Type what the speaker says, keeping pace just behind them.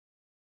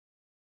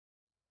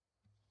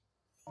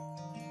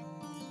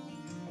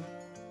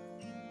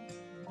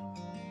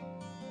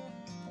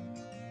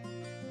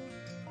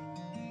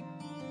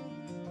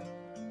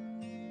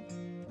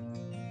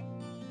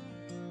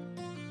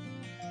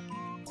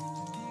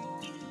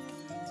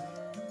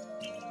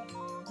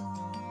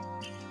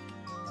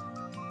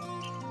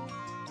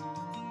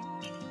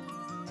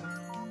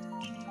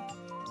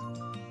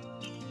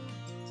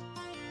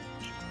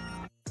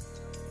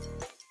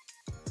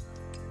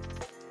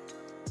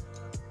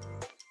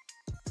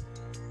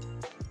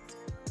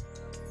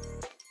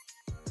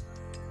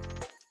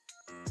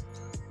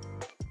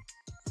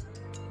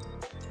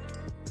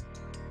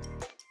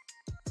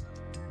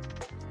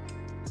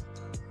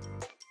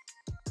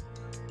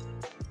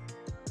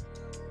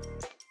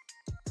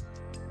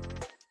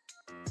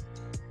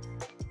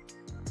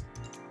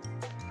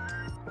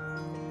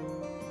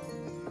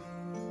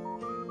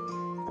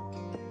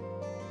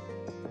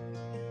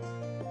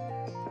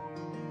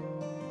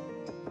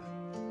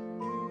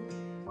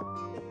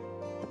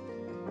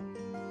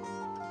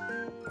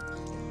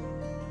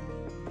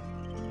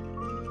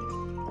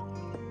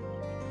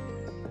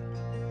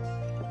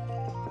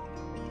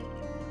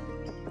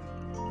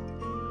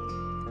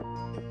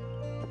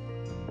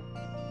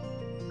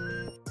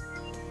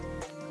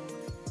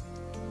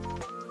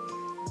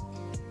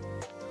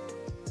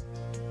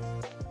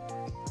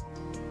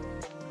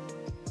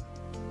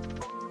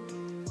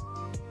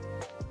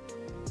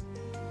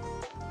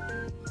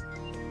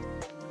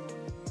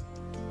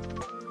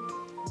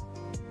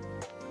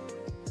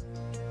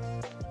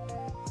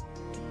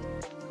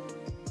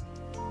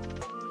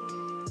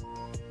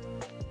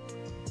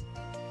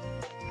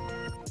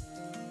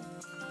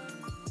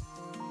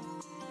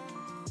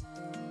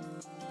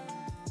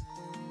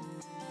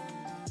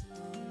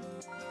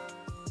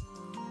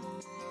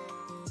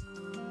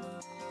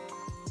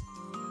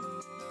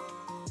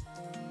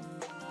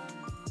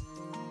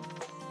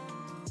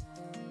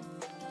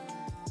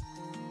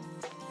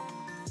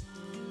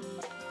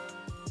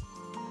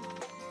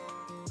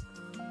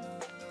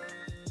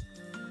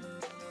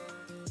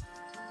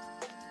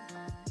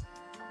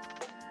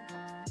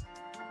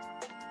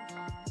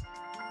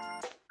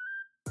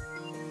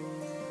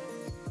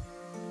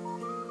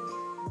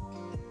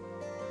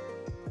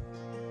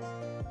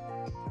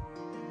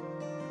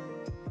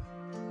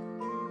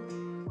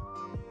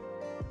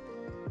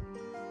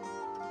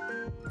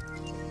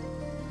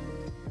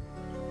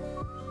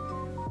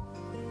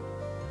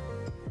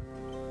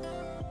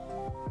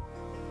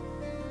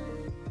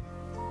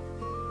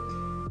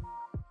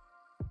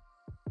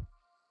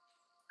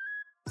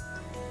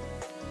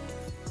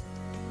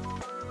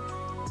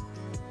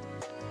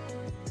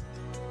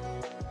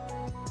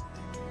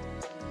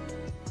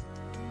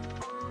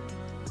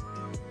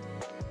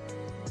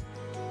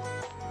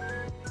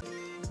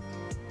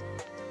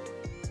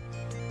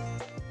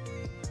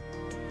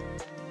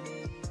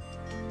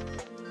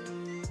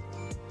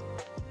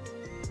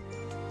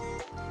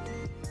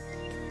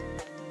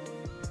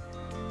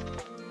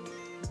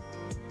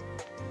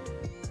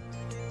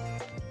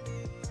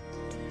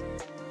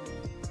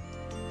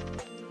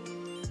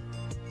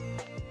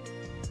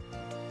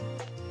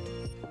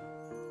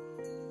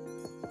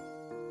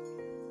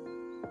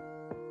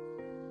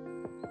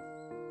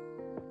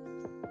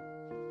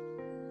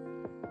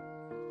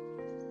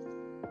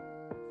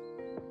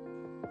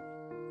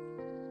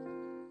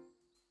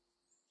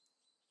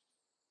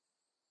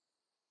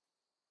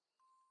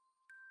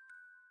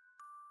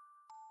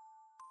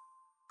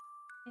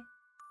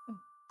Oh,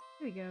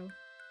 here we go.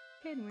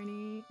 Good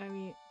morning.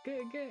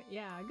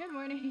 Yeah, good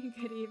morning,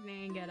 good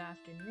evening, good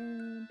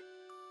afternoon,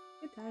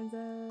 good time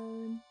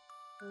zone.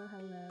 Hello,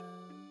 hello.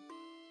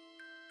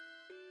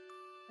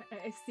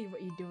 I see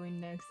what you're doing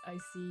next. I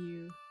see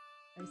you.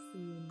 I see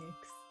you,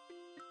 Nix.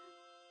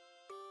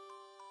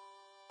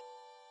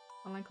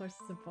 Online courses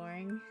are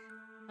boring.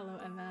 Hello,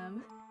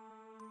 MM.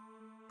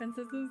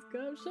 Princesses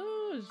go.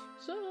 Shush!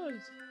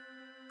 Shush!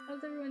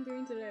 How's everyone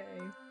doing today?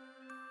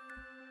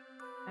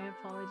 I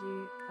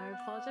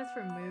apologize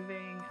for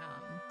moving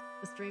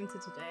the stream to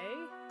today,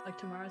 like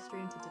tomorrow's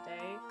stream to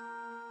today.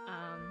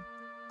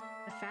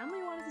 The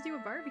family wanted to do a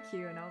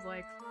barbecue, and I was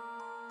like,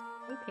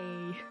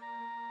 okay,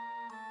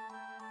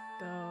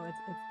 go.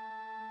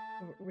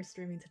 We're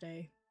streaming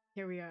today.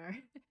 Here we are.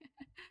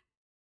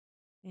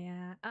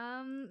 Yeah.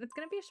 It's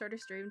gonna be a shorter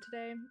stream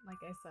today, like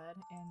I said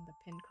in the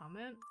pinned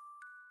comment.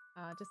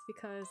 Just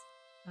because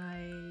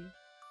I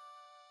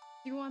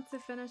do want to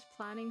finish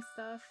planning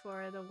stuff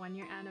for the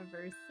 1-year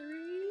anniversary,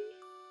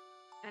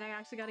 and I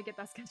actually got to get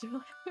that schedule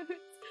out.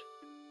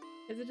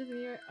 Is it just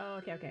me or— oh,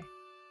 okay.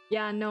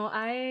 Yeah, no,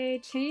 I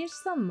changed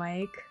some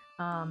mic,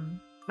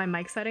 my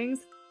mic settings.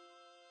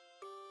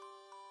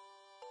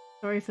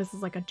 Sorry if this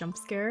is like a jump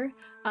scare.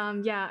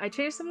 Yeah, I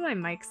changed some of my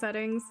mic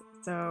settings,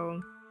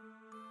 so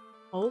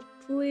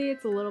hopefully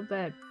it's a little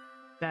bit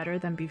better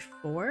than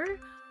before.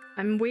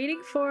 I'm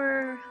waiting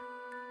for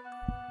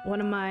one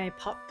of my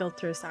pop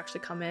filters to actually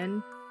come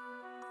in,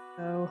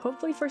 so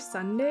hopefully for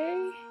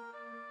Sunday,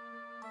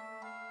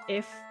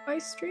 if I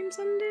stream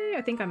Sunday.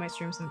 I think I might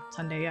stream some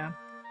Sunday, yeah.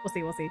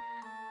 We'll see.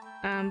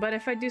 But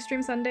if I do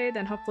stream Sunday,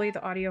 then hopefully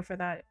the audio for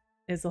that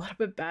is a little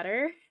bit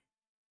better.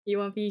 You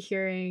won't be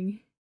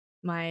hearing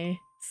my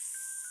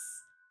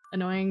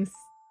annoying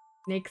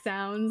snake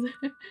sounds.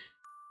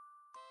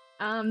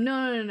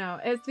 No.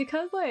 It's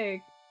because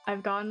like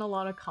I've gotten a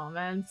lot of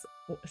comments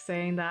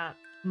saying that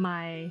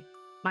my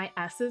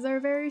S's are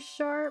very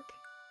sharp.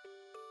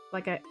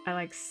 Like I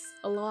like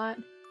a lot.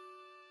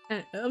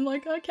 And I'm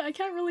like, I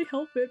can't really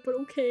help it, but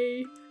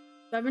okay.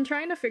 So I've been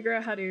trying to figure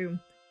out how to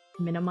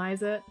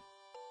minimize it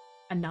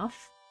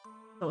enough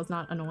so it's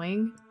not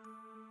annoying.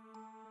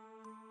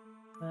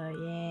 But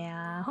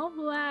yeah,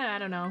 hopefully, I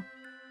don't know.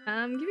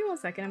 Give me 1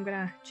 second, I'm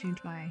gonna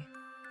change my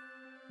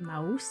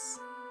mouse.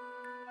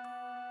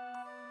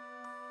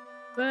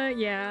 But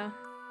yeah,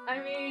 I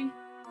mean,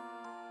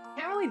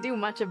 can't really do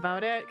much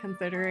about it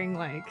considering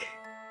like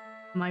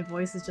my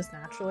voice is just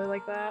naturally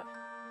like that.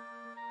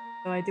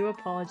 So I do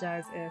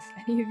apologize if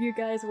any of you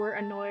guys were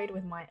annoyed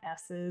with my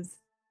S's.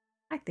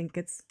 I think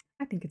it's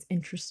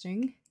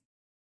interesting.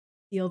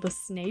 Feel the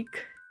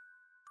snake.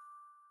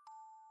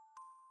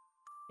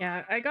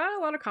 Yeah, I got a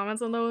lot of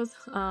comments on those.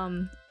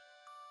 I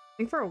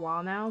think for a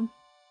while now,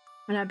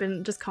 and I've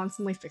been just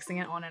constantly fixing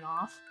it on and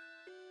off.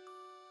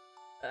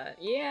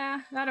 Yeah,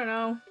 I don't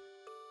know.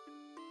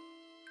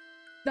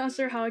 Not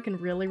sure how I can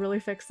really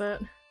fix it,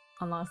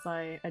 unless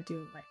I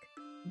do like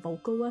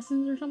vocal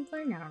lessons or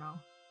something. I don't know.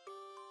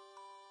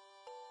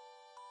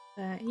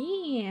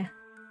 Yeah,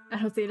 I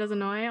don't see it as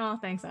annoying. Oh,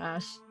 thanks,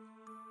 Ash.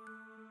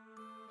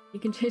 You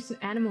can change an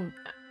animal.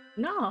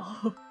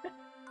 No.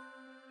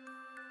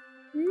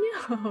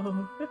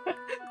 No.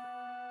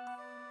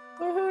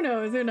 Well, who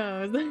knows? Who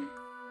knows?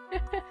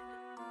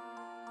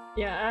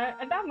 Yeah,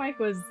 that mic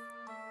was.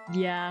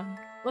 Yeah,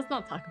 let's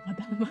not talk about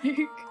that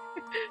mic.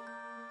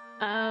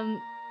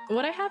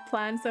 What I have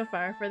planned so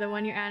far for the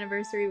 1-year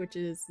anniversary, which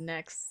is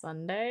next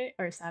Sunday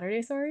or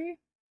Saturday, sorry.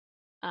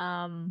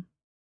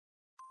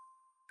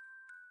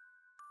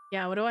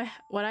 Yeah,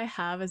 what I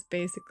have is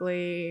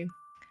basically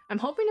I'm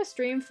hoping to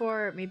stream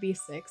for maybe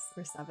 6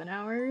 or 7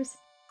 hours.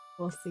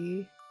 We'll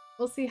see.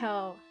 We'll see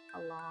how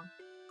long.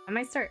 I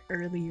might start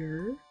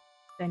earlier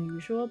than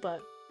usual,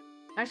 but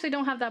I actually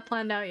don't have that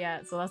planned out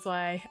yet, so that's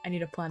why I need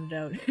to plan it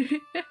out.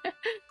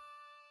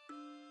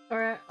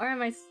 Or I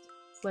might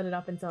split it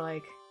up into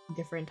like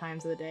different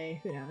times of the day.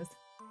 Who knows?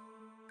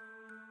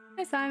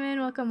 Hi Simon,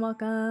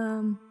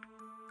 welcome.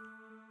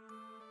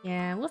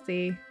 Yeah, we'll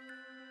see.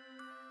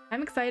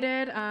 I'm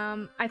excited.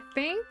 I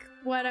think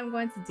what I'm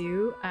going to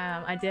do,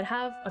 I did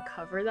have a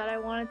cover that I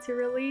wanted to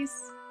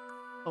release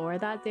for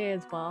that day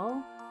as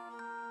well.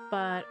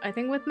 But I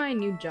think with my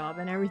new job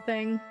and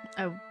everything,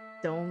 I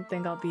don't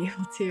think I'll be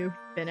able to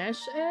finish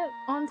it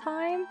on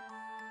time.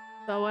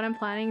 So what I'm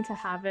planning to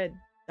have it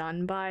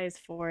done by is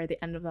for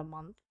the end of the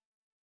month.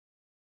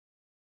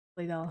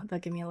 Like they'll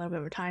give me a little bit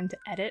more time to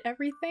edit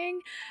everything.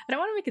 I don't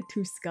want to make it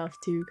too scuffed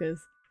too, because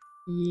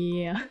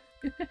yeah.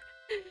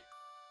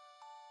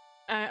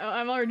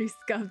 I'm already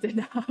scuffed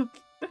enough.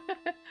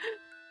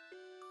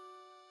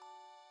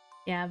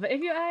 Yeah, but if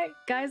you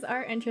guys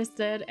are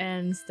interested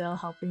in still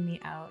helping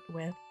me out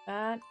with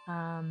that,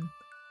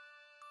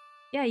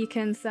 yeah, you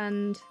can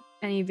send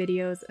any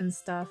videos and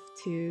stuff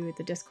to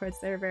the Discord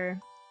server.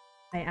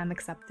 I am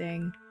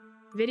accepting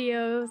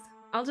videos.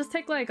 I'll just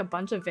take like a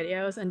bunch of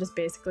videos and just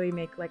basically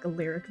make like a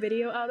lyric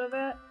video out of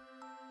it.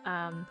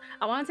 I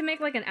wanted to make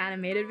like an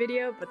animated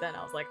video, but then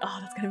I was like, oh,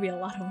 that's gonna be a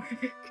lot of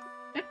work.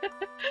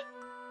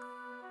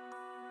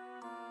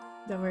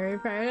 Don't worry,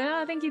 fired.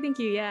 Oh, thank you,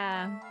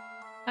 yeah.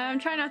 I'm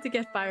trying not to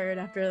get fired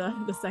after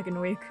the second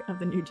week of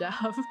the new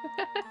job.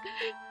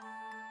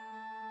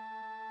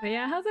 But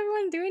yeah, how's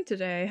everyone doing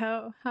today?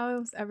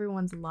 How's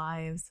everyone's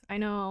lives? I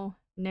know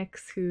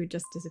Nyx, who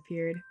just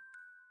disappeared,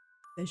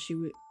 said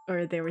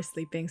they were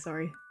sleeping,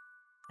 sorry.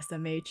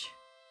 SMH.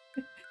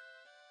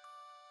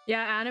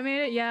 Yeah,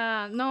 animated,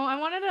 yeah. No, I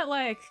wanted it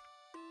like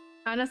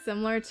kinda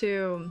similar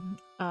to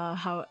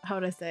how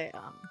to say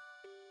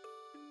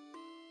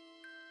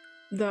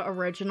the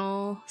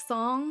original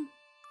song.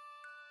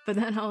 But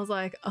then I was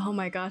like, oh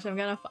my gosh, I'm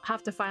gonna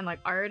have to find like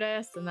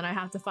artists, and then I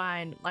have to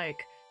find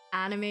like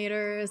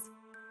animators.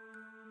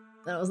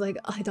 Then I was like,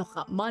 I don't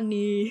have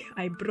money,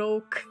 I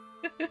broke.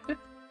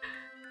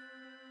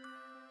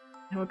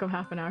 I woke up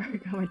half an hour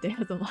ago, my day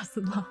hasn't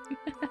lasted long.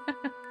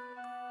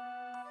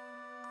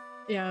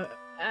 Yeah,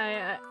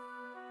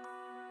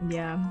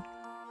 yeah.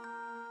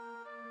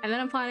 And then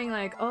I'm planning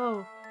like,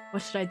 oh,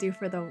 what should I do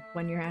for the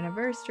 1-year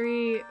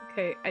anniversary?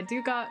 Okay, I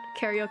do got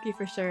karaoke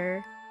for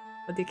sure.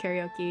 I'll do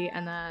karaoke,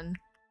 and then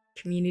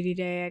community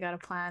day I gotta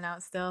plan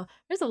out still.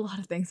 There's a lot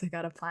of things I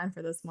gotta plan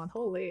for this month,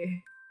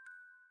 holy.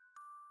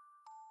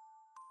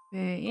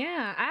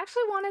 Yeah, I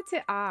actually wanted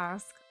to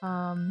ask,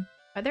 are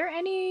there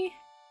any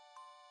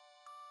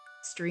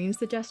stream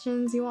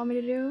suggestions you want me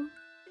to do?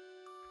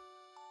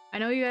 I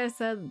know you guys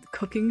said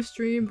cooking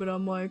stream, but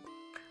I'm like,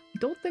 I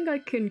don't think I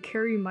can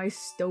carry my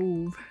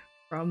stove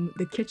from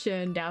the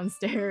kitchen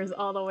downstairs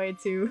all the way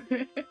to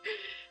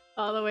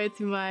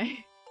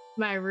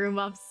my room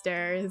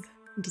upstairs.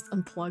 It just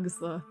unplugs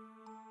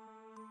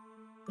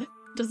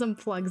Just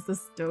unplugs the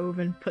stove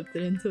and puts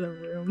it into the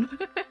room.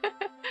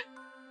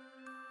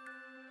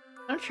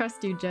 I don't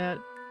trust you, Jet.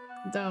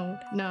 Don't.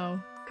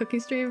 No. Cooking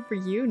stream for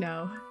you?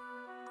 No.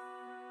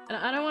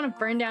 I don't want to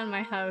burn down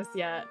my house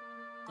yet.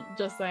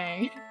 Just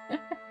saying.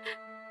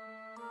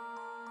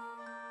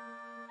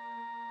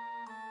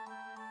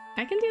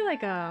 I can do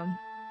like a...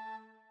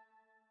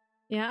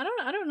 Yeah,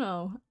 I don't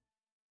know.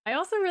 I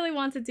also really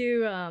want to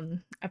do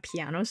a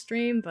piano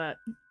stream, but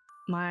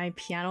my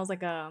piano's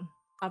like a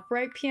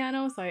upright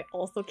piano, so I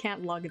also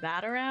can't lug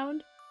that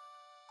around.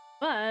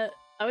 But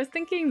I was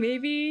thinking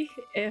maybe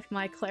if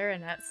my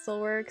clarinet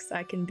still works,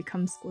 I can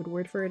become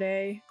Squidward for a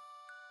day.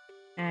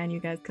 And you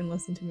guys can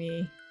listen to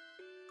me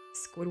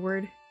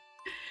Squidward.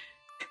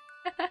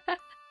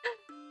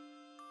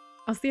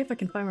 I'll see if I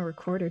can find my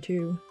recorder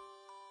too.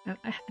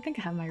 I think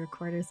I have my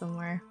recorder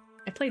somewhere.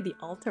 I played the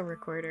alto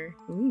recorder.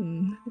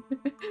 Ooh.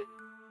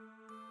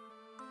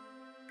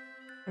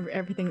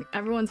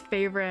 Everyone's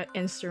favorite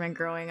instrument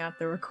growing up,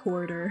 the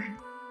recorder.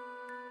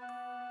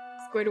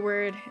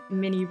 Squidward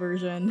mini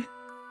version.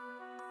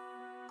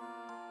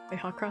 Like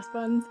hot cross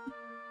buns.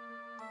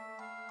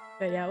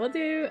 But yeah, we'll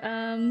do,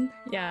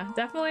 yeah,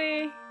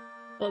 definitely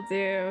we'll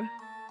do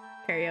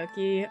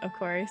karaoke, of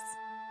course,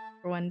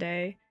 for one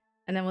day.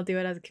 And then we'll do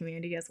it as a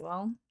community as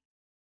well.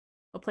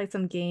 We'll play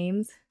some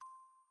games.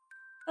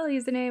 Hello,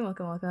 username.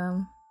 Welcome,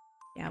 welcome.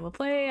 Yeah, we'll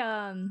play,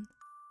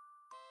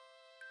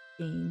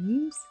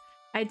 games.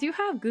 I do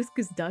have Goose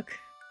Goose Duck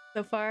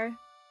so far.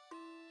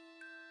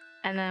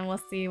 And then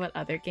we'll see what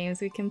other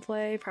games we can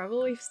play.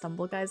 Probably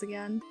Stumble Guys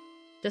again.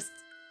 Just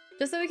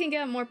so we can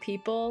get more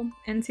people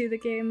into the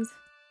games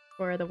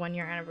for the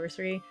 1-year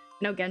anniversary.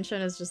 No,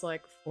 Genshin is just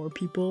like 4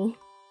 people.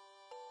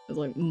 It's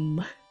like,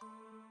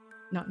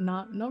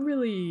 not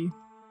really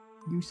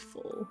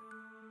useful.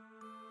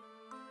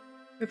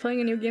 We're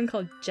playing a new game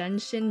called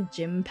Genshin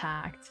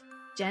Gympact.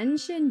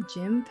 Genshin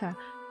Gympact.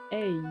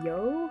 Hey,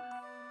 yo.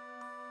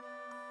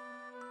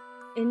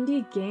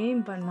 Indie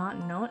game, but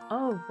not known.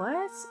 Oh,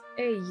 what?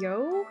 Hey,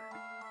 yo?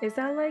 Is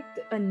that like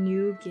a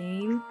new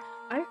game?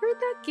 I heard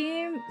that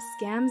game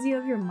scams you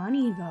of your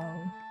money,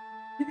 though.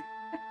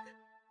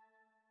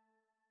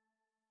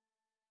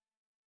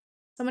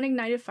 Someone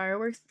ignited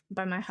fireworks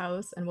by my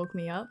house and woke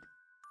me up.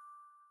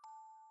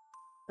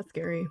 That's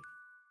scary.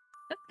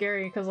 That's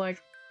scary, because,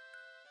 like,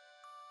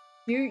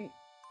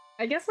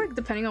 I guess, like,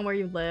 depending on where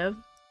you live,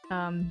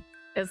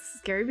 it's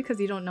scary because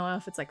you don't know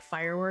if it's, like,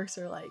 fireworks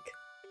or, like,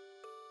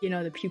 you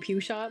know, the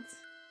pew-pew shots.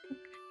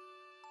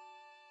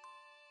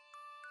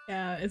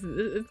 Yeah,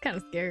 it's kind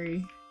of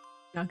scary.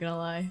 Not gonna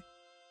lie.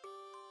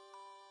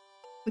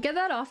 We get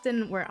that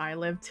often where I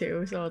live,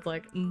 too, so it's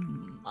like,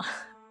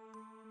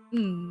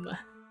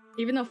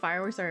 Even though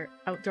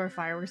outdoor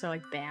fireworks are,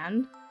 like,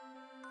 banned.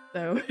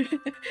 So,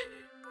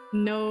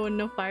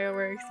 no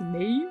fireworks.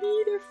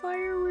 Maybe they're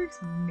fireworks,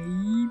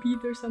 maybe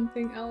there's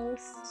something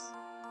else.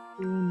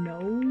 Who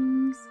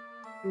knows?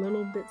 A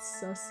little bit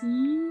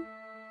sussy.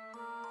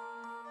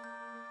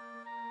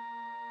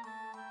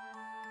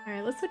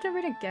 Alright, let's switch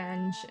over to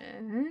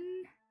Genshin.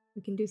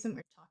 We can do some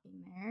more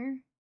talking there.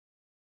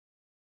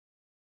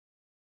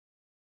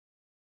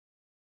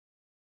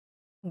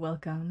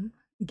 Welcome,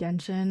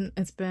 Genshin.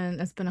 It's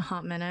been a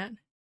hot minute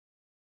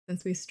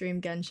since we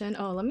streamed Genshin.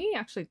 Oh, let me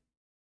actually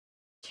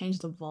change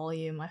the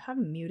volume. I have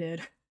it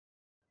muted.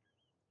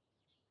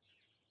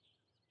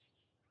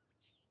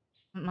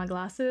 My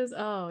glasses?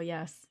 Oh,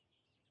 yes.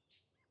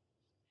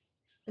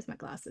 Where's my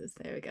glasses?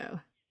 There we go.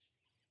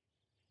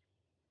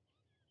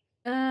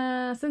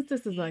 Since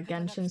this is a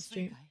Genshin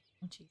stream.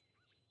 Oh, geez.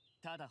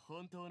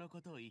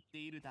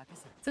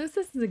 Since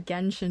this is a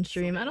Genshin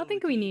stream, I don't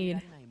think we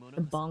need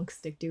the bonk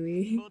stick, do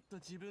we? Do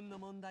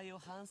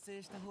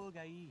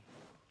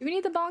we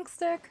need the bonk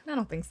stick? I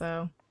don't think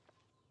so.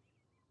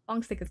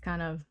 Bonk stick is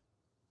kind of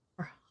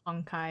for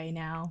honkai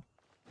now.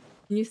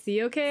 Can you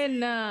see okay?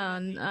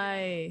 No,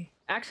 I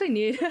actually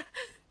need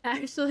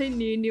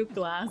new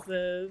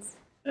glasses.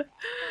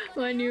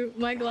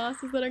 My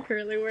glasses that I'm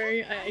currently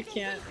wearing, I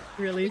can't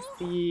really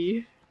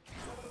see.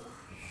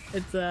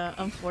 It's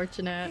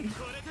unfortunate.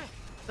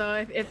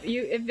 So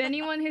if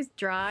anyone who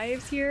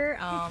drives here,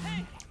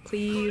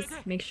 please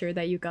make sure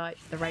that you got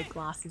the right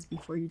glasses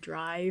before you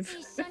drive.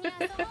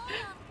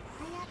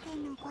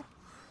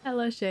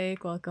 Hello,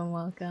 Shake. Welcome,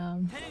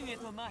 welcome.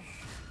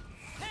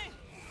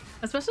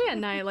 Especially at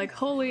night, like,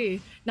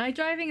 holy, night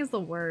driving is the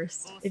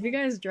worst. If you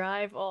guys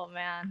drive, oh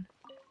man.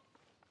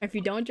 If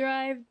you don't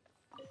drive,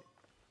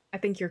 I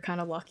think you're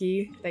kind of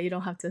lucky that you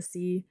don't have to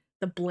see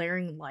the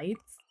blaring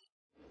lights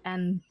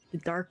and the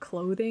dark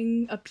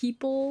clothing of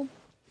people.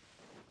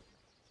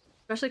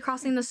 Especially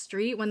crossing the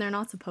street when they're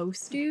not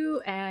supposed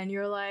to, and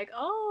you're like,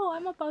 oh,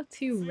 I'm about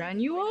to run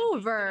you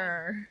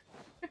over.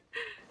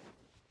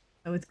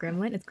 Oh, it's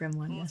Gremlin? It's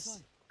Gremlin,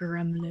 yes.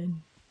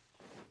 Gremlin.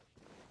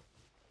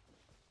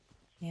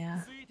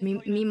 Yeah,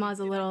 Mima's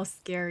a little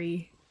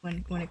scary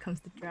when it comes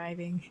to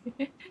driving.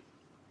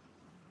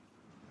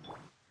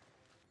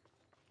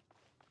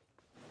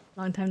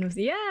 Long time no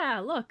see.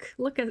 Yeah, look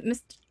at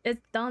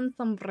it's Don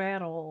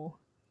Sombrero.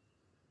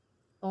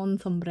 Don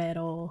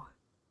Sombrero.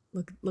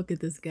 Look at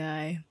this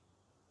guy.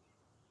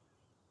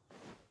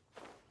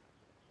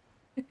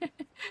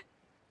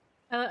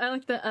 I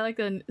like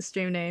the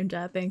stream name,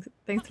 Jet. Thanks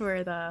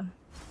for the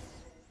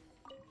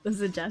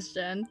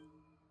suggestion.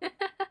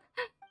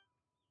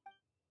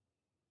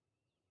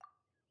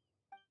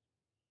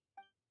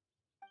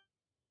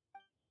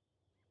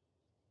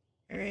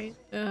 Alright.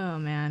 Oh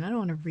man, I don't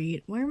want to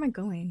read. Where am I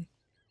going?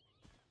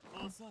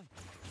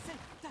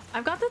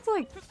 I've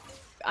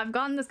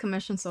gotten this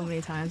commission so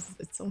many times.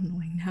 It's so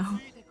annoying now.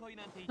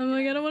 I'm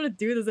like, I don't want to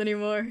do this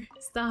anymore.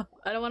 Stop.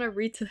 I don't want to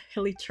read to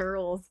Hilly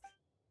Churls.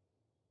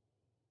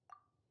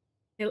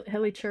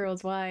 Hilly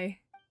Churls, why?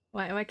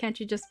 Why can't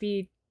you just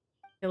be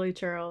Hilly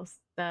Churls?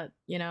 That,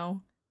 you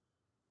know?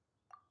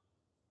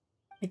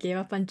 I gave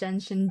up on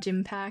Genshin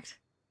Gym Pact.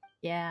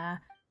 Yeah.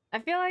 I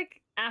feel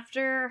like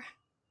after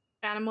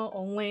Animal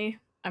Only,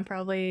 I'm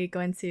probably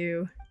going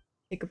to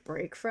take a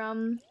break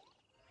from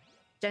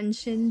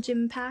Genshin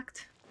Gym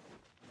Pact.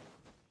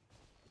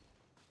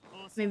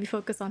 Maybe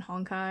focus on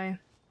Honkai.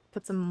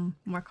 Put some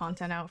more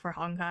content out for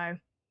Honkai.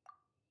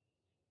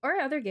 Or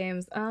other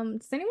games.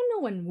 Does anyone know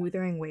when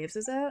Wuthering Waves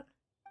is out?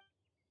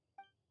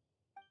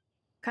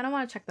 Kind of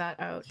want to check that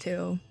out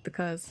too,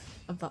 because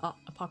of the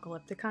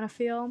apocalyptic kind of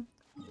feel.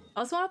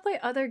 I also want to play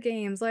other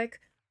games. Like,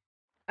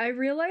 I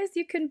realized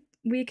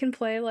we can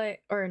play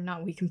like, or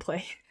not we can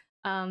play.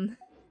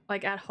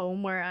 Like at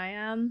home where I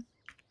am,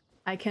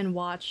 I can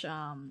watch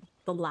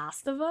The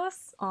Last of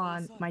Us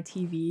on my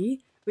TV.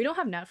 We don't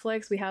have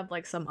Netflix. We have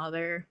like some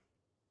other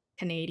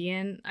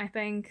Canadian, I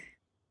think,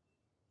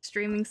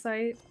 streaming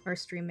site or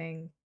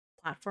streaming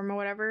platform or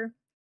whatever.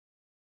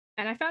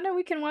 And I found out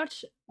we can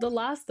watch The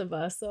Last of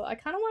Us, so I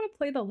kind of want to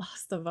play The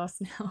Last of Us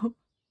now.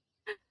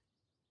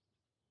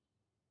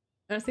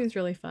 That seems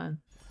really fun.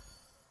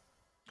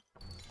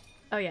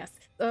 Oh yes.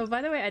 Oh,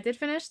 by the way, I did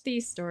finish the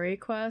story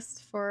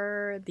quest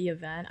for the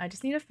event. I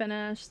just need to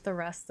finish the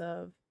rest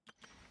of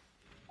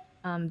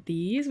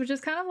these, which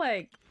is kind of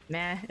like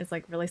meh. It's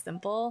like really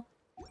simple.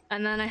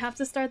 And then I have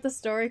to start the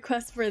story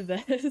quest for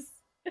this.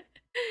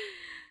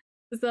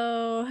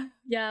 So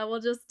yeah,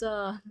 we'll just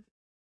do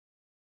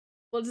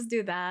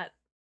that.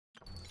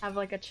 Have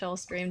like a chill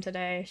stream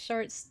today.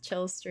 Short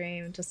chill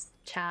stream, just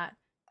chat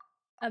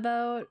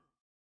about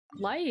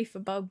life,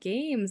 about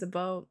games,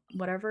 about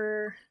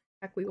whatever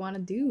heck we want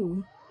to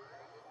do.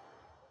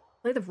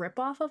 Play the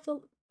ripoff of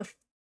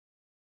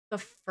the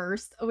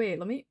first. Oh wait,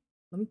 let me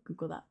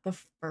Google that. The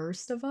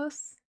First of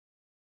Us.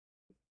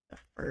 The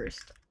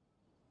first.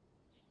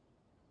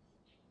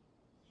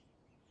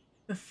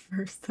 The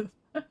first of.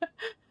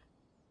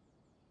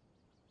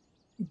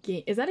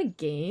 Game. Is that a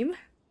game?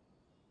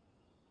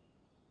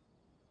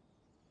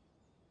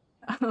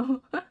 Oh,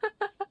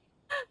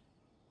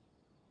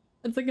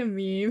 that's like a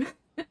meme.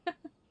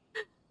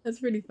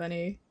 That's pretty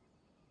funny.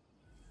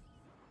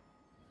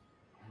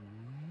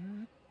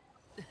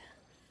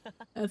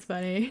 That's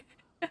funny.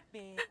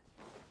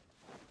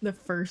 The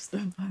First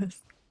of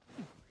Us.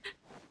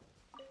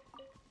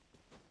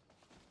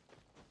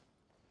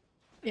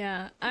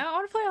 Yeah, I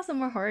want to play some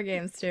more horror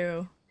games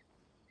too.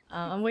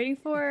 I'm waiting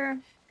for.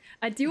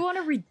 I do want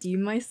to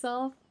redeem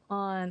myself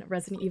on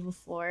Resident Evil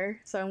 4,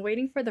 so I'm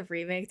waiting for the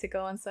remake to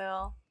go on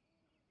sale.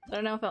 I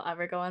don't know if it'll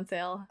ever go on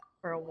sale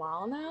for a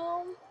while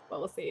now, but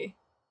we'll see.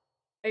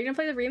 Are you gonna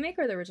play the remake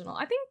or the original?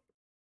 I think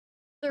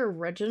the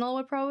original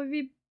would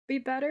probably be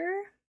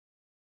better.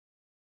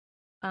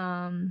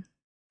 I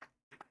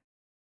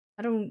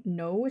don't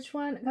know which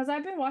one, because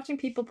I've been watching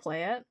people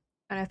play it,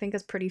 and I think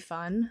it's pretty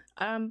fun.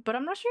 But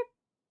I'm not sure if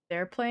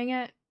they're playing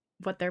it.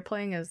 What they're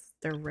playing is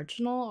the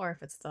original, or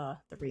if it's the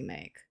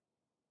remake.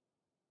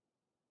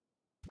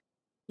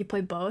 You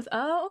play both?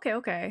 Oh, okay,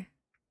 okay.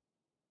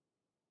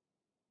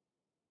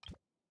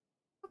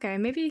 Okay,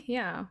 maybe,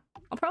 yeah.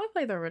 I'll probably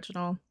play the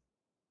original.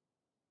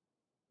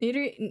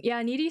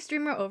 Needy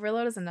Streamer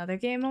Overload is another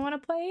game I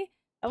want to play.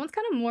 That one's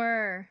kind of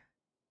more...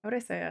 How would I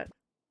say it?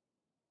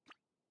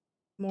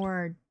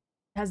 More...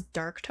 has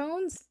dark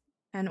tones?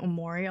 And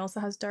Omori also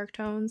has dark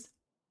tones.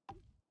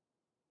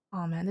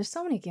 Oh man, there's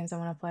so many games I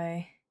want to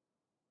play.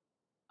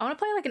 I want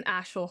to play like an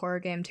actual horror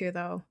game too,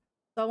 though.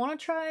 So I want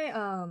to try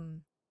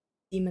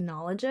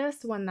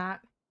Demonologist when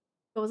that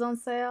goes on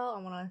sale.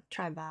 I want to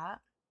try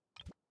that.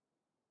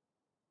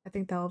 I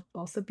think that'll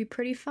also be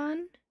pretty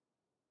fun.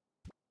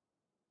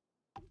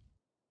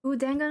 Ooh,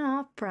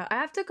 Danganronpa. I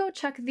have to go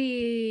check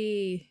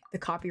the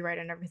copyright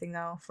and everything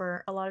though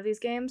for a lot of these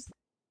games.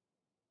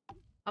 I'll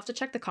have to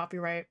check the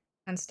copyright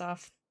and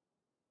stuff,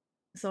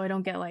 so I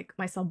don't get like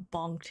myself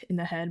bonked in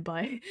the head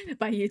by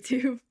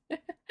YouTube.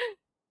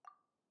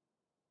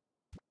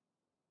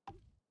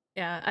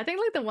 Yeah, I think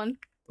like the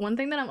one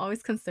thing that I'm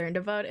always concerned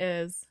about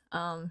is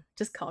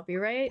just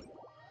copyright.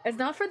 It's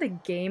not for the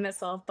game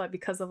itself, but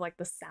because of like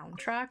the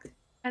soundtrack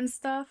and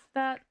stuff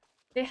that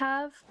they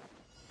have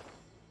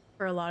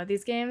for a lot of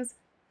these games.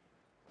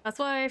 That's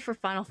why for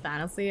Final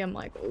Fantasy, I'm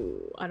like,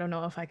 ooh, I don't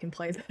know if I can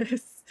play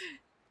this.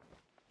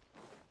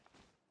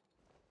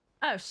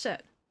 Oh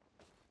shit.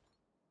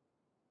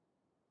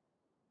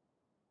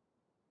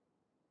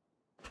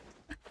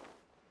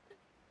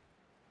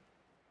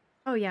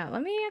 Oh yeah,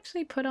 let me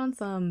actually put on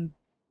some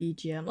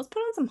BGM. Let's put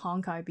on some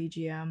Honkai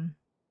BGM.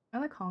 I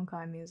like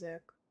Honkai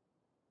music.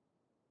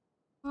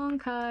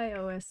 Honkai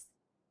OST.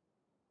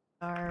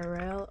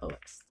 Rail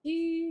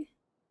OST.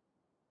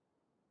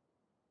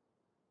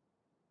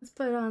 Let's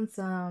put on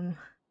some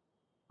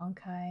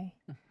Honkai.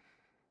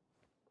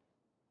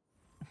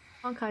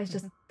 Honkai's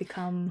just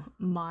become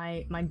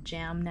my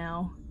jam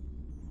now.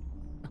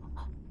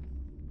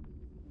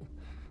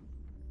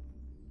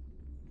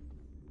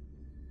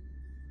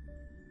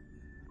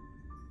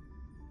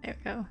 There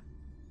we go.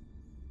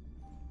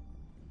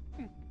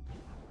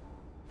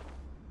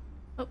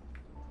 Oh,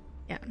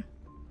 yeah.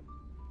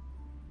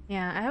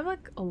 Yeah, I have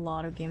like a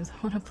lot of games I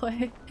want to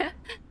play.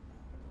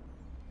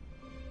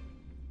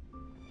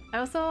 I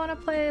also want to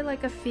play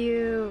like a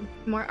few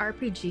more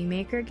RPG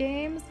Maker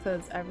games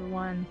because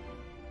everyone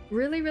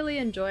really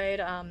enjoyed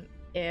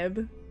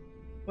IB,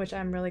 which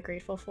I'm really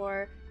grateful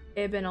for.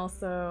 IB, and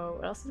also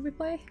what else did we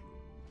play?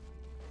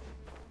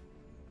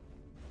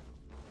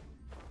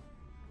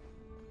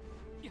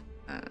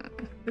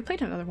 We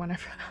played another one.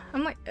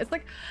 I'm like, it's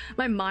like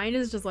my mind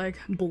is just like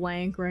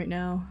blank right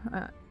now.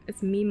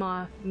 It's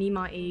Mima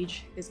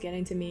age is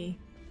getting to me.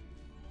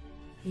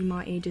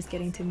 Mima age is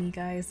getting to me,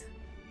 guys.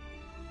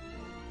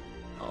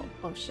 Oh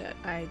shit,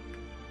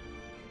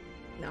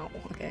 no,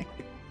 okay.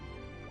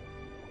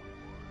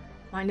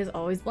 Mine is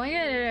always blank.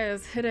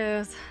 It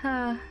is.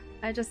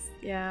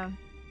 Yeah.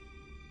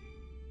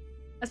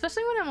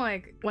 Especially when I'm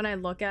like, when I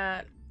look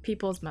at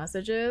people's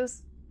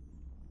messages,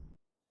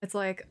 it's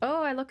like,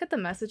 oh, I look at the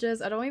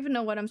messages, I don't even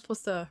know what I'm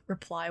supposed to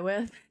reply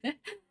with.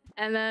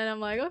 And then I'm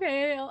like,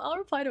 okay, I'll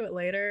reply to it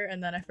later,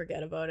 and then I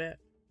forget about it.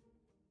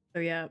 So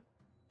yeah,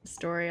 the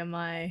story of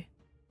my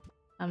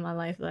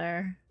life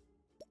there.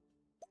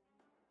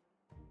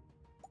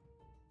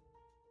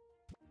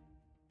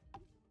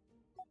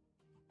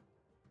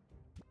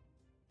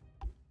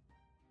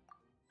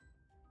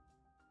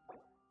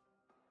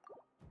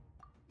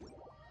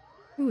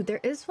 Ooh,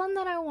 there is one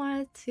that I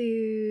wanted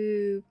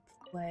to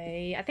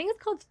play. I think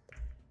it's called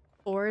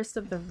Forest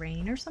of the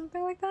Rain or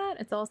something like that.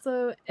 It's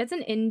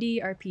an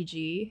indie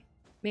RPG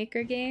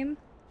maker game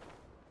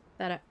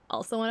that I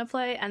also want to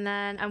play. And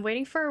then I'm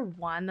waiting for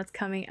one that's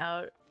coming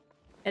out.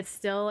 It's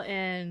still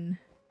in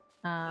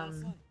what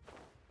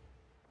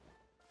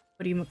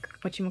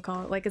you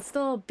call it? Like, it's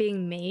still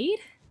being made,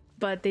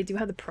 but they do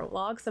have the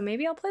prologue. So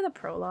maybe I'll play the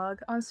prologue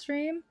on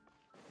stream.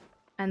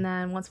 And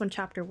then when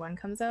chapter 1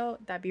 comes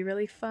out, that'd be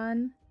really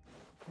fun.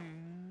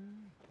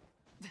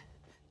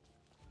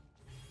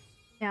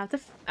 Yeah,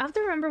 I have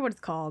to remember what it's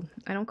called.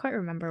 I don't quite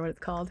remember what it's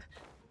called.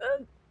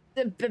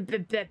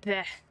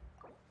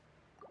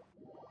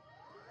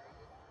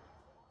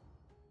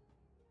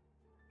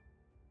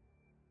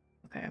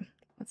 Okay,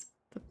 let's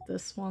put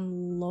this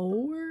one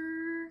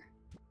lower.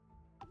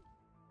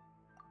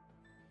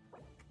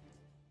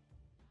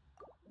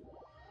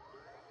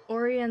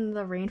 Ori and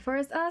the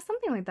Rainforest?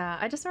 Something like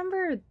that. I just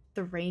remember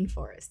the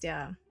Rainforest,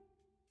 yeah.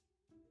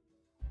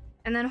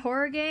 And then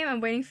horror game, I'm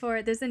waiting for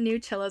it. There's a new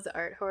Chilla's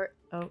Art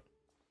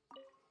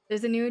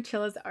There's a new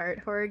Chilla's Art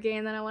horror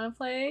game that I want to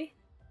play.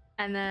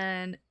 And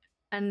then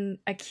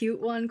a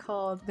cute one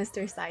called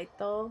Mr.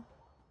 Saito.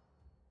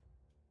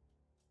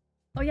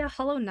 Oh yeah,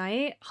 Hollow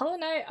Knight. Hollow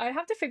Knight, I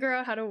have to figure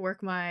out how to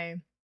work my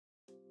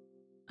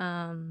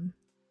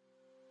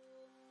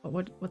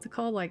what's it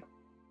called? Like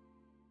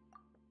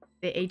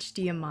the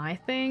HDMI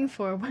thing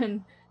for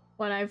when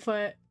I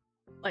put,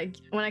 like,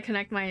 when I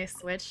connect my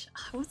Switch.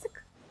 What's the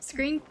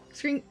screen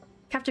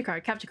capture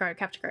card.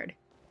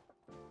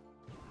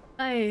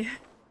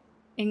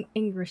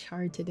 English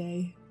hard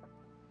today.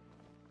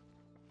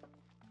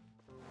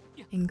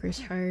 English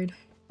hard.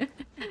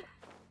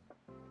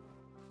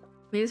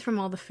 Maybe it's from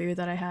all the food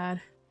that I had.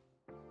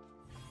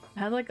 I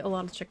had like a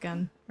lot of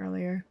chicken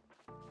earlier.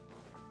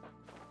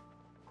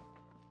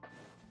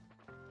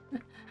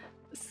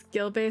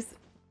 Skill-based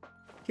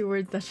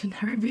keywords that should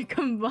never be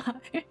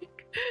combined.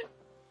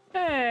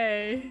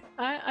 Hey,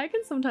 I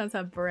can sometimes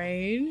have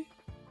brain.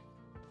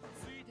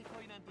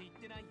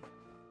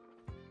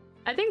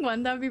 I think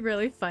one that would be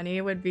really funny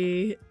would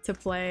be to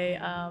play,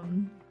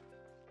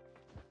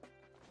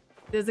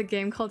 there's a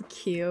game called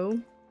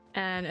Q,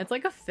 and it's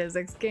like a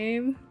physics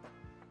game,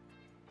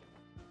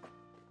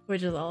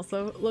 which is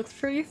also looks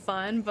pretty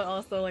fun, but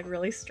also like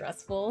really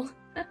stressful.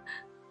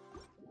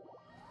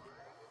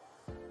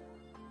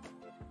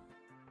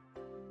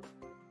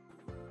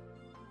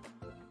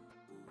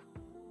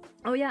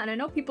 Oh yeah, and I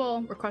know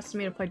people requested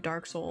me to play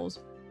Dark Souls,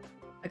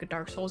 like a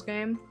Dark Souls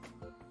game.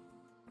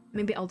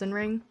 Maybe Elden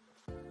Ring.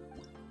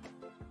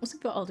 We'll see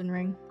about Elden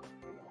Ring.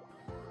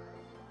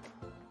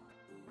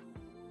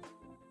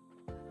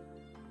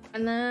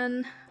 And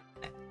then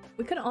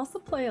we could also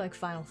play like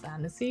Final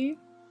Fantasy.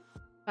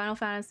 Final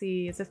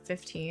Fantasy, is it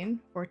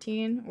 15,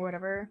 14, or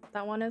whatever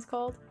that one is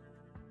called?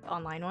 The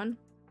online one.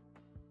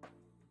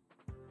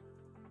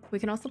 We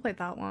can also play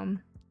that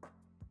one.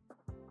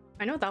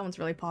 I know that one's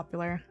really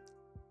popular.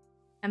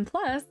 And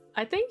plus,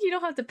 I think you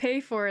don't have to pay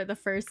for the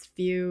first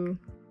few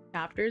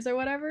chapters or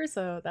whatever,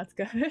 so that's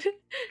good.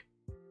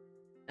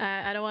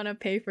 I don't want to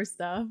pay for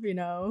stuff, you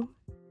know,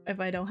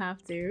 if I don't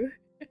have to.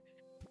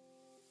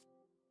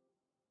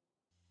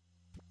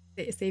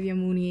 Save your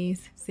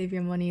monies. Save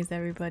your monies,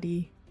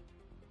 everybody.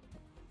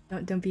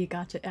 Don't be a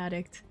gacha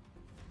addict.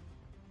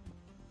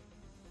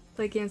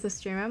 Play games with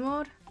streamer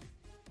mode?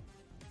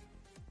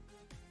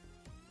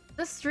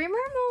 The streamer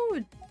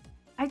mode!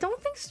 I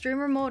don't think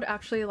streamer mode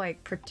actually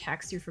like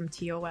protects you from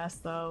TOS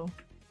though.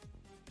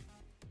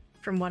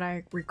 From what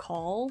I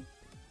recall.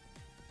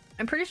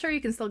 I'm pretty sure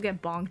you can still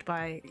get bonked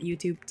by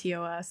YouTube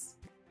TOS.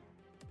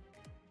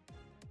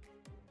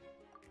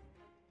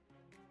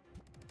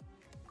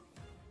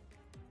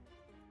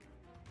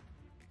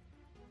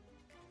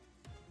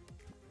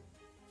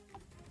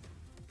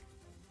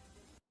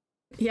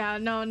 Yeah,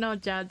 no,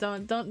 Jad,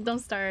 don't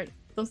start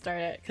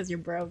it, because you're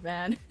broke,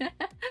 man.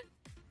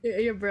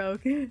 You're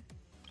broke.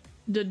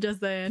 Just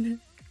saying.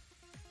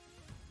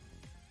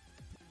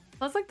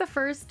 That's like the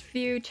first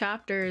few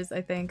chapters,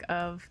 I think,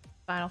 of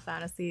Final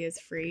Fantasy is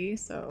free,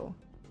 so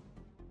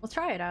we'll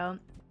try it out.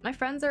 My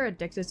friends are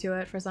addicted to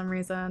it for some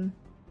reason.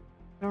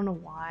 I don't know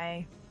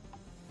why.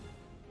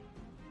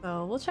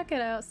 So we'll check it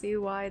out, see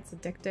why it's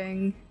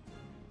addicting.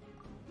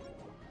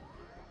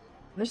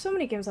 There's so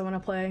many games I want to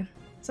play.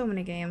 So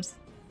many games.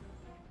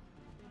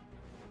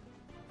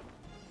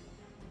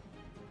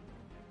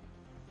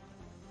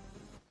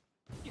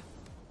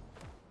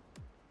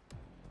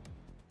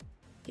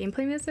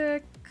 Gameplay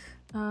music?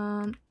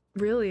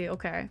 Really?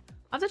 Okay.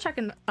 I'll have to check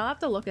in. I'll have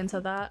to look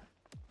into that.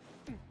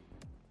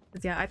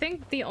 'Cause yeah, I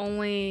think the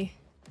only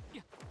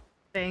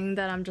thing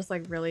that I'm just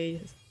like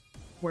really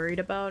worried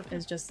about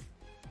is just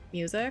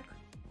music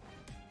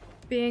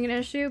being an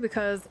issue,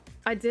 because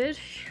I've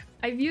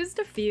used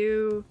a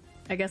few,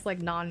 I guess like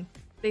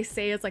they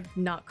say it's like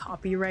not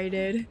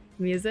copyrighted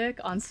music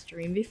on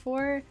stream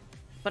before,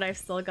 but I've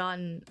still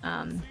gotten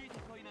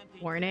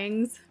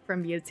warnings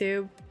from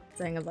YouTube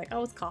saying it's like,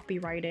 oh, it's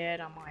copyrighted.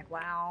 I'm like,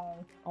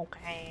 wow,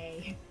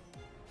 okay.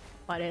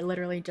 But it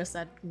literally just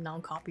said no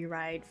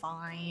copyright,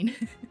 fine.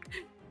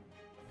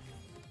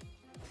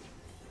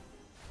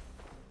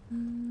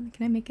 Can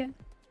I make it?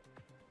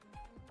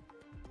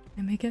 Can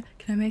I make it?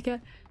 Can I make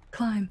it?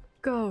 Climb,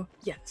 go,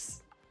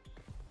 yes.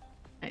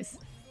 Nice.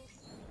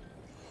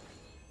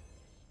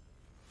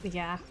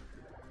 Yeah.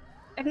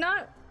 If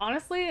not,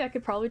 honestly, I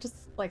could probably just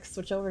like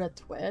switch over to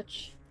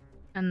Twitch,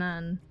 and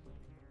then,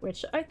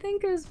 which I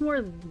think is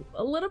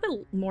a little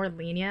bit more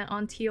lenient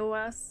on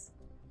TOS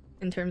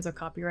in terms of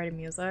copyrighted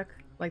music.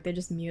 Like they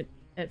just mute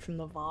it from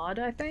the VOD,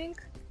 I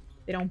think.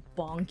 They don't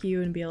bonk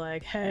you and be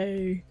like,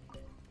 hey,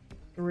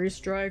 3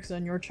 strikes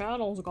and your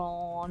channel's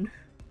gone,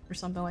 or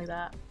something like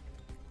that.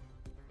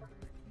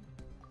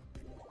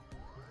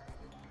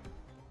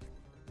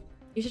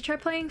 You should try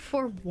playing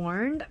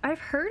Forewarned. I've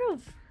heard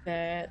of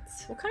it.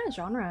 What kind of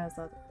genre is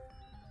that?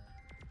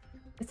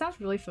 It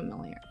sounds really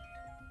familiar.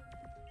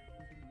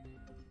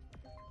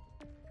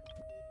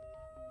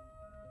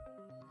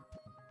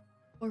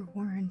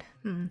 Forewarned.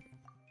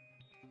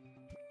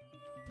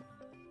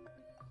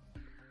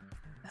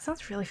 That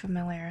sounds really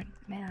familiar,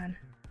 man.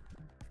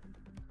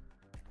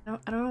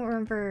 I don't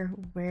remember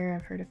where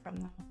I've heard it from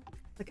though.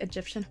 Like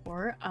Egyptian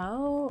horror?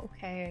 Oh,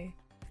 okay.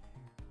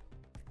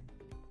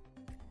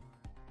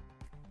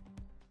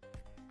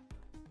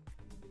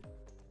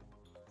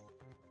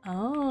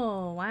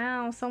 Oh,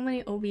 wow. So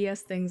many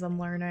OBS things I'm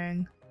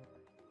learning.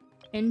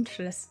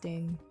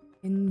 Interesting.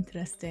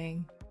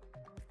 Interesting.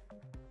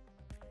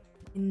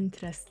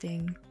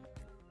 Interesting.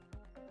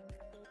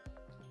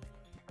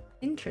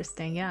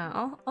 Interesting, yeah.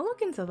 I'll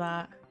look into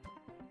that.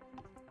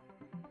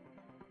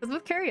 Because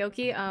with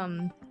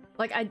karaoke,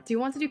 like I do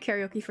want to do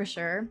karaoke for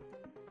sure.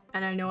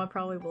 And I know I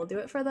probably will do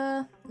it for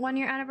the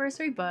 1-year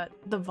anniversary, but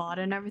the VOD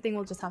and everything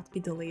will just have to be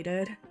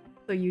deleted.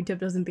 So YouTube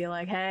doesn't be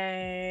like,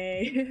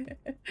 hey,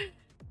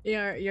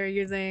 you're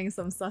using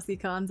some sussy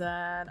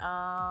content.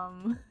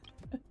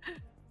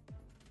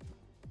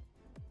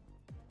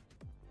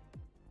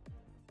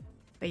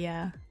 But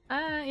yeah.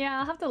 Yeah,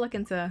 I'll have to look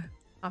into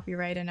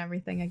copyright and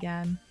everything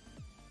again.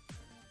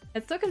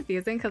 It's so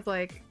confusing because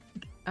like,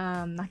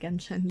 not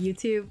Genshin,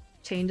 YouTube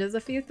changes a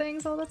few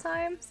things all the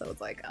time. So it's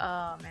like,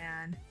 oh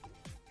man.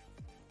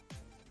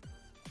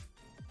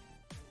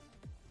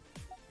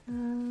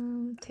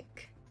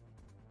 Tick.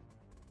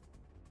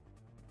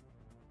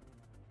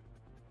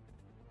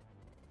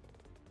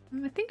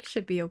 I think it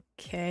should be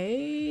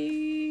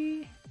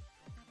okay.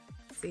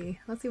 Let's see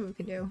what we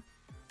can do.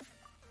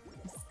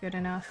 It's good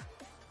enough.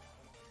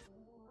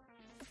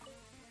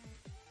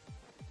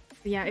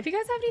 But yeah, if you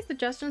guys have any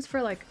suggestions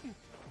for like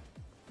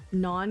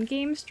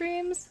non-game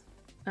streams,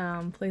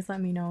 please let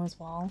me know as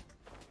well.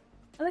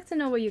 I'd like to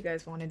know what you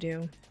guys want to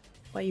do,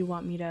 what you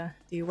want me to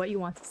do, what you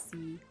want to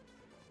see.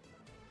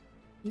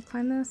 Can you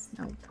climb this?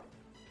 Nope.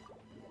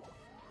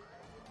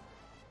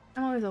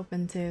 I'm always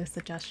open to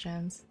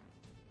suggestions.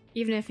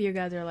 Even if you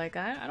guys are like,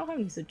 I don't have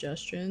any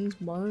suggestions.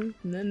 What?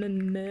 Blah, blah,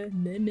 blah, blah,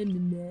 blah,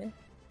 blah.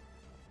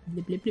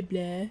 Blah, blah, blah,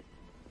 blah.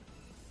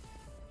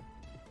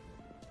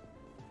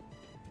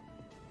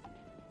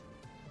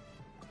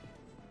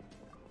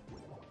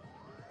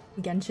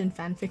 Genshin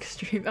fanfic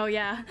stream. Oh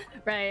yeah,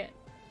 right.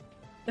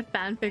 The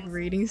fanfic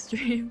reading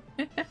stream.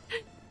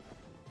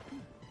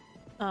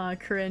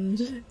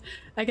 Cringe.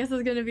 I guess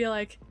it's gonna be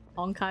like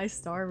Honkai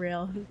Star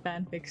Rail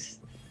fanfics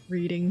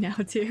reading now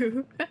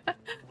too.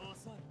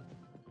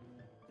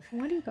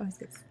 Why do you guys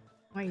get?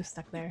 Why are you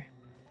stuck there?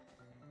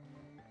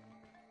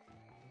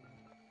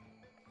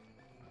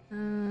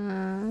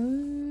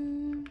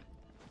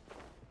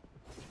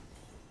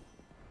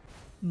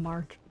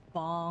 Mark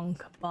bonk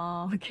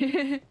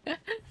bonk.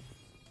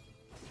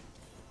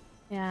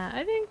 Yeah,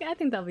 I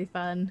think that'll be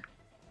fun.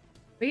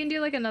 We can do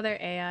like another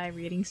AI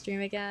reading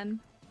stream again.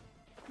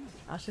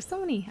 Gosh, there's so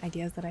many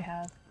ideas that I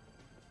have.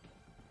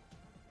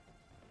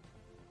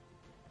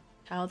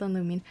 Child and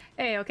Lumine.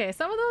 Hey, okay,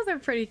 some of those are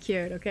pretty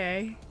cute,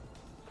 okay?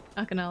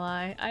 Not gonna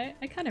lie.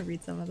 I kind of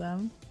read some of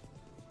them.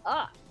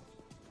 Ah!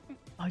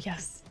 Oh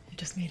yes, you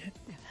just made it.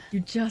 You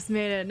just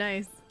made it,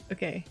 nice.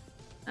 Okay.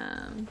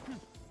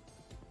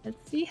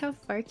 Let's see how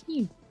far can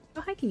you...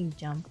 How high can you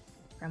jump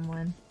from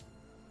one?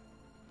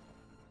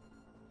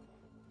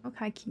 How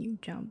high can you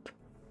jump?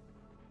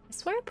 I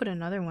swear I put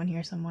another one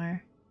here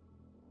somewhere.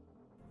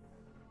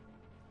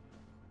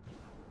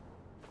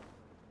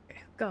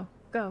 Okay, go,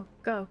 go,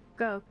 go,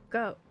 go,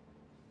 go.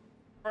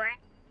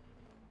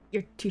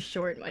 You're too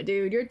short, my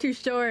dude. You're too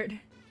short.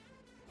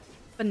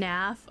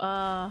 FNAF.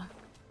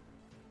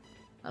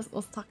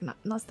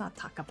 Let's not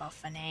talk about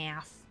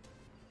FNAF.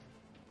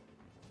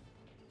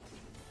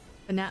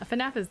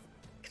 FNAF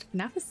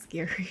is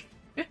scary.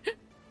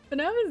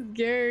 FNAF is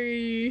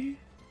scary.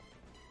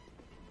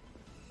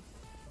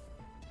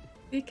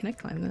 Hey, can I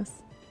climb this?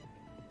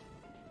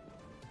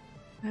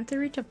 I have to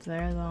reach up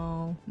there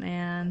though,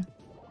 man.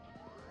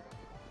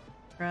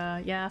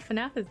 Bruh, yeah,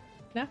 FNAF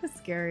is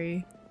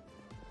scary.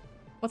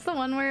 What's the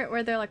one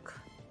where they're like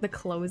the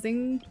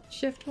closing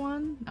shift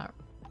one? No.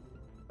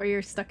 Where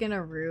you're stuck in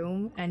a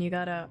room and you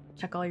gotta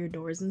check all your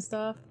doors and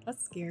stuff?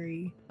 That's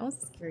scary. That was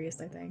the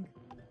scariest, I think.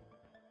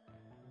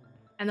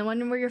 And the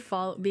one where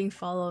you're being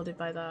followed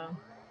by the...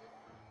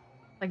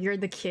 Like, you're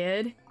the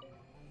kid.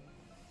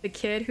 The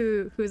kid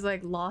who's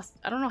like lost...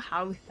 I don't know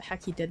how the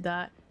heck he did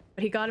that.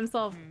 But he got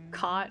himself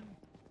caught...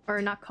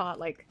 Or not caught,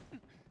 like...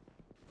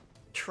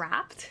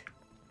 Trapped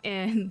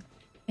in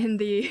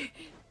the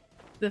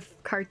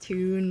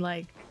cartoon,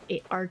 like,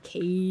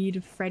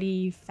 arcade,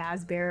 Freddy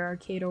Fazbear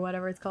arcade or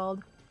whatever it's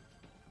called.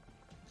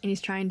 And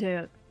he's trying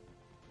to...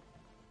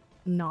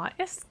 not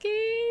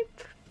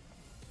escape?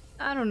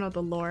 I don't know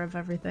the lore of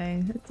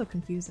everything. It's so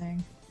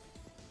confusing.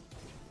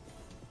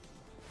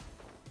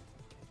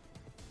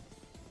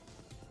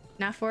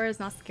 FNAF 4 is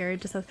not scary,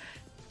 just has...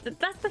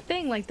 That's the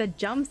thing, like the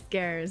jump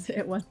scares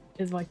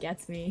is what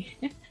gets me.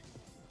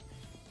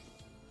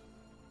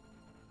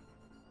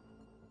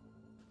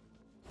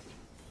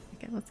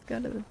 Okay, let's go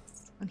to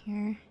this one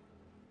here.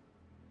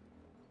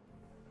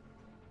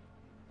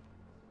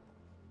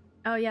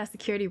 Oh yeah,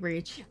 security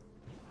breach.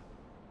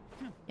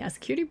 Yeah,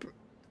 security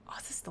oh,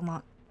 this is still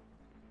not...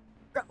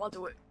 Crap, I'll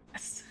do it.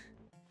 Yes.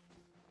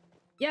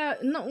 Yeah,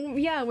 no,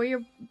 yeah,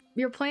 where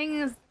you're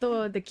playing as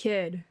the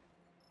kid.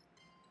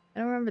 I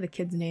don't remember the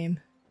kid's name.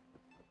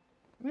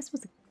 Am I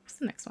supposed to... What's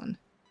the next one?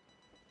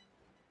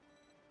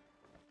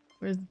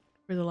 Where's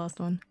the last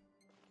one?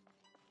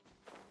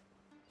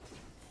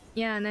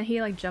 Yeah, and then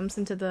he like jumps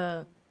into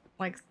the...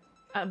 Like,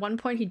 at one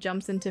point he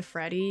jumps into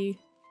Freddy.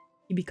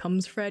 He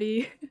becomes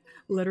Freddy.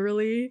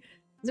 Literally. Is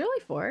there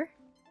only 4?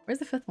 Where's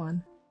the 5th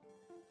one?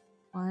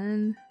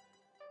 1,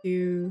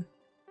 2...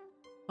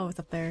 Oh, it's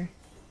up there.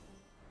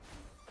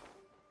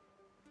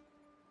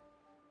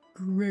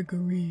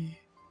 Gregory.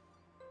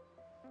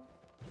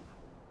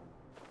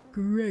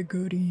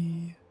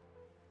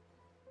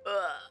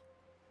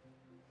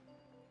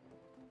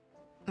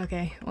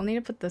 Okay, we'll need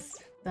to put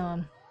this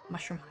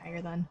mushroom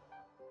higher then.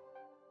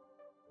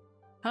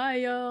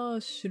 Hiya,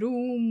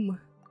 shroom.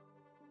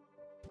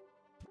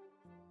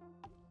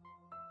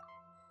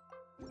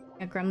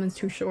 Yeah, Gremlin's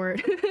too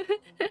short.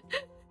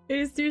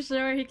 He's too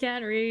short, he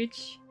can't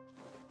reach.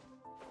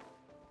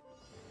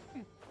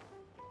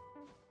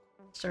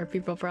 Short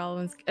people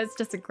problems. It's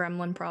just a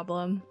gremlin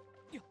problem.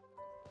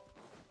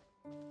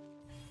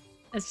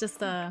 It's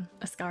just a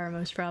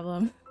Scaramouche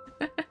problem.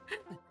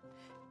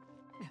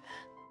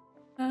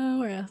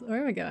 Where else?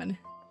 Where am I going?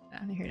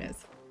 Ah, here it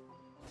is.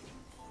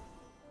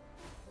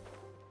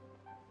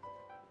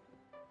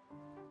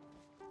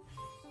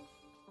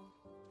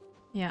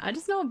 Yeah, I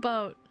just know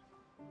about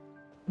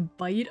a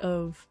bite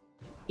of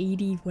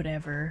 80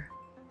 whatever.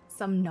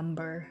 Some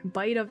number.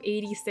 Bite of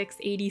 86,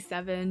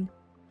 87,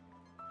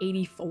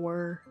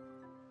 84.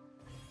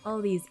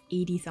 All these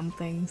 80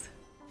 somethings.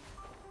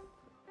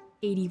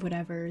 80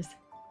 whatevers.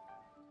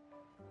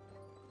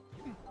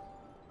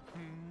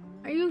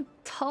 Are you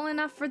tall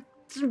enough for...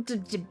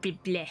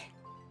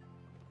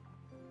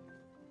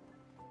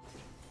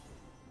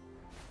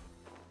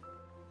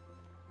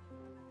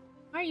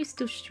 Why are you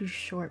still too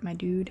short, my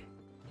dude?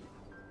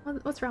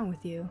 What's wrong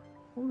with you?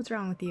 What's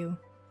wrong with you?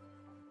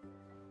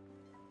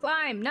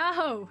 Climb!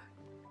 No!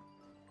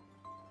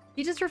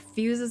 He just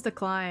refuses to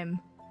climb.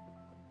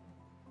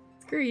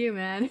 It's Screw you,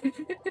 man.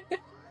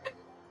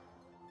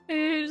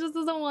 He just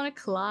doesn't want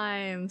to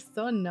climb.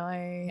 So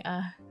annoying.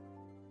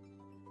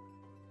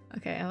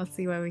 Okay, let's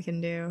see what we can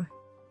do.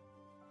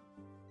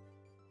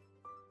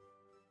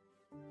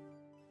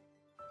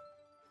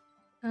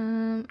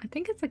 I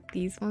think it's like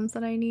these ones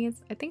that I need.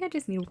 I think I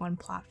just need one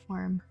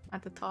platform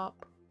at the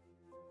top.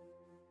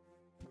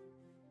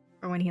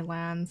 Or when he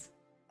lands.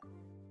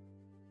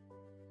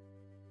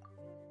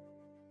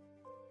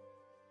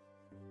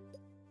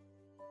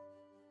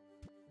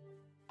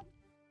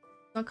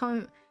 Don't call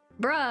him.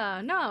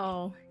 Bruh,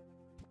 no!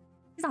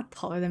 He's not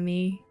taller than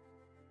me.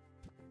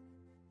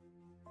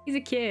 He's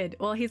a kid.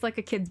 Well, he's like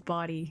a kid's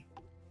body.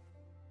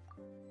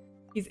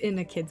 He's in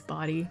a kid's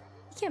body.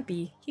 He can't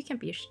be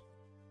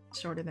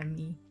shorter than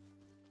me.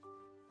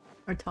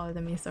 Or taller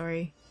than me,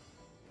 sorry.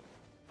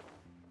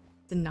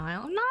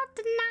 Denial? I'm not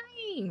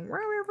denying!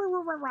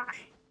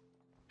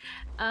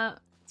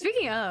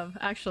 Speaking of,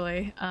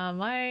 actually,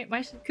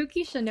 my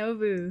Kuki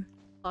Shinobu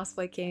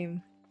cosplay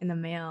came in the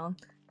mail.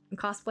 I'm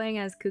cosplaying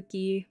as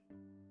Kuki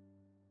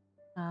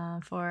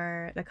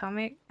for the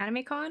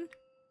anime con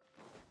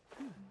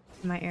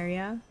in my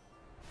area.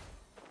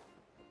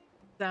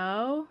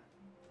 So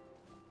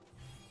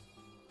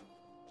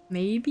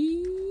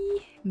maybe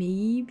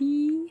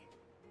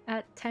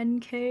at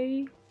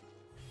 10K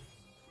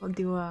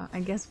I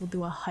guess we'll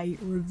do a height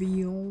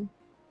reveal.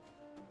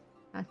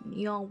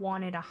 Y'all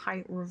wanted a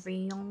height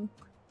reveal.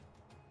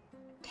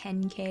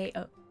 10K. Oh,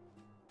 I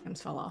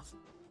almost fell off.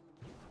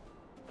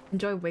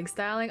 Enjoy wig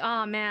styling?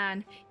 Oh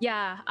man,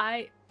 yeah,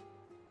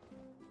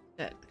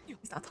 shit,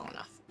 he's not tall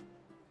enough.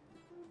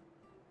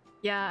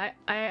 Yeah,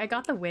 I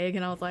got the wig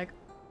and I was like,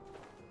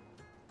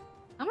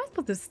 how am I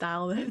supposed to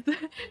style this?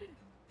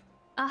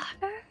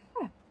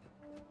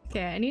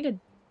 Okay, I need to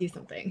do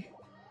something.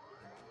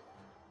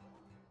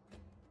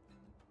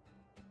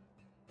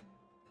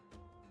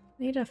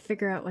 I need to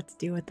figure out what to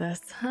do with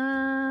this.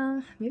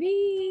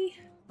 Maybe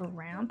a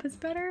ramp is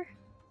better?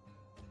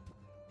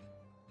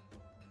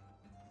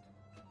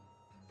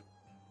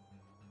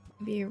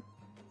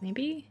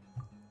 Maybe?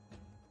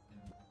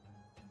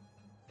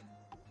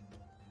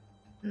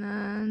 And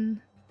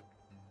then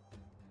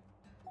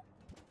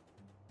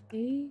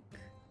maybe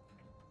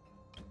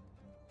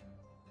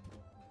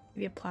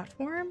a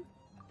platform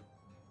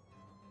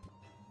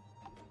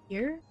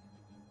here.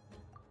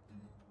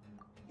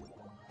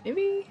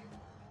 Maybe.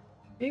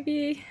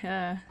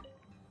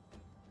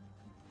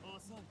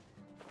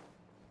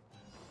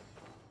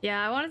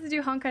 Yeah, I wanted to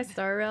do Honkai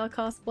Star Rail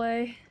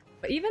cosplay,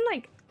 but even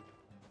like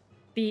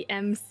the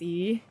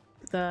MC,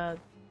 the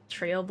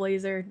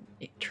Trailblazer,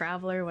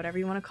 Traveler, whatever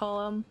you want to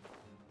call him,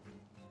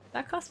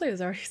 that cosplay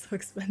was already so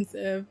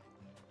expensive.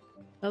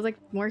 That was like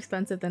more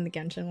expensive than the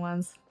Genshin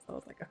ones. So I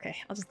was like, okay,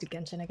 I'll just do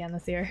Genshin again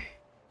this year.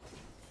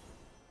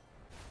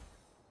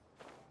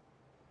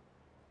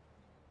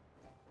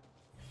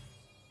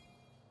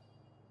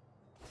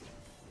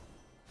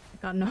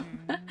 God, no.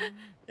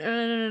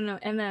 No.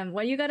 And then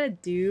what you gotta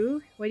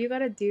do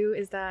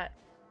is that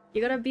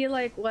you gotta be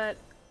like what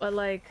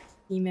like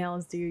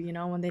females do, you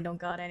know, when they don't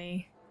got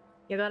any.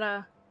 You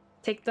gotta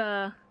take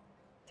the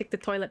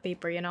toilet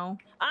paper, you know?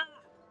 Ah!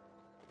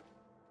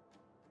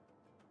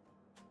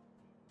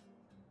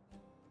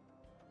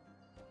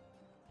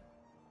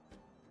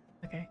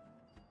 Okay.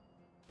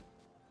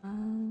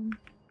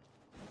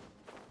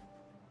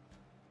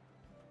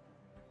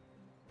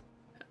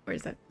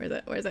 Where's it?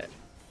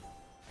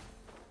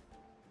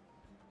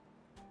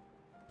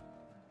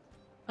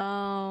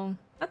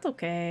 That's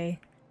okay.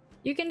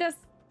 You can just...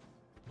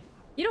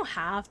 You don't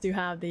have to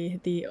have the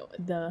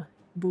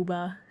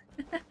booba.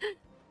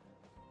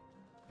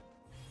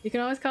 You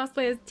can always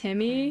cosplay as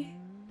Timmy.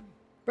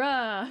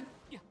 Bruh.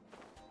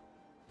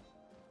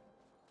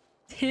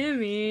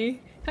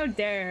 Timmy. How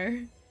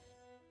dare.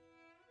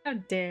 How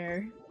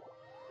dare.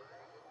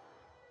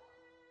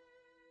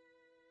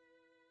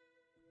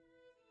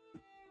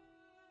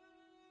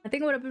 I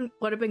think what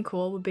would have been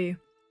cool would be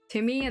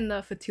Timmy and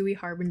the Fatui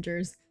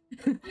Harbingers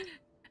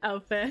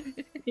outfit,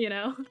 you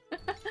know?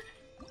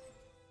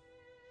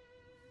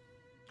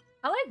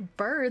 I like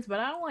birds, but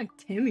I don't like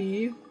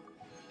Timmy.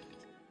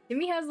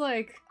 Timmy has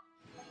like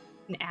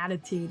an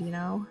attitude, you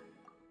know?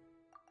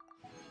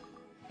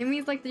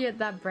 Timmy's like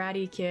that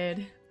bratty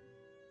kid.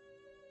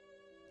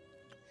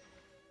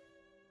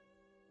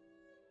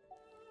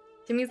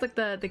 Timmy's like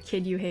the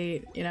kid you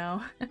hate, you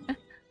know?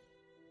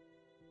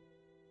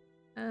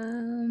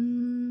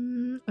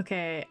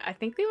 Okay, I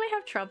think we might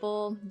have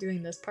trouble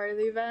doing this part of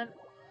the event.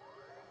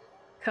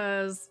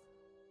 Cause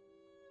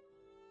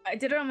I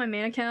did it on my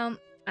main account,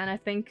 and I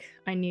think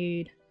I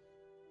need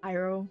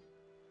Pyro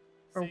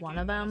for one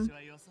of them.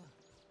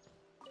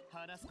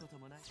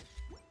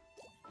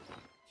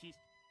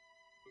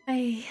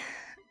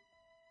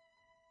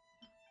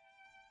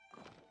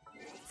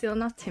 Still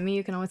not Timmy,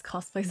 you can always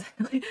cosplay.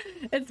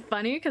 It's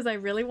funny because I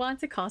really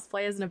want to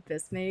cosplay as an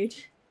Abyss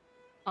Mage.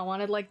 I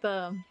wanted like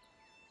the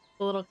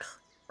little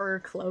fur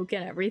cloak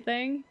and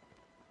everything.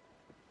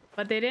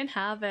 But they didn't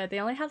have it. They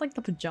only had like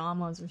the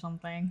pajamas or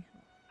something.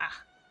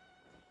 Ah.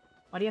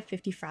 Why do you have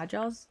 50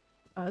 fragiles?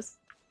 Us.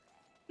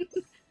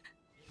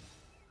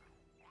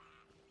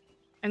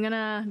 I'm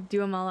gonna do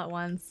them all at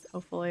once,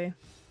 hopefully.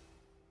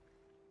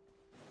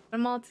 Put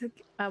them all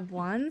at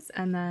once,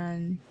 and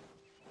then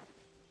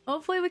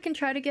hopefully we can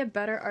try to get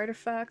better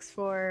artifacts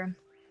for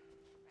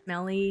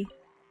Smelly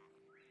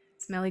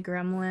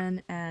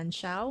Gremlin, and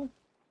Xiao.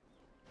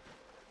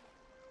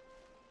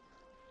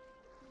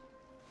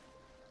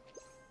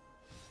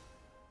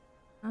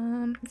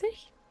 Is it?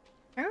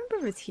 I don't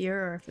remember if it's here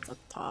or if it's up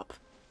top.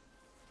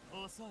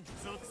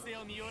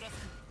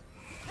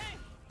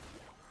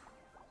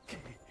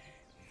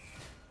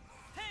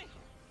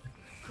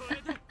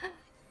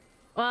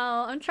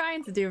 Well, I'm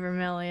trying to do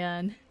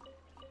Vermilion.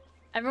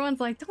 Everyone's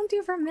like, don't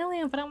do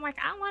Vermilion, but I'm like,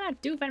 I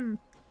want to do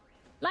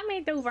let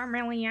me do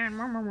Vermilion.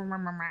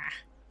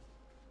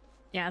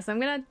 Yeah, so I'm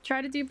gonna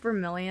try to do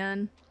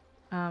Vermilion.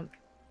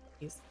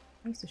 Use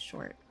a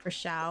short for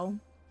Xiao.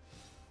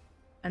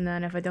 And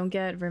then if I don't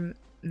get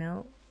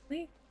Vermilion,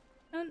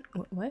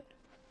 what?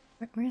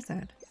 Where is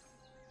that?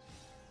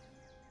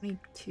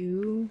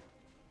 22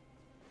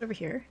 over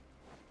here.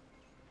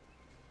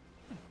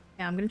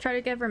 Yeah, I'm gonna try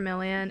to get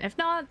Vermilion. If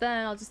not,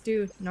 then I'll just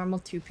do normal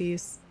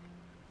 2-piece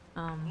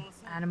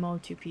animal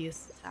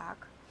 2-piece attack.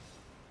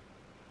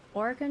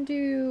 Or I can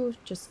do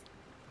just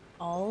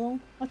all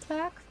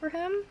attack for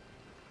him.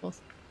 Well,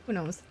 who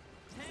knows?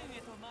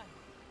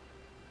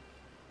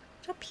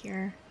 It's up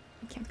here.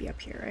 It can't be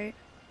up here, right?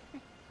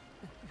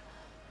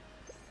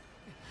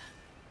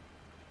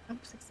 Oh,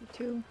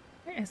 62.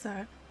 Where is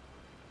that?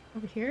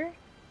 Over here?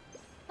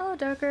 Hello,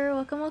 Darker.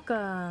 Welcome,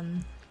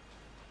 welcome.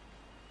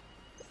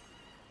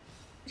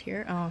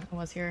 Here? Oh, it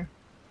was here.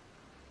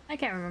 I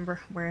can't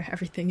remember where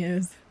everything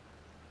is.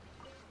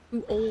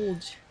 Ooh,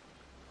 old.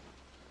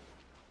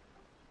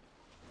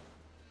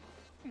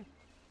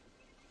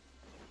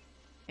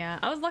 Yeah,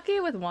 I was lucky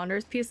with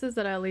Wanderer's pieces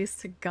that I at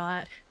least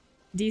got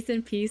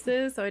decent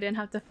pieces, so I didn't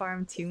have to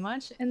farm too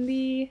much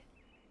in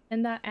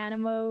that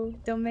Animo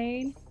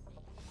domain.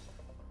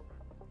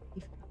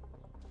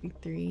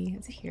 3,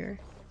 is it here?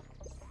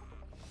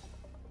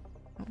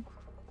 Oh.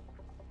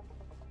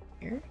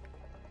 Here?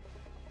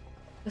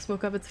 Just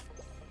woke up, it's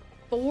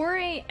 4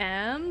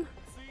 AM?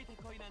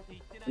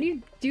 What are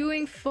you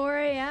doing 4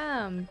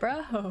 AM,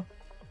 bro?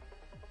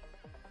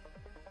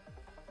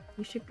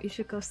 You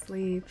should go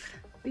sleep.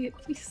 Please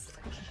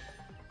sleep.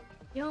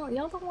 Y'all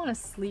don't want to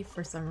sleep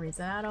for some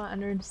reason. I don't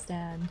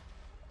understand.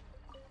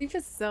 Sleep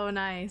is so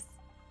nice.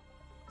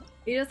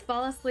 You just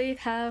fall asleep,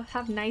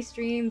 have nice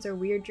dreams or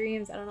weird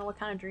dreams. I don't know what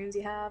kind of dreams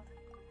you have.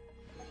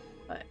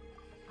 But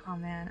oh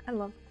man, I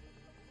love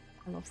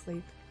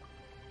sleep.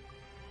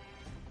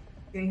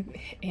 Doing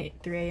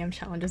 3 AM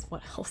challenges,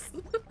 what else?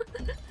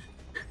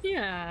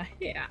 Yeah,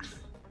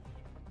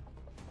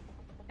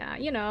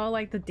 you know,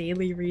 like the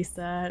daily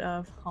reset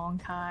of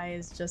Honkai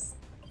is just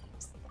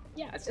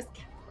yeah, it's just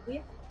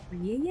 3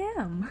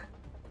 AM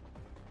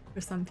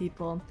for some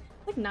people.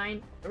 Like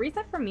 9, the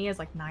reset for me is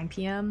like 9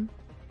 PM,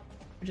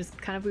 which is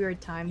kind of a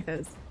weird time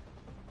because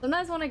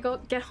sometimes when I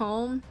get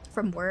home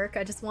from work,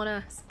 I just want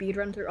to speed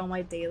run through all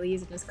my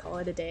dailies and just call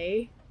it a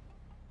day.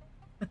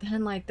 But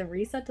then like the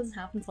reset doesn't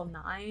happen until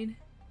 9.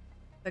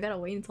 So I gotta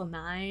wait until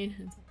 9.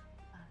 And it's like,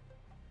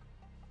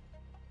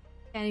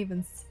 can't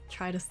even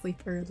try to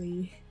sleep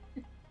early.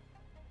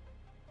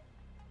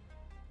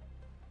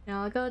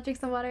 Now I'll go drink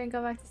some water and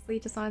go back to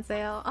sleep just on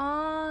sale.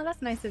 Oh,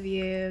 that's nice of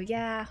you.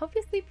 Yeah, hope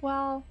you sleep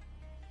well,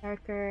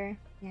 Darker.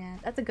 Yeah,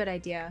 that's a good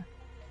idea.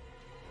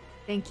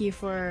 Thank you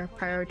for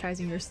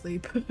prioritizing your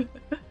sleep.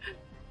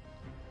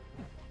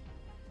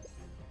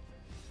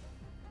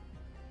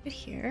 Good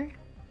here.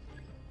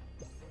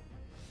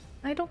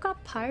 I don't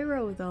got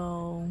pyro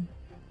though.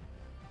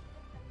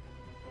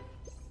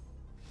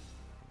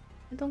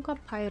 I don't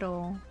got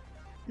pyro.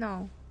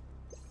 No.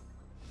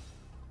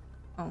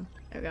 Oh,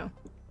 there we go.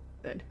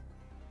 Good.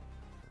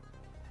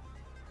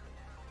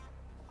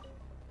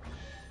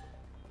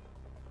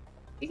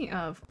 Speaking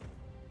of,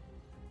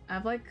 I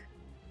have like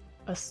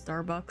a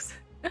Starbucks.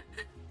 I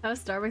have a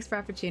Starbucks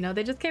Frappuccino.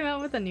 They just came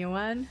out with a new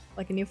one,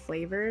 like a new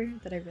flavor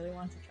that I really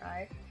want to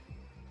try.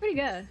 Pretty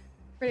good.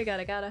 Pretty good.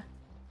 I gotta.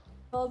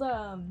 Called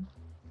well,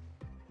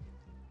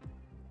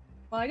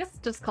 I guess it's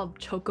just called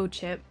Choco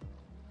Chip.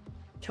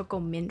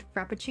 Choco Mint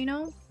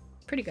Frappuccino.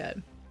 Pretty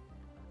good.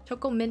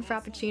 Choco Mint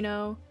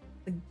Frappuccino.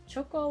 The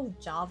Choco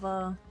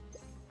Java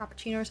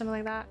Frappuccino or something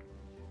like that.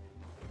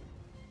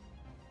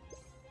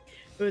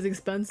 It was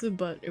expensive,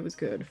 but it was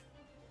good.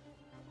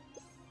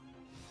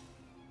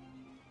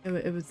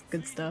 It was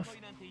good stuff.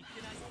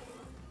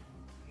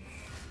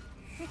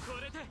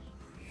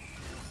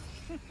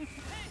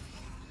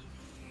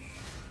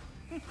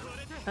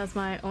 That's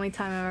my only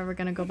time I'm ever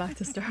gonna go back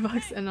to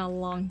Starbucks in a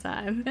long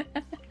time.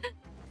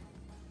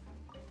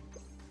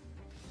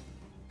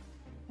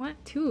 What?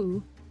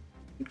 2%?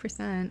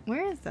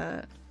 Where is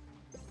that?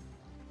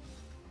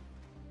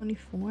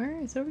 24?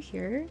 It's over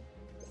here.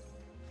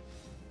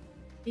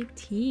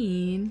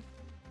 18.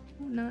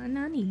 Oh, no,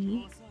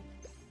 nani?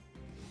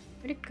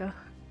 Where'd it go?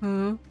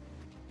 Huh?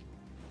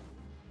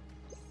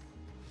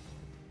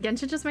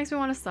 Genshin just makes me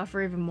want to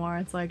suffer even more.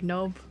 It's like,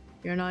 nope,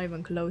 you're not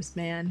even close,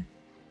 man.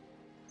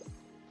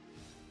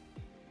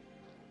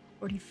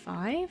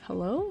 45?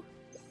 Hello?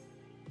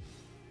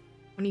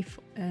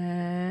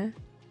 24.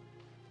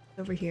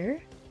 Over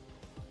here?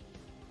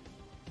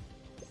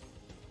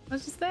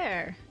 What's just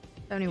there?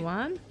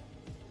 71?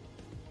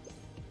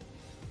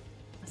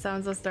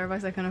 Sounds like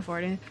Starbucks I couldn't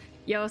afford it.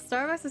 Yo,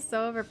 Starbucks is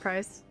so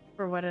overpriced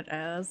for what it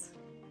is.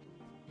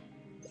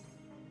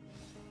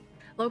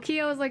 Low-key,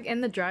 I was like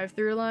in the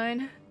drive-thru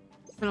line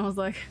and I was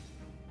like,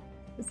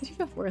 is it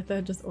even worth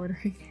it just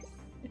ordering?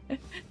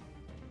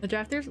 The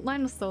drive-thru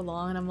line was so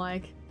long and I'm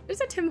like,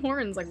 there's a Tim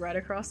Hortons like right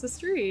across the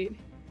street.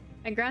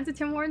 And granted,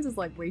 Tim Hortons is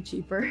like way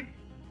cheaper.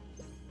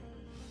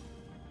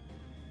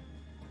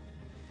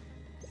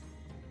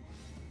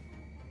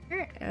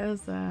 Where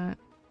is that?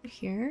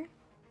 Here?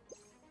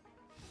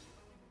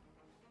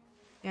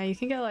 Yeah, you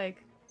can get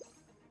like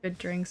good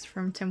drinks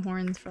from Tim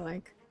Hortons for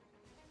like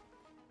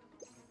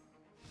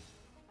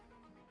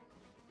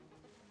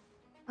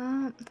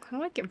how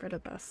do I get rid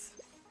of this?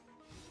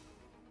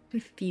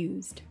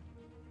 Confused.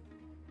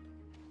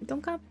 I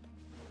don't got.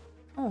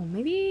 Oh,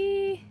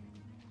 maybe.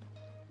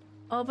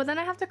 Oh, but then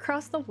I have to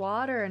cross the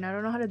water and I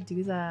don't know how to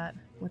do that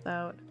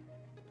without.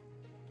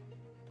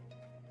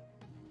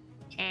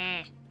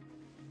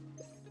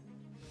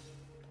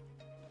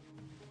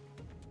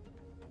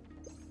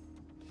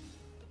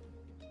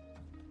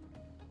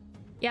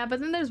 Yeah, but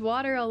then there's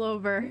water all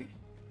over.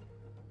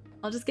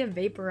 I'll just get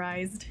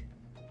vaporized.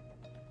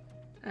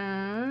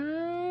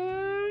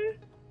 I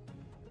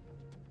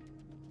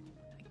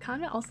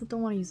kind of also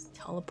don't want to use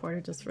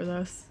teleporter just for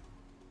this.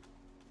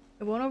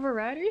 It won't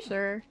override, are you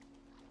sure?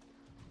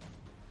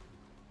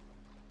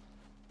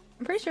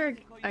 I'm pretty sure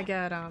I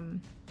get,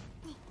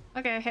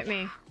 okay, hit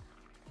me.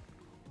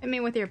 Hit me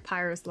with your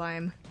pyro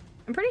slime.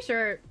 I'm pretty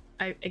sure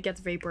it gets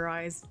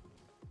vaporized.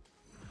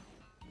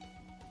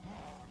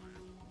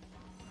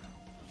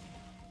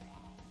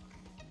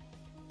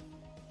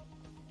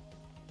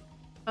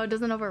 Oh, it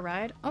doesn't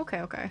override? Okay,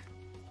 okay.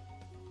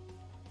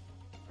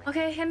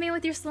 Okay, hit me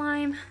with your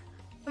slime.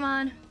 Come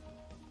on.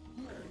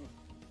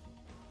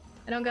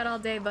 I don't got all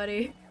day,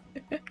 buddy.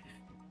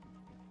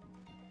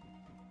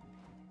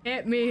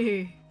 Hit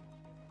me.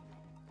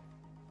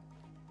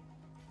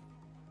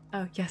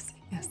 Oh, yes,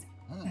 yes,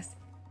 yes,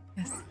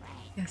 yes,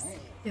 yes,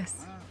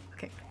 yes.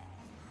 Okay.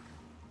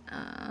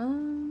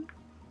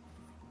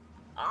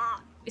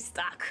 We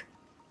stuck.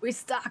 We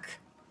stuck.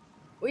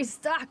 We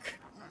stuck.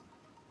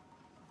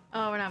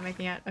 Oh, we're not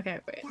making it. Okay,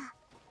 wait.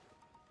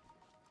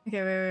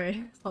 Okay,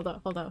 wait. Hold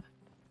up, hold up.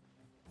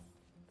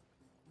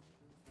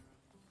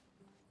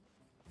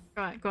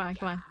 Come on, come on,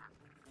 come on.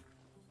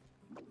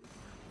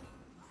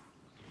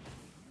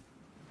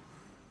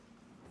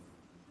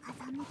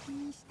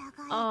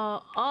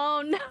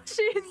 Oh no,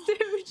 she's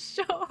too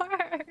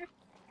short.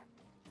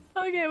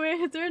 Okay,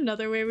 wait, is there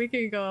another way we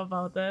can go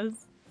about this?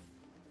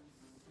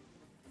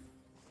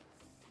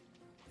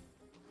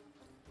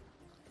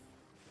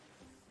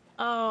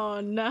 Oh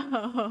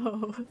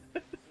no.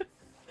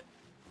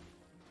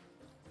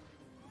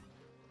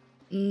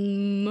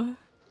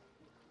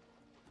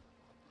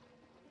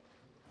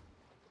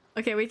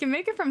 Okay, we can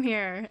make it from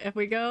here. If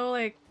we go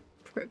like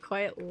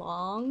quite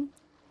long,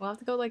 we'll have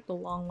to go like the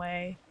long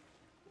way.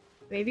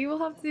 Maybe we'll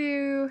have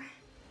to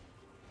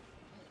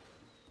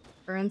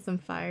burn some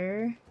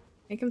fire.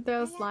 Make him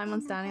throw slime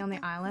when standing on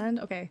the island.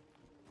 Okay.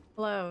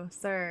 Hello,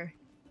 sir.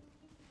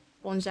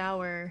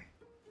 Bonjour.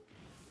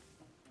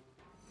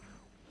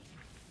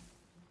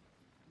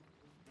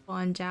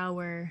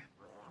 Bonjour.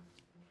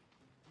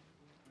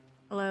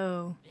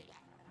 Hello.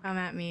 Come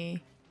at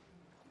me.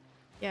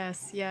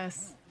 Yes,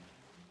 yes.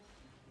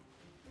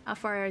 How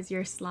far is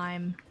your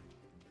slime?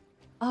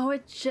 Oh,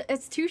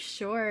 it's too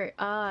short.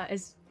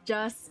 It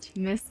just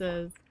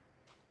misses.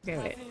 Okay,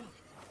 wait.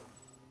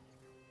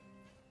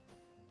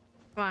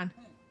 Come on.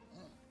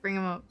 Bring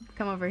him up.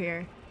 Come over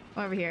here.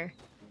 Come over here.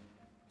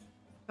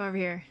 Come over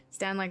here.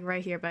 Stand like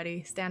right here,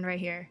 buddy. Stand right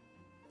here.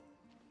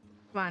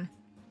 Come on.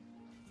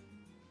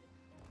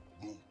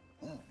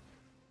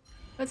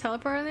 A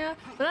teleporter in there?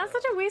 But that's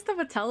such a waste of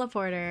a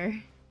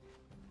teleporter.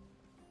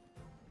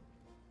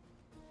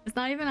 It's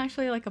not even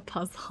actually like a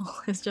puzzle.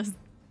 It's just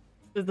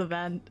this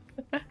event.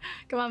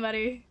 Come on,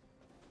 buddy.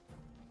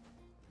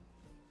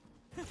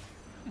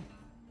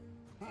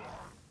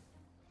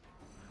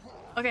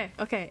 Okay,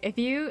 okay. If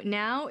you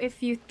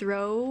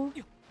throw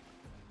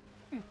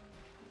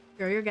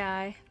your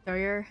guy, throw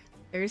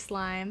your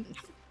slime.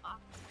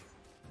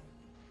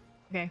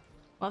 Okay,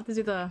 we'll have to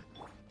do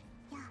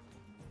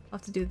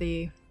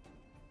the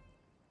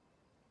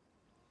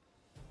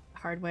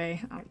hard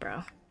way. Oh,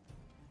 bro.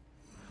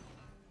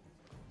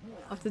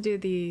 I'll have to do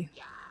the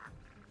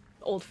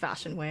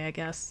old-fashioned way, I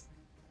guess.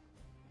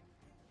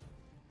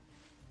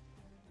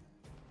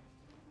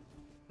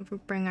 If we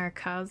bring our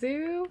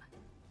Kazu,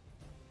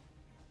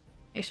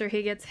 make sure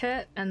he gets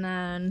hit, and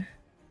then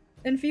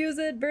infuse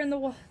it, burn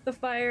the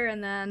fire,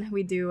 and then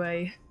we do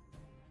a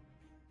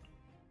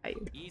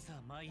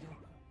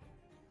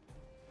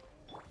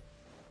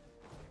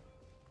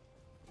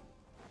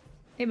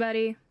Hey,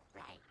 buddy.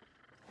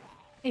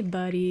 Hey,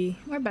 buddy.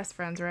 We're best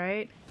friends,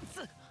 right?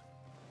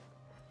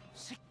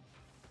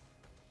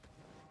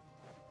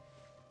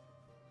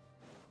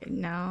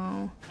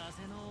 No.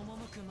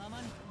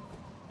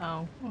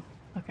 Oh.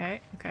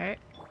 Okay. Okay.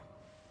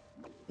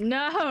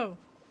 No! Oh.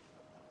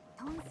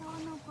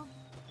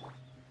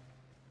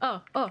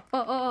 Oh. Oh. Oh.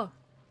 Oh.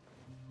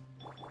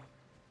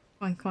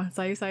 Come on. Come on.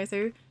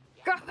 Sayu.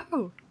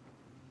 Go!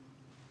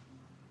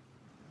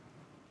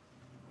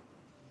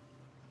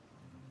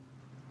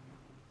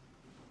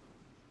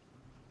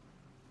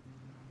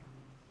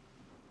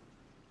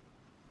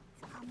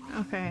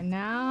 Okay,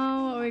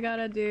 now what we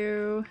gotta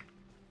do...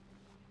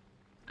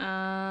 Okay.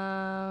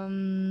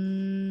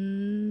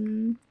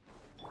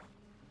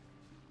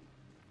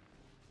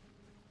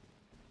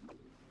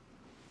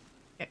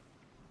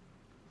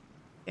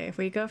 Okay, if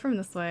we go from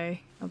this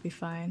way, it'll be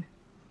fine.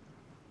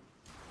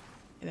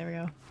 Okay, there we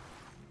go.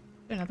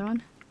 Another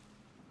one?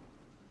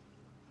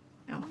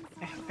 No.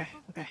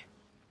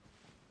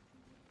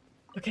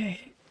 Okay.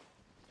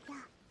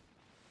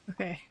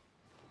 Okay.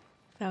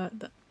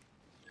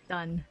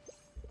 Done.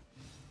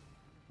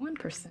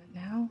 1%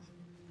 now.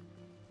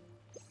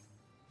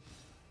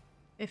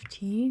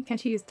 15?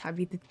 Can't you use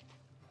Tabi? You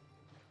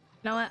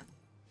know what?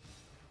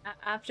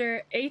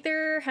 After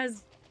Aether,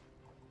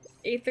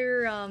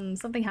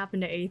 something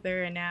happened to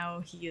Aether and now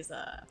he is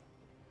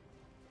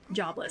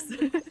jobless.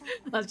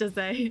 Let's just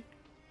say.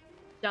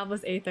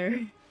 Jobless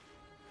Aether.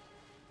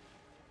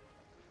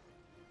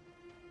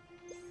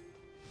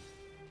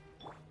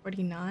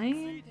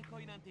 $49?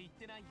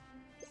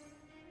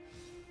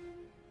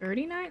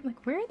 39?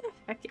 Like, where the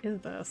heck is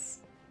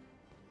this?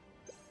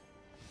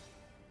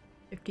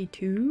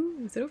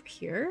 52? Is it over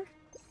here?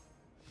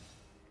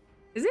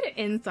 Is it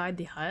inside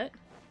the hut?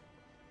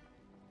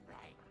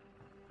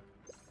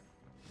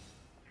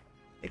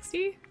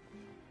 60?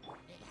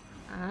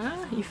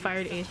 Ah, you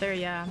fired Aether,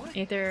 yeah.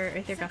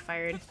 Aether got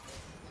fired.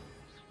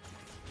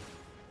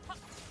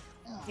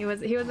 He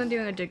wasn't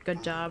doing a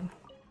good job.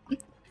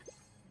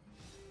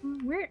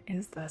 Where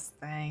is this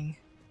thing?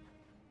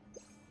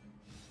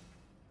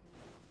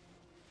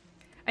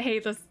 I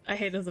hate this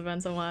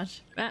event so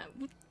much.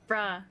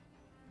 Bruh.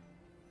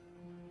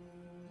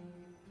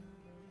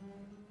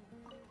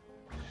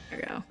 There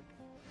we go.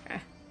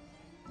 Okay.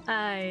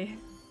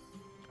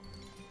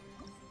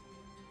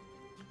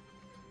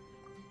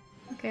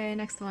 Okay,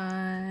 next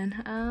one.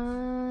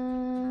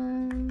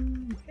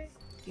 Okay.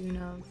 Dune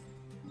of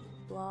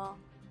Blah.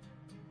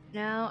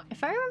 Now,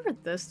 if I remember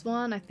this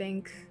one, I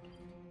think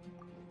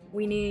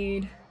we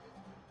need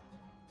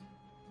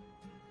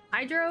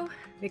Hydro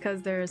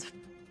because there's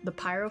the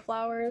Pyro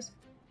Flowers.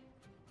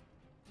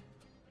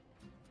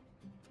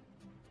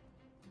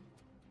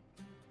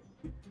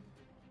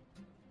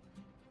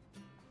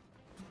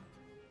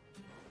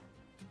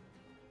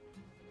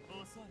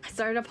 I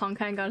started a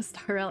Honkai and got a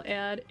Star Rail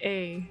ad.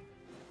 Yeah,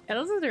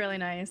 those was really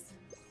nice.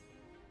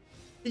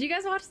 Did you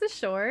guys watch the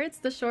shorts?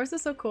 The shorts are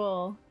so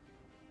cool.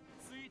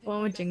 The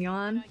one with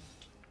Jingyeon.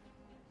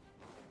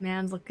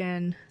 Man's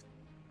looking...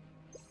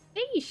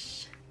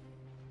 Sheesh!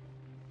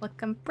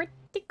 Looking pretty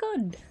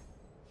good.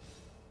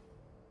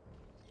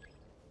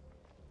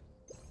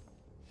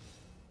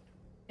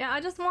 Yeah, I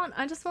just want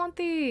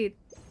the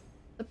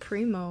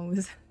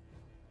primos.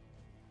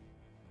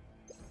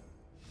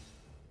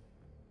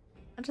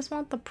 I just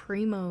want the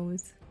primos.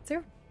 Is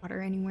there water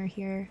anywhere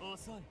here?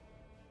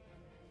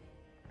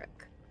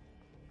 Frick.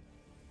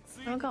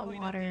 I don't got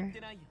water.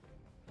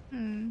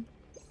 Do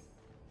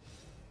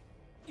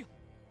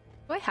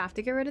I have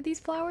to get rid of these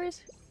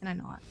flowers? Can I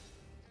not?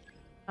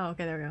 Oh,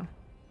 okay, there we go.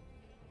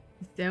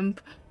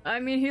 Simp. I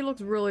mean, he looks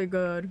really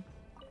good.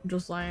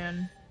 Just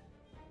saying.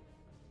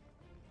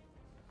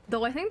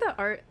 Though I think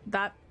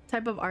that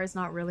type of art is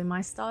not really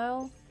my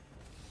style.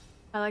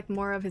 I like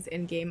more of his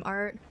in-game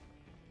art.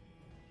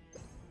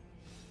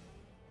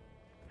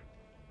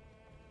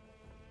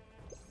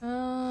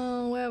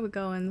 Oh, where are we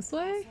going? This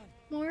way?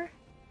 More?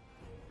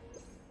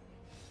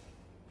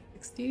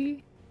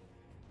 60?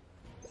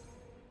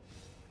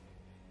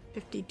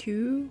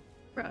 52?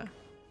 Bruh.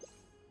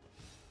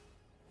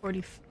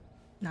 40.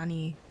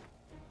 Nani?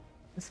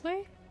 This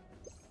way?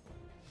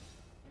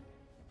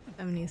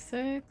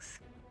 76?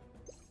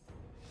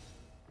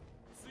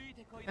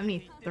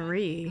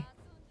 73?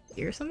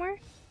 Here somewhere?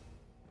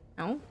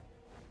 No?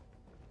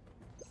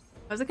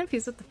 I was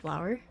confused with the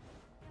flower.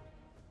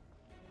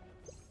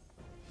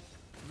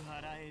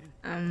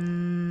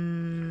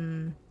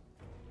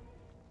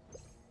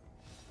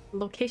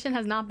 Location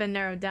has not been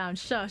narrowed down.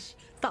 Shush.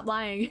 Stop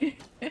lying.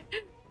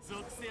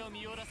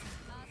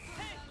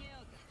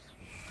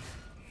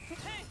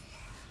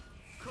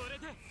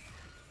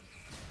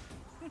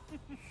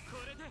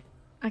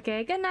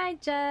 Okay, good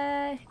night,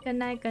 Jet. Good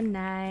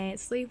night.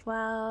 Sleep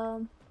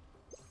well.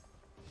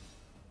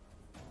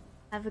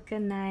 Have a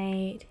good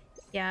night.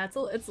 Yeah, it's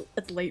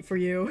late for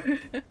you.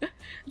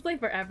 It's late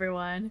for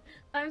everyone.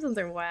 Time zones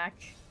are whack.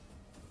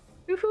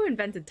 Who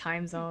invented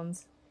time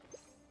zones?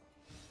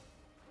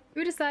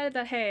 Who decided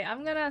that, hey,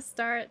 I'm gonna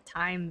start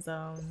time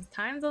zones?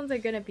 Time zones are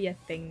gonna be a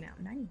thing now.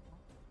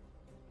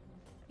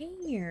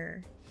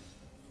 here.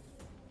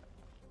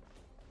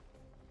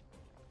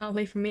 Not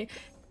late for me.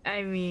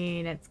 I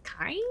mean, it's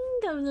kind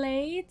of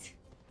late.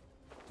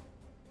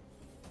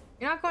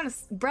 You're not going to...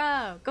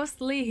 Bro, go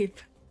sleep.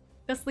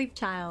 Go sleep,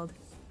 child.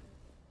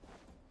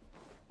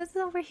 What's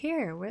over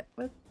here? What?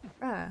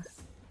 Bruh.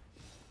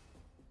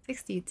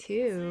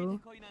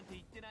 62.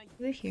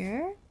 Is it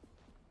here?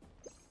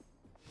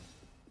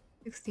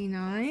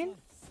 69.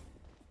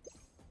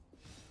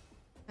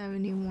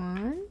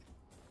 71.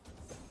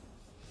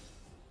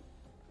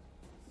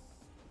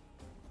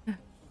 Is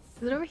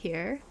it over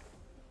here?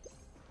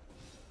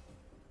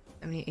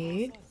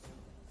 78.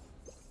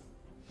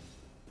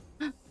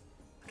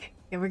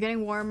 Okay, we're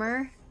getting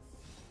warmer.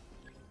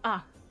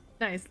 Ah,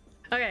 nice.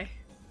 Okay.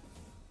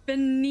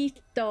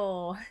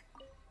 Finito.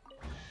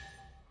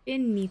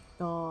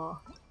 Finito.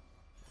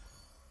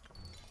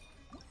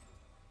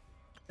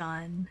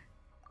 Done.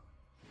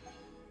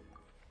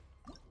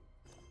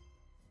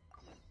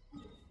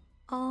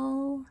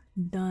 All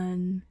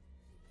done.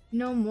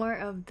 No more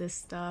of this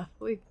stuff.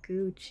 We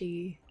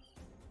Gucci.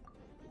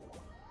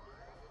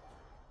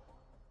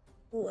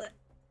 What?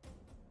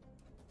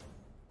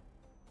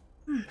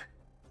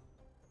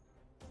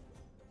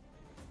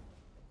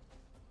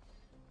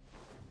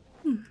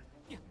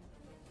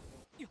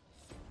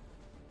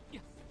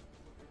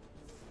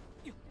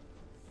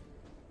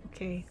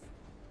 Okay.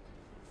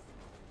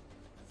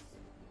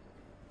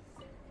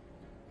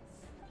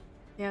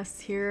 Yes,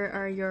 here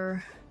are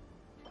your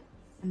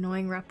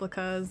annoying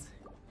replicas.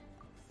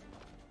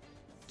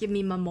 Give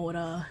me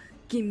Mamora.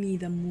 Give me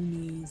the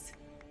moonies.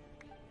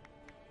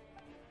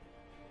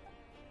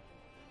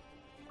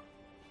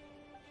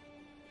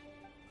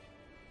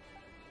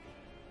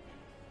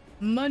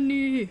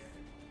 Money!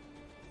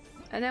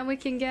 And then we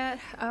can get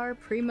our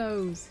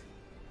primos.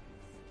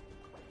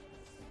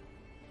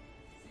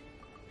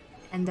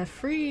 And the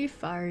free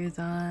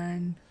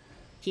Faruzan.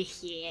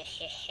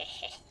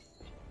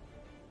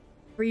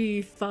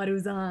 Free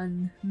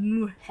Faruzan.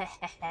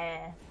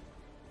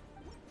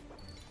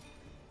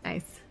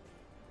 Nice.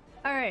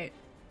 Alright.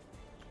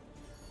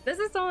 This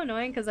is so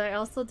annoying because I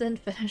also didn't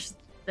finish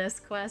this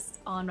quest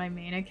on my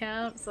main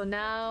account. So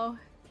now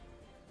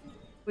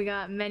we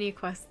got many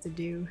quests to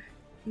do.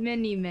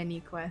 Many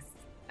quests.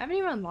 I haven't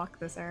even unlocked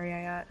this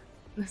area yet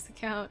on this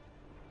account.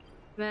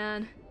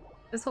 Man,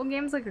 this whole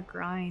game's like a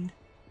grind.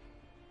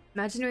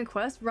 Imagine doing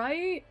quests,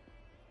 right?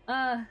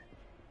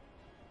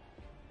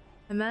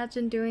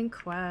 Imagine doing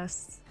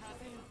quests.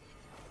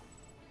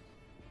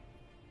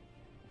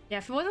 Yeah,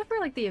 if it wasn't for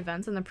like the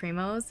events and the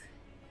primos,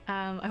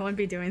 I wouldn't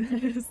be doing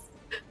this,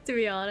 to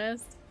be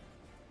honest.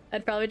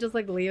 I'd probably just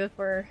like leave it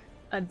for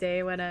a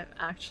day when I'm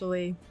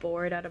actually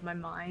bored out of my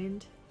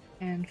mind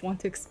and want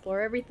to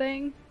explore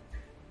everything.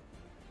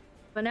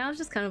 But now it's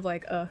just kind of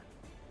like, I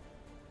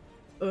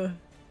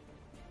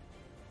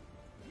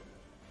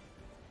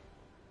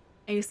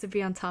used to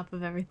be on top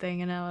of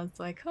everything, and now it's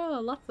like, oh,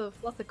 lots of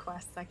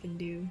quests I can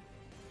do.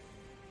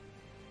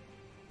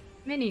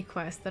 Mini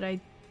quests that I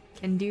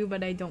can do,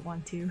 but I don't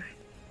want to.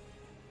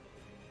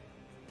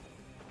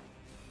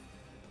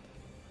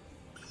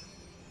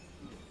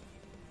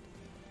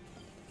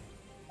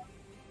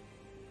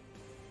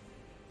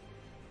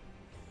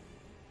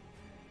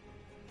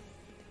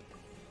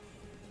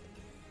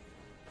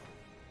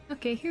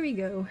 Okay, here we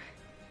go.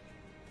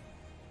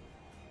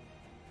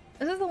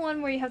 This is the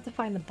one where you have to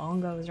find the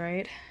bongos,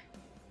 right?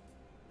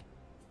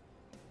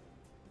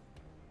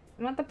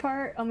 I'm at the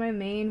part on my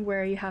main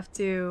where you have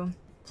to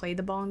play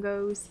the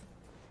bongos.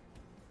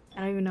 I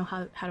don't even know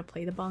how to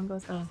play the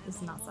bongos. Oh, this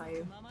is not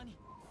Sayu.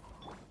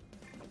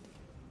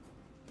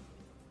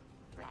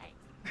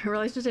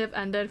 Relationship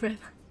ended with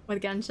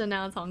Genshin,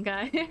 now it's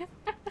Honkai.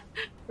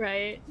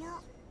 Right?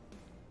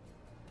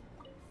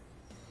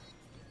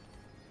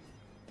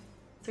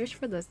 Search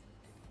for this.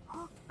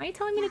 Why are you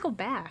telling me to go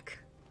back?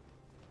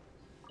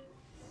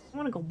 I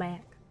want to go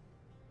back.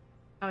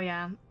 Oh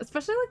yeah,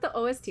 especially like the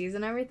OSTs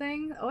and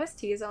everything. The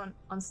OSTs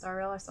on Star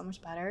Rail are so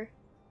much better.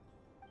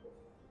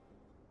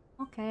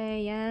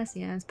 Okay, yes,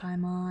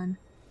 Paimon.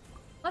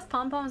 Plus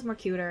Pom Pom is more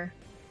cuter.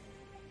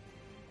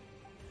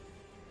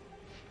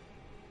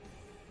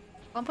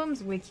 Pom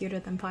Pom's way cuter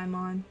than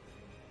Paimon.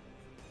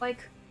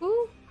 Like,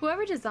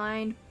 whoever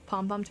designed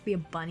Pom Pom to be a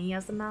bunny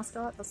as the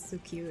mascot, that's so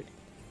cute.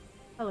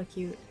 Hella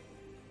cute.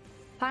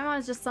 Paimon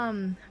is just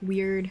some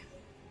weird,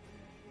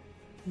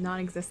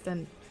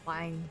 non-existent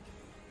flying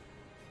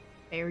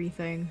fairy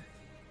thing.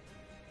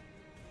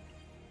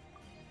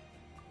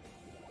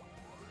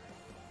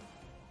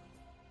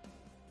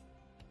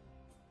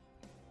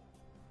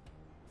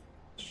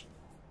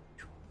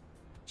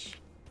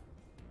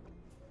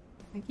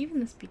 Like even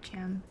this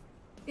BGM.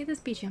 See,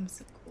 this BGM is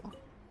so cool.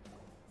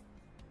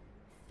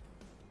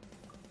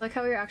 Like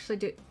how we were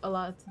actually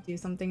allowed to do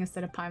something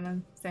instead of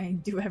Paimon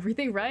saying do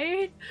everything,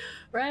 right?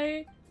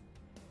 Right?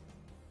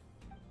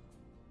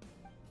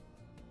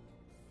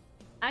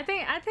 I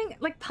think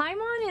like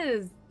Paimon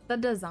is, the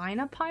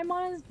design of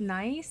Paimon is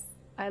nice.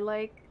 I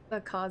like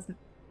the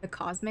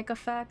cosmic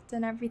effect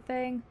and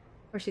everything,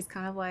 where she's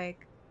kind of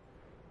like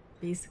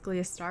basically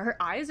a star. Her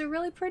eyes are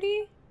really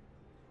pretty.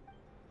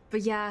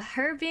 But yeah,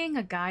 her being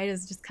a guide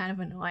is just kind of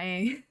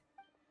annoying.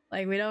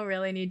 Like, we don't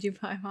really need you,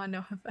 Paimon,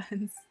 no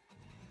offense.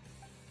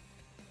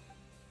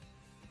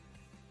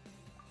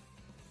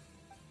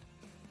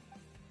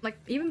 Like,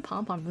 even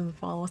Pom-Pom doesn't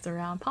follow us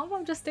around.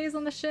 Pom-Pom just stays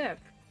on the ship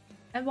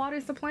and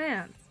waters the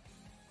plants.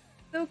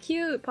 So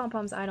cute,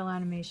 Pom-Pom's idle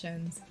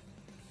animations.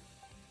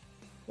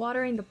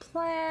 Watering the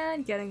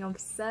plant, getting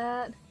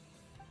upset,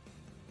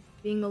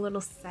 being a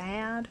little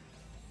sad.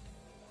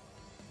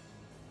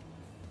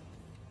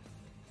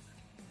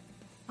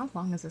 How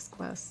long is this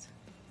quest?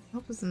 I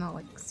hope it's not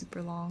like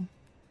super long.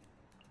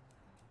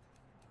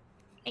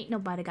 Ain't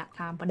nobody got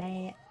time for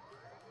that.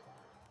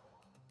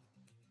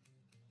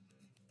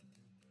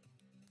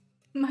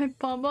 My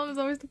pom-pom is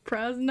always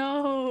depressed.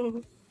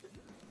 No.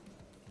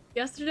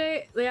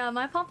 Yesterday, yeah,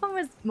 my pom-pom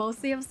was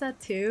mostly upset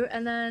too,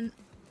 and then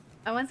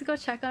I went to go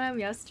check on him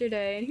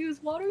yesterday and he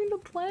was watering the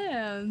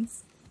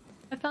plants.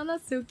 I found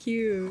that so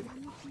cute.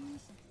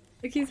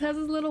 Like, he has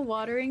his little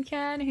watering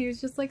can and he was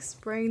just like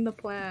spraying the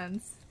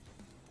plants.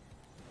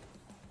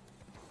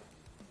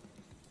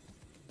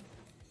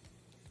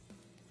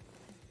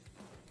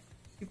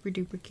 Super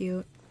duper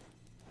cute.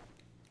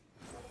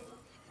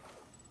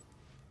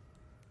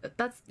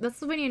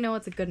 That's when you know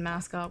it's a good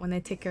mascot, when they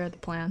take care of the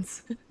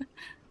plants.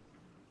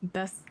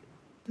 Best.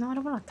 No, I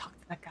don't want to talk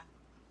to that guy.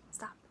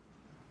 Stop.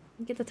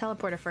 Get the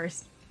teleporter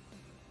first.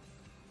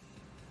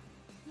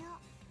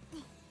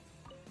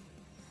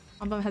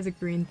 Pom-Pom has a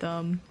green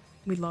thumb.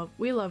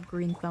 We love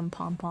green thumb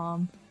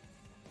Pom-Pom.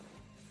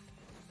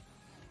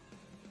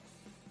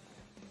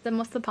 Then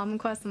most of the Pom-Pom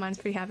quest, mine's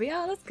pretty happy.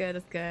 Oh, that's good,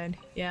 that's good.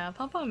 Yeah,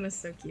 Pom-Pom is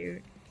so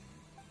cute.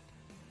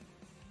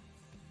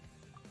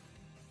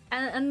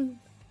 And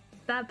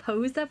that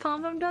pose that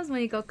Pom-Pom does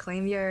when you go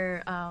claim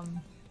your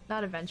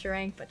not adventure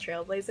rank but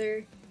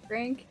trailblazer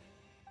rank,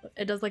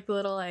 it does like the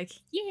little like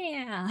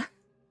yeah.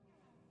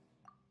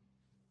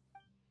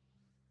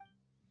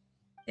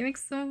 They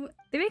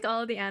make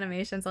all of the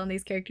animations on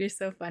these characters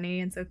so funny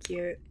and so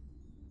cute.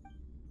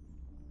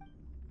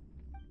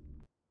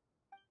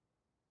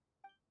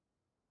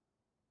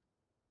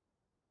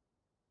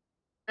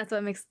 That's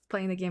what makes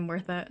playing the game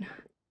worth it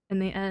in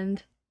the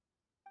end.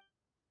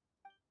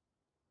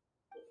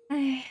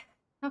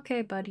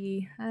 Okay,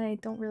 buddy. I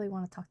don't really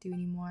want to talk to you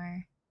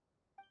anymore.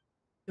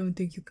 Don't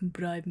think you can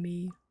bribe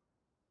me.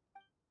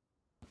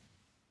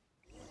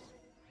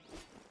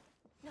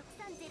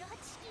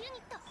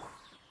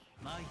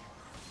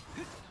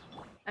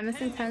 I'm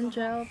missing 10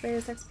 gel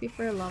base XP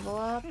for a level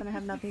up and I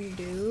have nothing to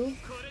do.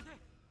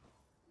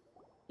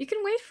 You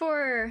can wait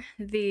for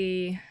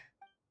the...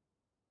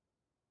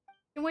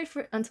 You can wait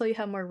for until you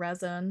have more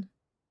resin.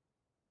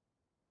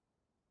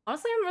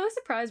 Honestly, I'm really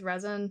surprised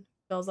resin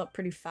fills up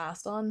pretty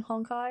fast on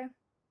Honkai.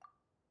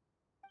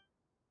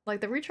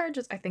 Like, the recharge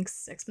is, I think,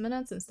 6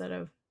 minutes instead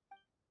of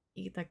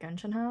 8 that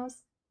Genshin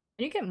has.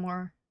 And you get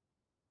more,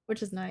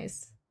 which is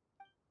nice.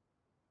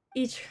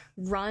 Each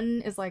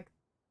run is like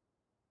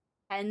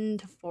 10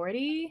 to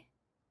 40.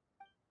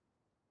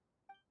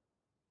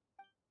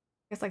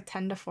 I guess like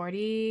 10 to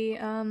 40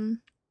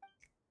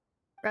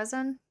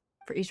 resin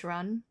for each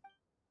run,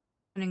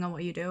 depending on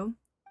what you do.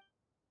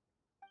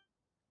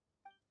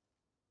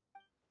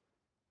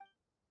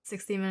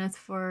 60 minutes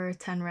for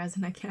 10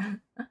 resin, I can't.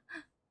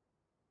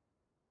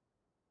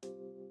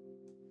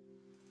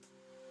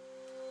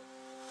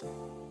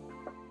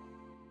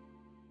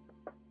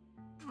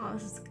 Oh,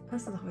 this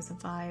is always a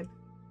vibe.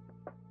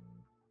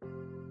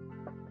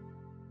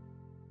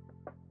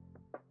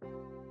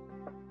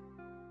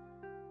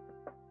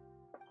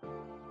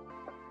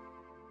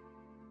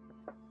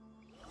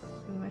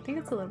 Ooh, I think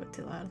it's a little bit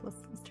too loud.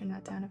 Let's turn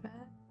that down a bit.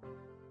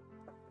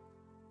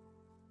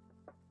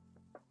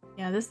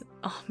 Yeah, this.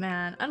 Oh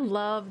man, I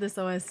love this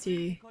OST.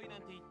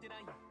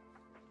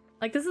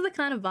 Like, this is the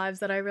kind of vibes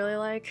that I really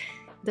like.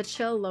 The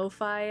chill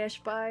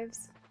lo-fi-ish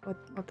vibes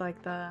with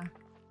like the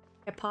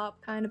hip-hop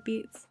kind of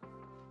beats.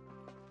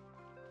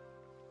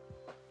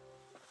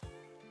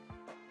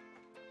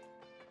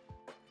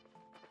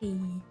 Hey.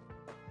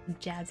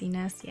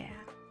 Jazziness, yeah.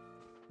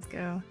 Let's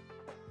go.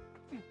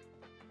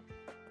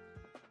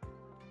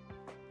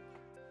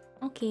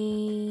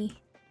 Okay.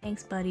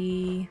 Thanks,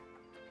 buddy.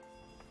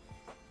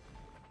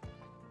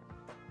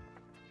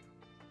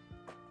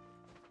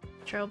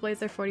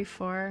 Trailblazer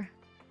 44.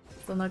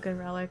 Still no good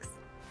relics.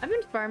 I've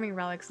been farming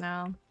relics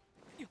now.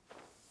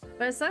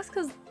 But it sucks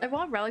because I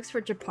want relics for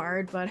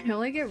Japard, but I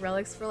only get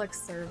relics for like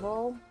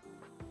Serval.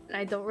 And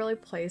I don't really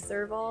play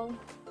Serval.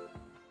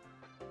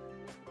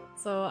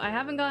 So I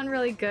haven't gotten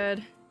really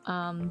good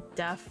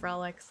death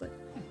relics.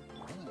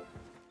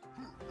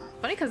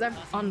 Funny because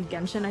on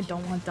Genshin I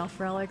don't want death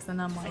relics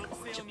and I'm like,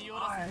 oh,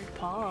 Japard,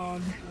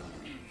 Pog.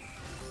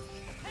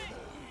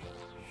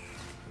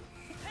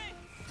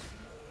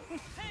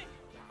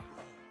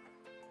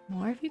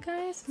 More of you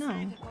guys?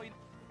 No.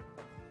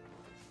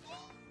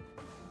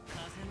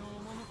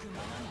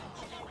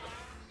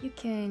 You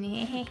can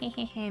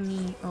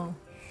me. Oh.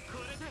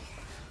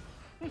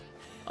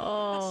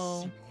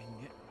 Oh.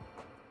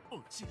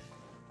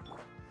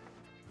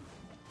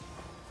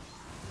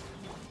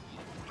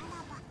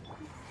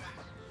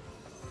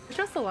 Which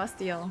one's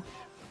Celestial?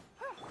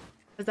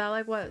 Is that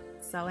like what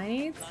Sele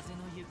needs?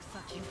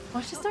 Oh,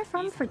 I should start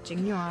farming for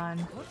Jingyuan.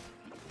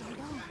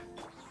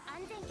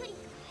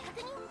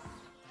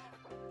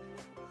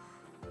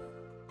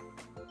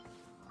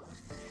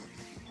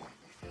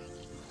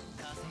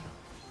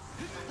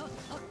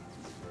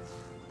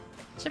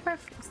 Should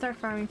start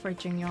farming for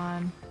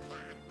Jingyuan.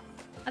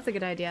 That's a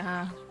good idea,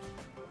 huh?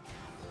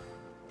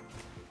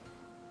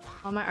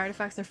 All my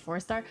artifacts are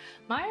 4-star.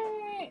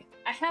 I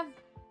have...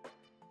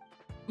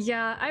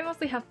 Yeah, I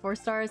mostly have 4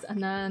 stars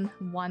and then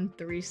 1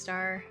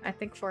 3-star. I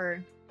think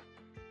for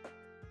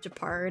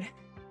Japard,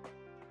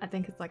 I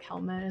think it's like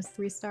helmet is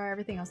 3-star.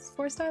 Everything else is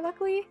 4-star,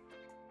 luckily.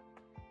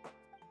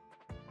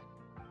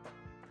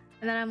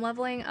 And then I'm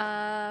leveling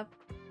up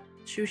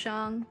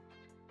Shushang.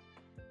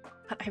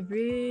 But I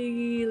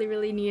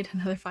really need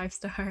another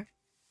 5-star.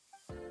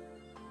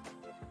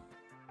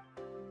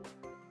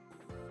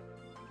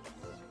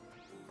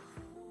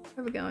 Where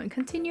are we going?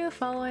 Continue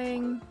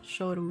following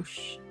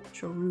Shorush.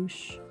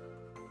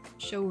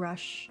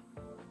 Showrush.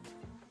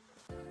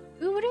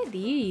 Ooh, what are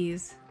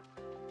these?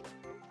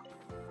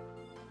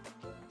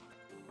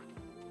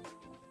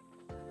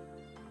 Do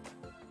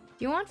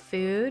you want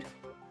food?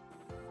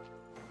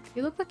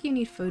 You look like you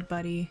need food,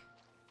 buddy.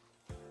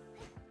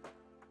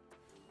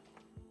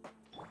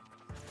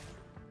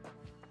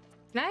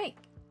 Can I?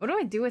 What do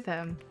I do with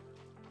him?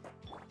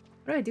 What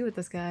do I do with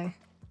this guy?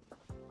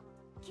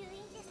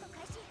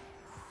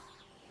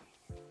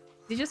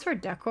 Is he just for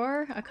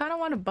decor? I kind of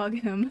want to bug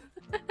him.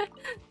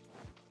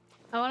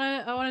 I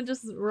wanna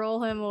just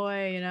roll him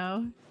away, you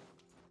know?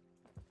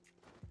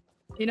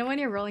 You know when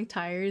you're rolling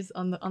tires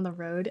on the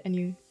road and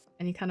you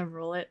kind of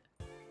roll it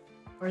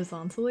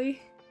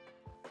horizontally?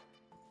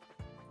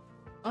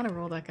 I wanna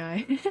roll that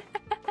guy.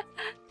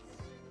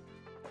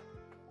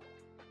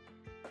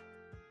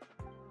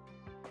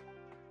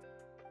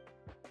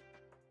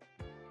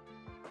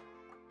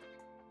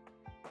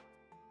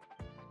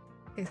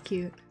 It's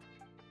cute.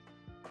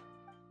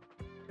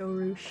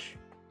 Roosh.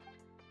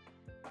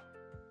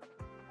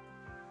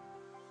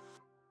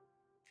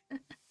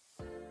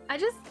 I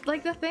just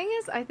like the thing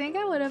is I think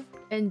I would have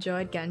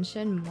enjoyed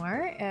Genshin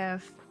more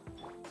if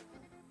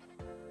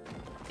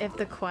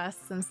the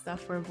quests and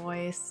stuff were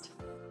voiced.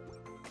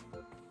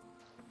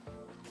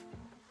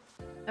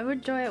 I would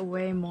enjoy it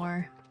way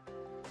more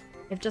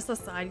if just a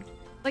side,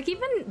 like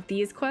even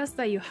these quests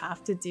that you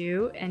have to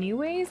do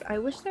anyways, I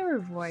wish they were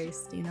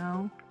voiced, you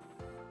know?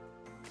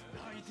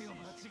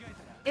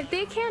 If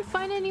they can't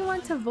find anyone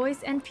to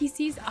voice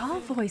NPCs, I'll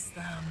voice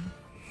them.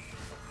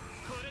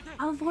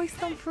 I'll voice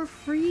them for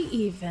free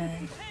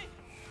even.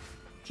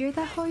 Hear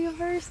that,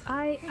 Hoyoverse?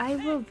 I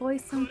will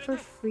voice them for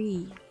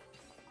free.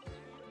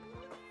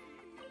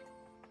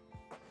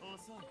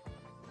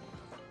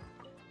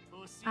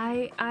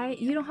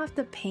 You don't have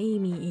to pay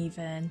me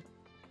even.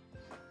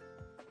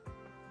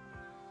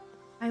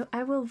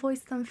 I will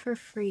voice them for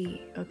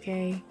free,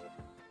 okay?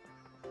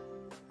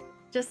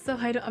 Just so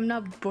I'm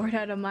not bored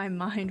out of my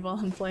mind while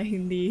I'm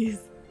playing these.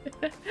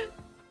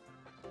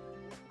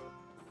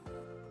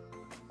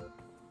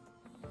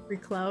 Free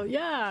cloud,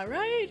 yeah,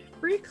 right?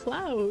 Free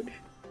cloud.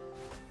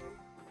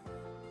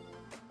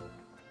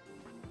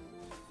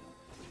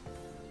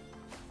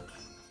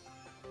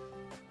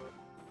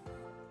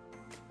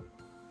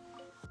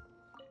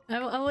 I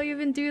will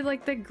even do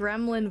like the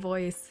gremlin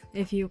voice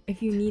if you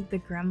need the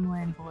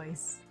gremlin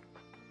voice.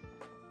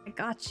 I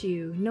got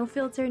you. No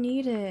filter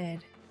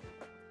needed.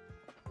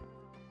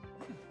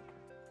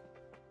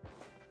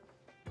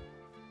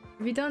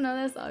 If you don't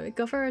know this,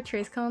 go for a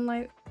trace cone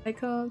light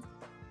code.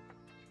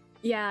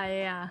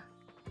 Yeah.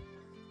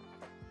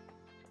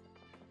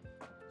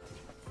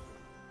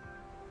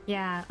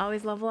 Yeah,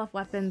 always level up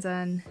weapons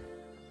and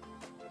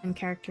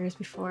characters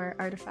before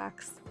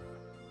artifacts.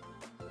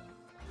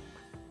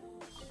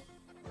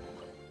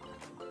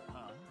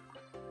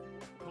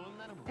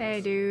 Hey,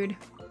 dude.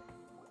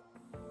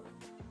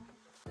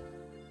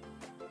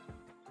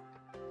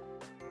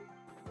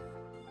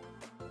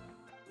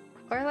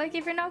 Or like,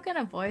 if you're not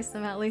gonna voice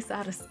them, at least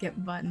add a skip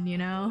button, you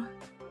know?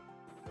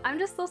 I'm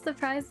just so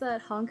surprised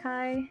that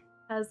Honkai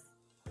has,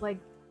 like,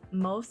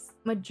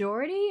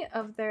 majority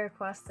of their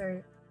quests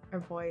are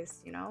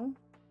voiced, you know?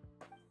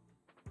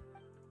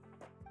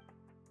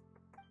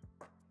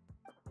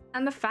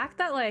 And the fact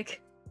that,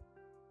 like,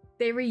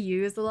 they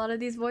reuse a lot of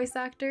these voice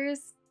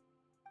actors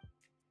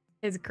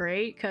is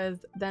great,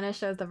 because then it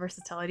shows the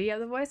versatility of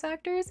the voice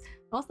actors.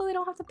 Also, they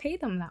don't have to pay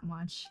them that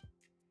much.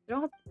 They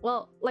don't have,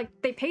 well, like,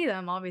 they pay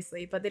them,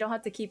 obviously, but they don't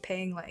have to keep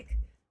paying, like,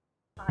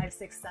 5,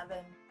 6, 7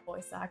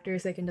 voice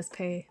actors. They can just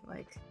pay,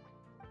 like,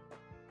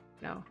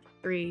 you know,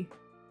 3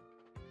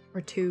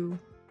 or 2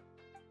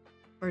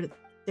 for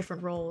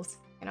different roles,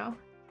 you know?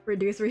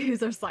 Reduce,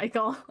 reuse, or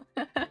cycle.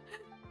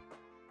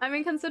 I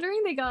mean,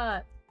 considering they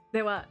got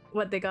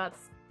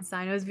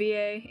Sino's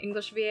VA,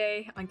 English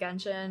VA on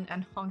Genshin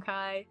and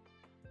Honkai.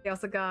 They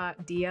also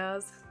got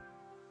Diaz.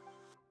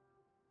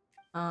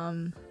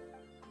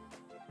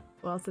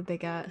 What else did they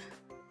get?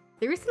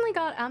 They recently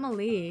got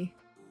Amelie,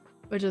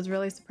 which is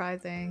really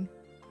surprising.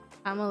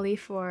 Amelie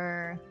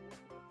for...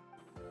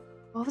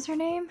 What was her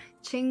name?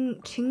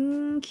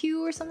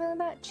 Ching-Q or something like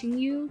that?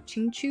 Ching-Yu?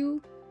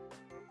 Ching-Chu?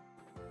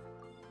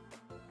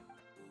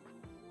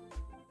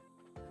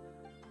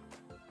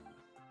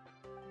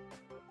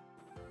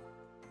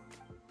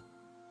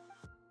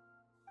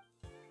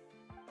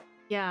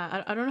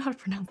 Yeah, I don't know how to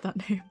pronounce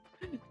that name.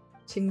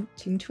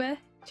 Ching-Chue?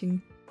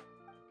 Ching...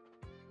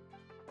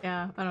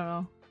 Yeah, I don't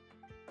know.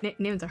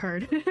 Names are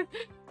hard.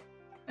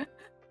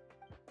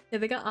 Yeah,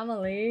 they got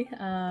Amelie.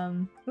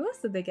 Who else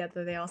did they get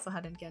that they also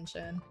had in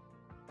Genshin?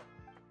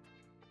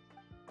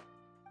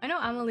 I know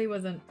Amelie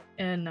wasn't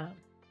in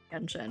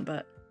Genshin,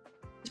 but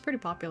she's pretty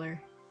popular.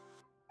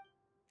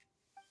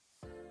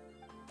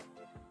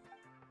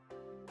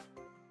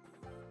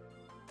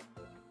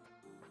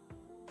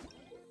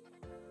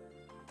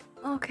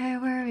 Okay,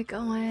 where are we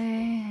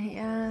going?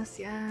 Yes,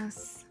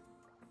 yes.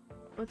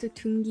 Go to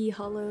Tungi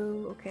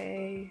Hollow,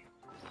 okay.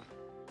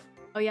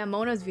 Oh yeah,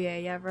 Mona's VA,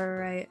 yeah,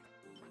 right.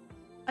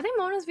 I think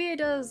Mona's VA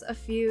does a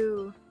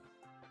few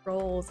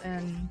roles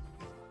in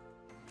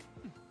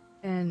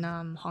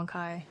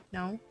Honkai,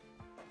 no?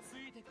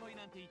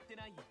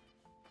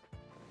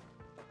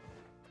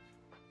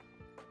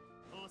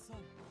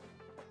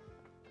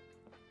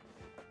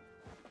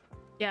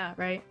 Yeah,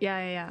 right.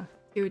 Yeah.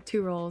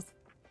 Two roles.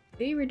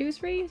 They reduce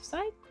reuse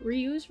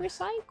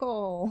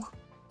recycle.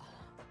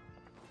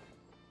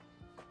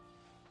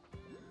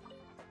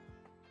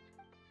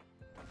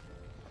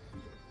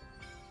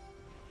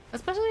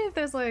 Especially if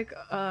there's like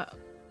a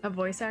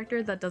voice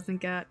actor that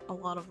doesn't get a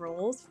lot of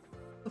roles.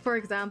 So for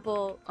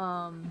example,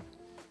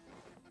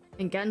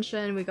 in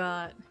Genshin we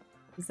got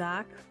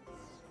Zack.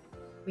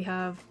 We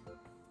have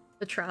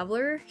the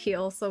Traveler. He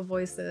also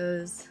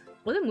voices...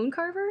 Was it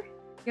Mooncarver?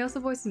 He also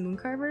voices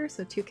Mooncarver,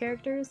 so 2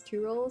 characters,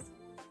 2 roles,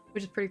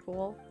 which is pretty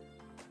cool.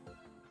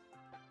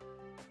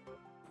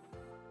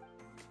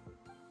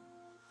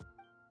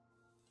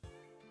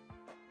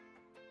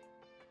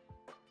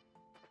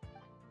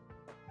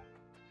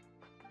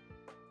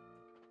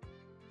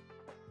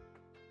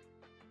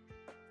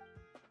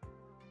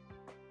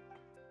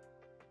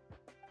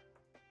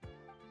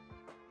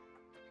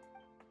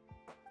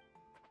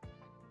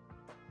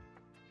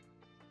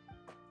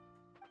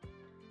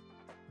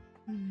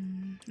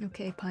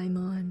 Okay,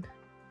 Paimon.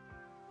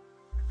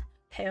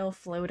 Pale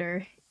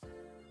floater.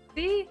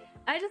 See?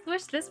 I just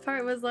wish this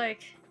part was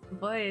like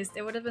voiced.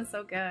 It would have been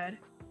so good.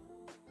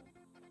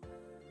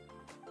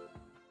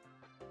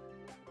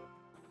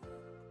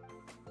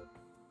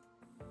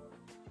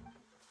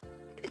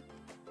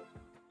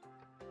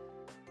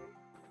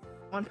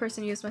 One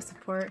person used my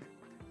support.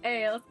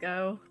 Hey, let's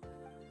go.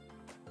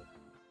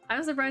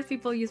 I'm surprised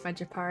people use my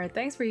Japard.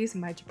 Thanks for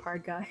using my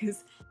Japard,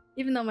 guys.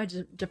 Even though my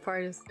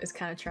Japard is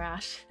kind of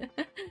trash.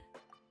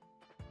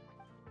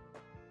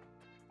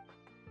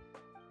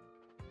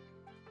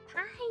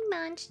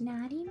 Paimon's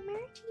not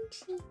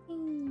emergency.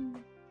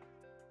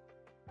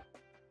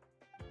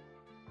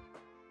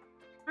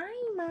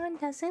 Paimon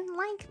doesn't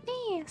like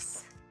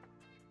this.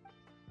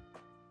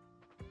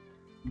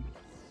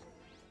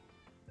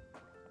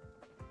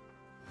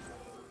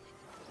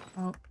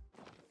 Oh.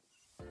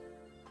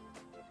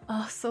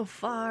 Oh, so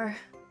far.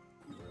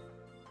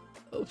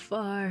 So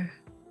far.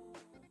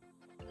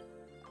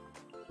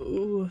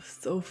 Ooh,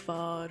 so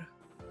far.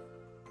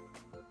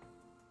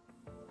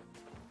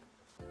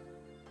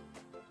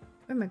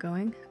 Where am I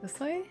going? This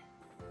way?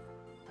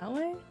 That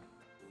way?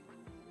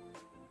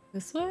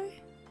 This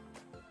way?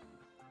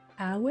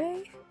 That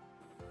way?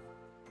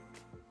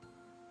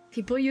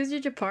 People use your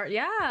Japard.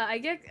 Yeah, I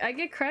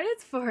get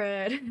credits for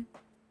it.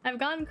 I've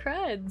gotten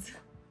creds.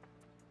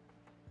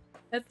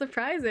 That's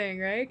surprising,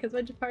 right? Because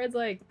my Japard's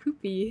like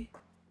poopy.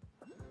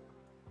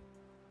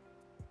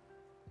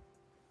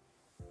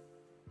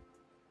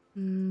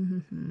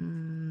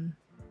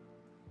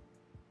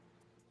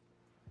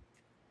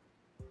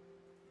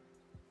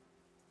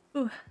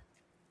 Ooh.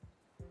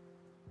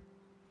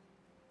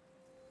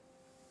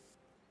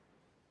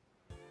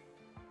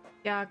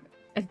 Yeah,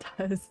 it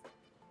does.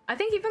 I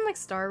think even like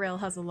Star Rail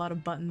has a lot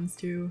of buttons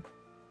too.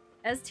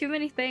 It has too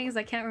many things,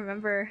 I can't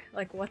remember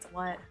like what's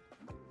what.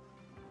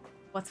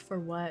 What's for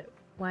what?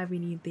 Why we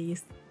need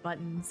these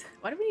buttons?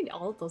 Why do we need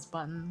all of those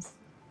buttons?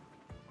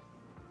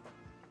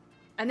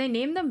 And they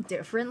name them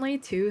differently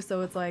too,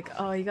 so it's like,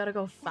 oh, you gotta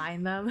go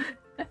find them.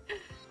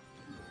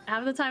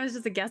 Half the time it's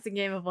just a guessing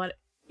game of what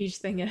each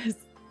thing is.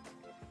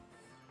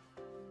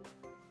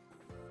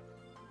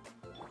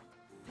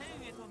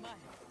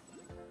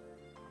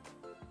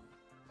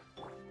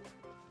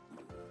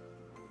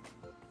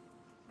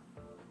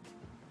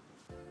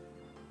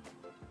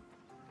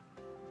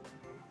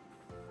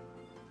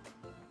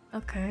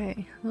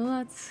 Okay,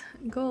 let's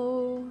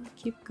go.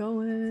 Keep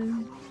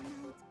going.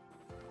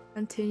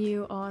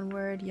 Continue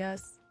onward,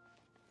 yes.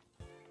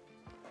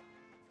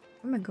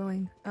 Where am I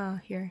going? Oh,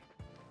 here.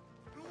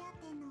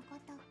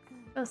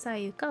 Go,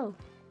 Sayu, go.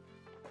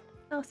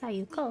 Go,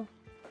 Sayu, go.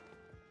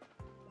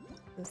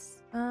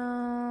 This.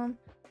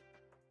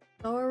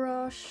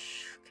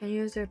 Orosh can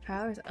use their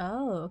powers.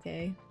 Oh,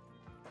 okay.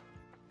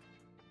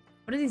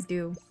 What do these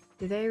do?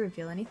 Did they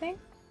reveal anything?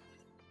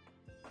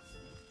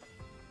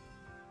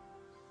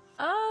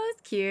 Oh,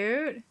 it's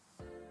cute.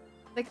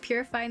 Like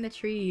purifying the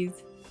trees.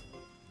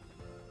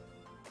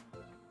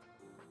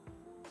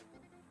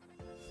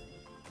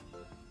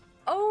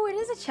 Oh, it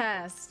is a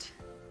chest.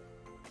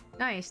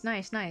 Nice,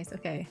 nice, nice.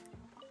 Okay.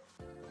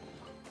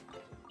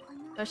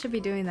 I should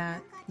be doing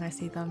that when I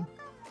see them.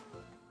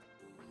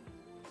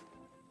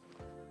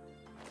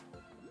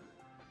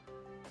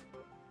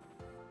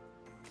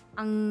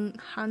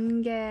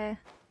 한 개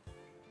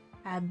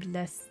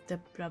blessed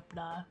blah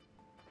blah.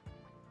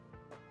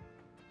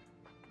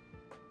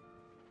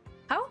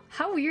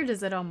 How weird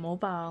is it on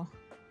mobile?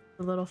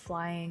 The little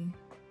flying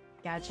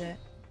gadget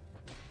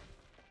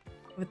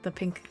with the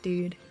pink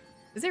dude.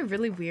 Is it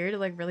really weird?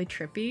 Like really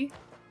trippy?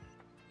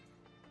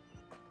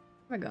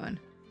 Where am I going?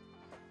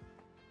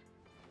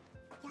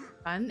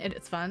 Fun?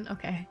 It's fun?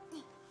 Okay.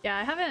 Yeah,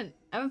 I haven't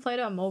played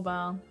it on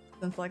mobile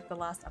since like the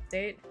last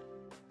update.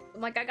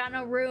 I'm like, I got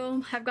no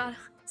room. I've got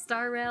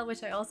Star Rail,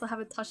 which I also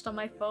haven't touched on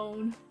my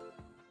phone.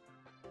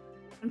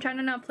 I'm trying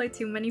to not play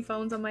too many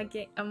phones on my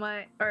game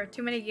or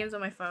too many games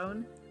on my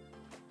phone.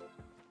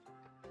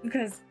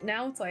 Because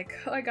now it's like,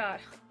 oh, I got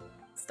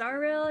Star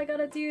Rail I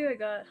gotta do, I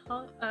got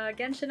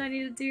Genshin I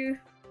need to do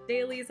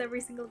dailies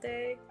every single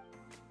day.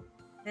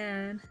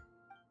 And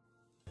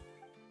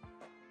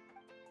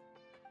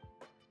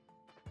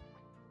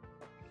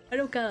I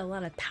don't got a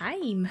lot of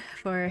time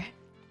for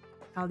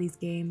all these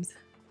games.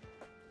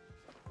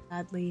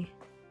 Sadly.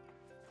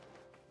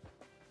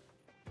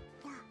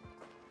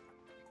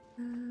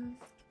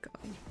 Keep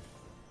going.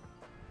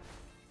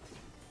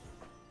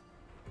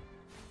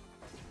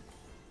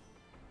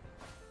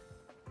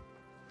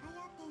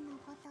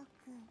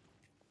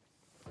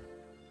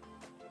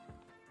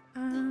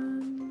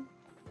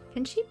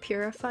 Can she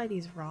purify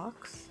these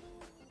rocks?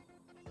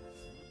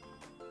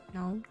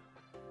 No.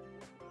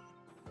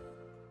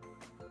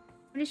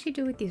 What does she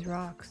do with these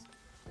rocks?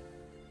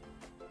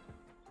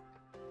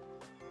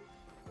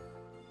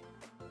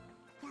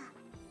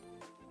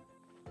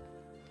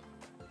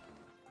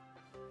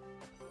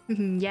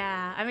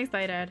 Yeah, I'm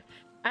excited.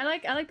 I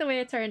like the way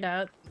it turned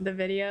out, the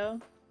video.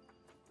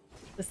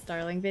 The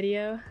Starling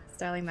video.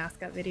 Starling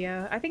mascot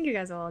video. I think you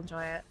guys will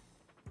enjoy it.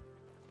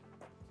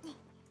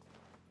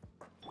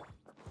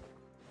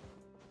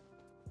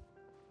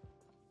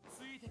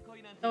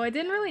 Oh, I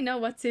didn't really know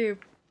what to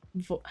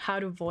how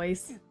to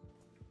voice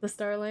the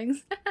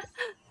Starlings.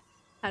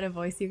 How to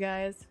voice you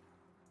guys.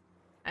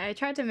 I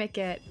tried to make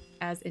it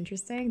as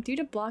interesting. Due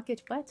to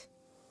blockage, what?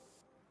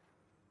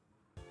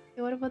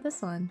 Okay, what about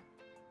this one?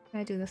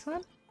 Can I do this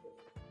one?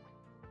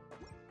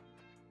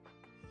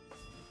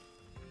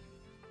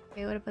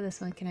 Okay, what about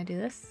this one? Can I do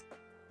this?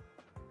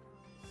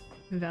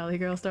 Valley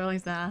Girl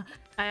Starlings? Nah.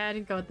 I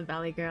didn't go with the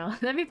Valley Girl.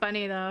 That'd be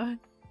funny though.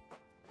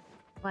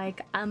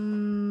 Like,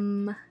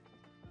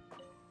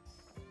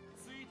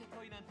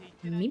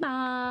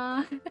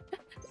 Mima!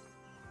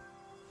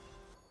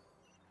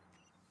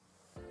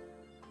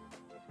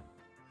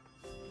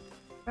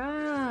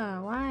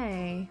 Bruh,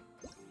 why?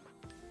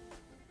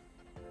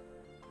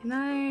 Can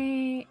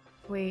I...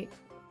 Wait.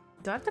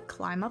 Do I have to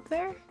climb up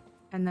there?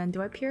 And then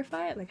do I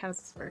purify it? Like, how does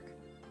this work?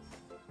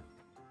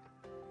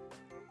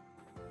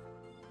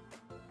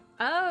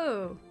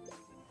 Oh!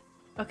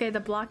 Okay, the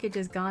blockage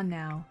is gone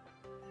now.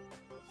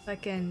 So I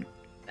can...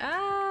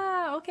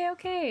 Ah! Okay,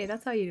 okay.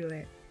 That's how you do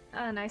it.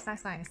 Ah, nice,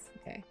 nice, nice.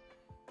 Okay.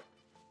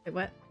 Wait,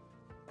 what?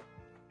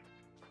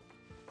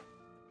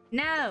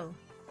 No!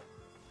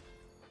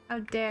 How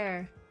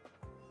dare.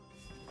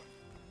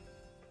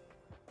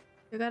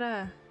 You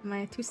gotta... Am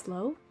I too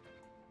slow?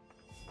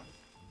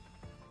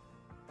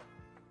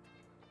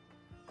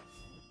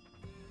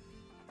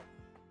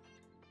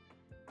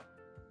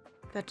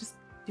 That just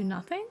do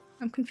nothing?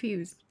 I'm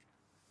confused.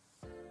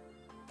 How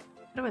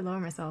do I lower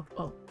myself?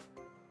 Oh.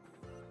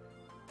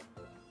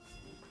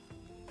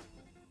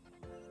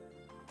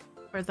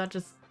 Or is that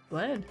just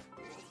lead?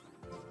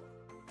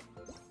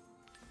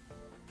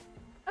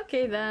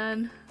 Okay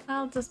then.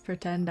 I'll just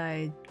pretend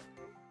I...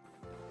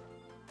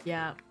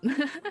 Yeah.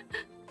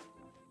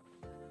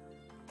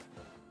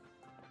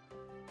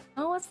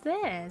 Oh, what's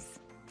this?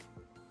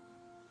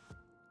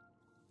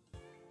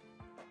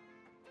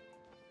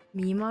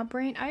 Mima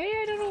brain?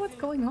 I don't know what's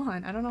going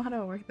on. I don't know how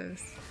to work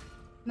this.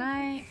 Can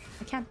I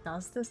can't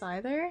dust this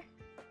either?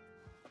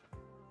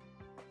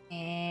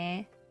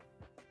 Eh.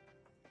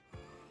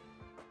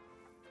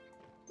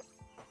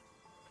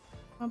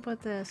 What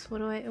about this? What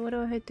do I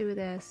do with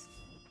this?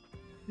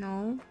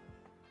 No?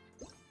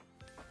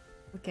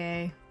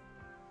 Okay.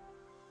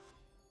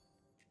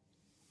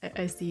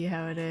 I see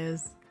how it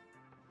is.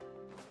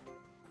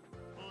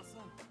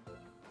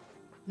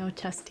 No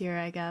chest here,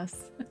 I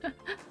guess.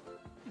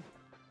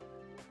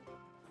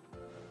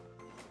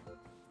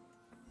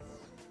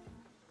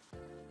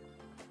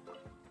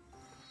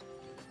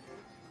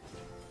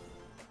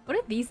 What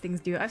did these things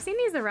do? I've seen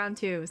these around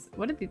too.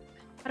 What did these...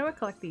 How do I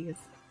collect these?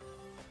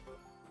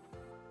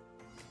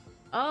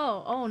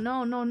 Oh,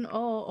 no, no, no.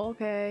 Oh,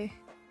 okay.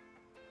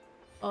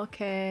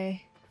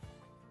 Okay.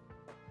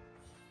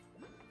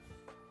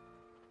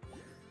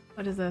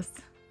 What is this?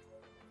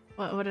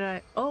 What did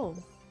I... Oh!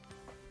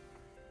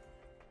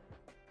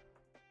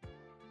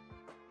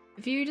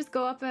 If you just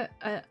go up and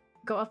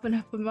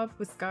up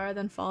with Scar,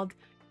 then fall...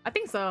 I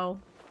think so.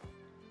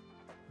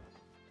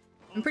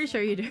 I'm pretty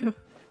sure you do.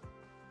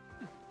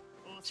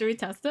 Should we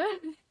test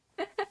it?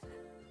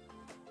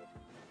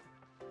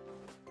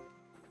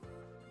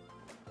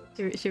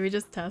 should we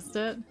just test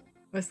it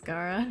with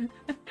Scara?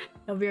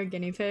 He'll be our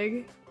guinea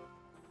pig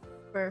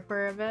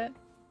for a bit.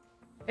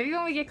 Maybe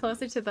when we get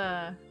closer to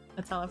the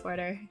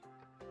teleporter,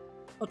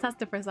 we'll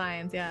test it for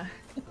science. Yeah,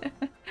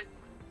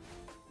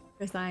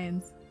 for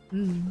science.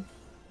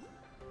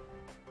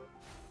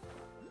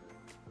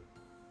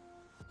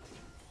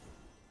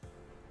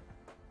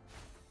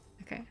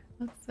 Okay,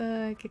 let's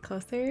get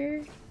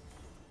closer.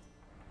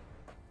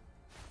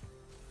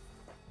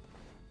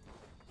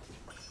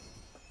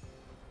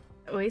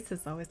 Oasis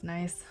is always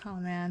nice. Oh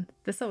man,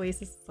 this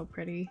oasis is so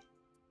pretty.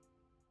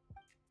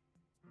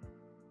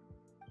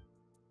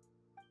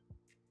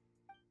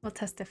 We'll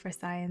test it for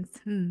science.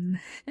 I'm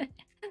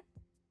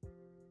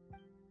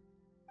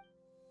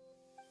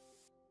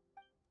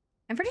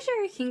pretty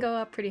sure he can go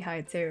up pretty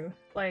high too.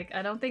 Like,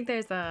 I don't think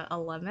there's a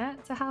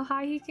limit to how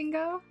high he can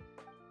go.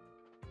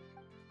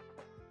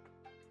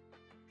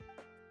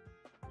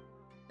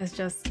 It's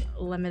just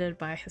limited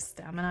by his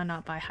stamina,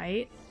 not by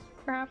height,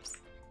 perhaps.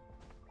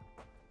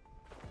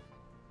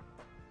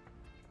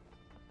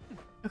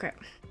 Okay.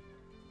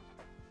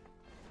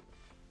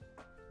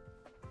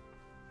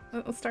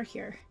 Let's start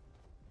here.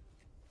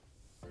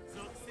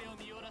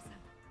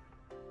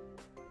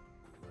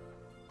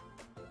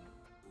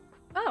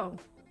 Oh.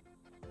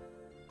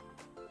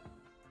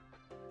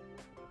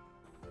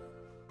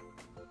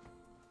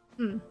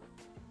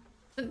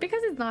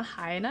 Because it's not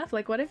high enough.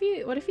 Like, what if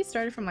you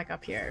started from like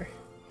up here?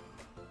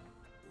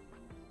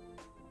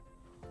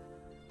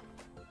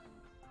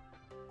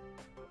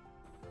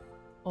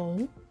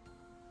 Oh.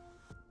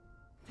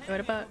 What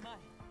about...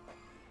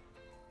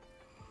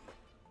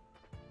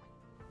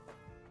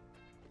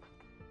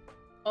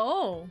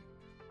 Oh!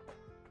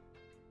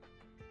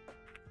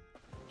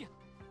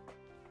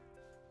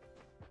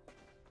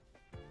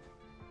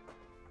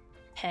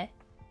 Heh.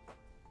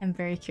 I'm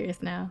very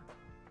curious now.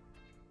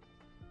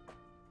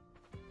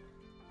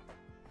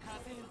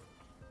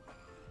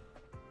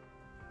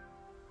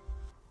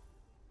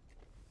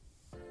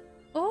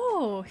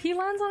 Oh! He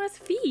lands on his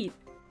feet!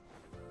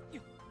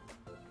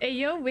 Hey,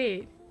 yo,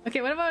 wait.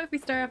 Okay, what about if we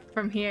start up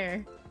from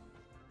here?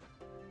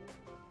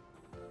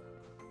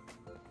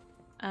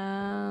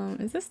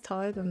 Is this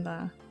taller than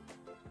the...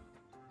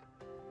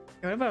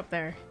 Okay, what about up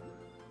there?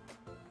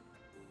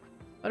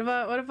 What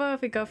about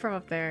if we go from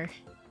up there?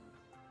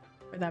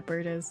 Where that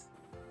bird is.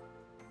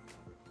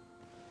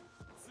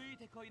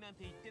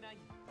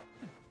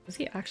 Does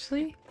he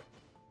actually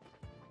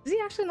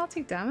not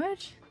take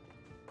damage?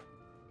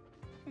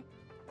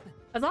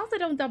 As long as I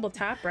don't double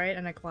tap, right,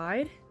 and I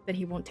glide, then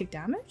he won't take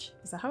damage?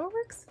 Is that how it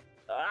works?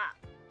 Ah!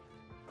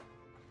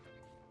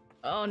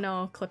 Oh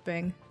no,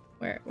 clipping.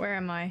 Where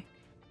am I?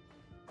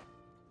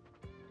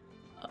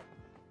 Oh.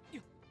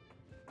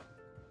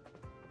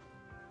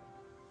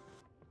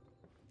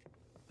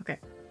 Okay.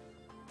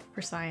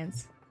 For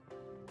science.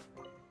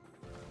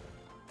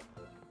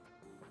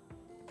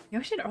 You know,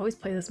 I should always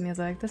play this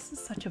music. This is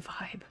such a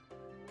vibe.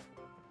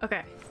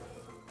 Okay.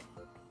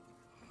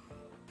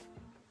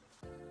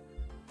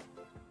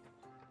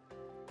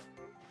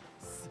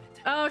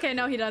 Oh, okay,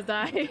 no, he does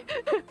die.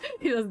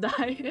 He does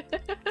die.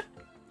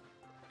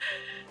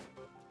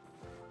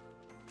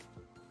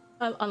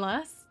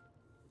 Unless?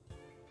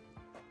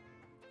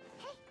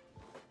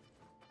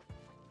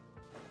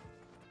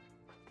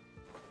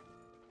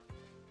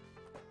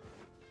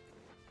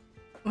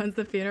 When's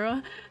the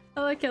funeral?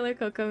 Hello, Killer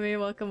Kokomi.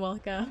 Welcome,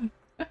 welcome.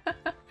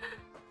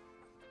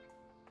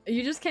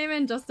 You just came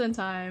in just in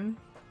time.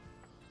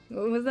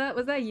 Was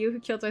that you who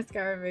killed my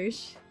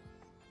Scaramouche?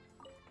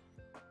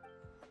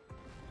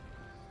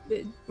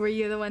 Were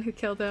you the one who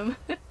killed him?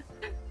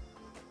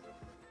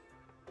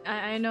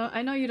 I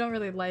know you don't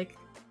really like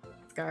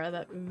Scara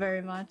that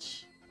very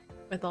much,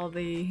 with all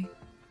the,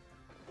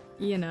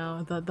 you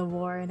know, the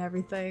war and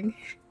everything.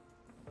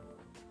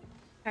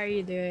 How are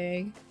you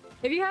doing?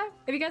 If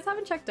you guys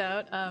haven't checked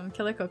out,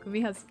 Killer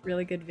Kokomi has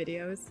really good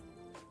videos.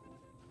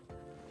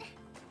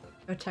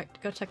 Go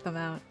check them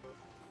out.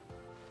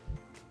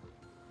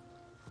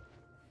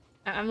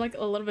 I'm like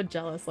a little bit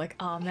jealous, like,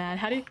 oh man,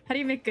 how do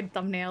you make good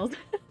thumbnails?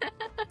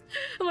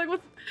 I'm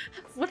like,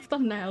 what's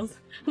thumbnails?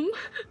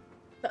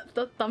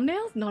 The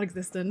thumbnails?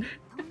 Non-existent.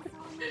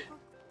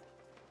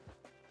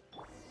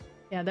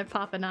 Yeah, they're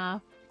popping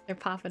off. They're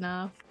popping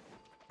off.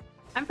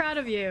 I'm proud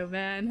of you,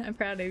 man. I'm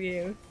proud of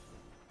you.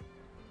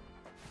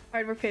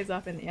 Hard work pays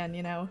off in the end,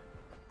 you know.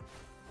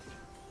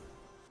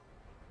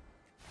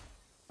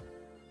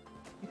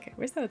 Okay,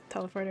 where's the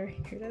teleporter?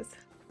 Here it is.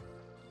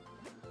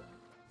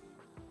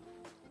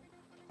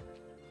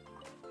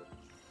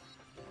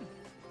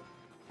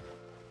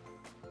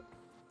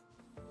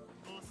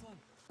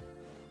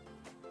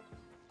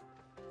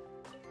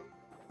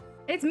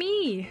 It's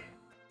me!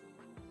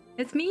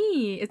 It's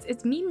me!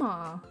 It's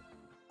Mima!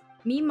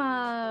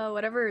 Mima,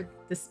 whatever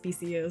this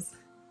species is.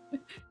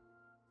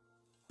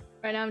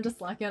 Right now I'm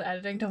just lacking on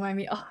editing, don't mind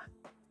me.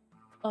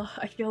 Oh,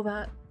 I feel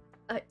that.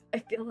 I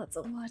feel that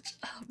so much.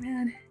 Oh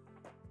man.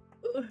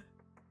 Ugh.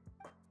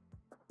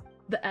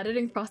 The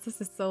editing process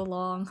is so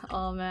long.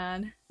 Oh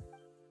man.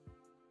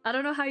 I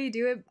don't know how you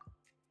do it.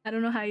 I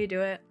don't know how you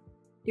do it.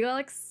 You got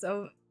like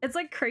so... It's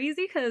like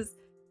crazy because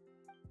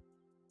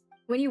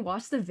when you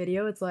watch the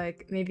video, it's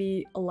like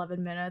maybe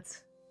 11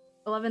 minutes.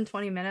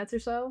 20 minutes or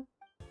so.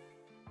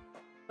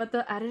 But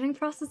the editing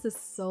process is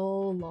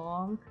so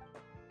long.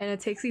 And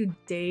it takes you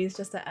days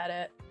just to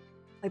edit.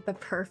 Like the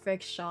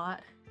perfect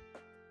shot.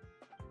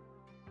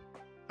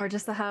 Or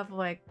just to have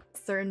like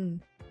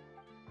certain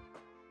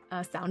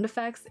sound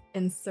effects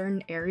in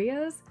certain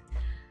areas.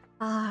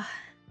 Okay,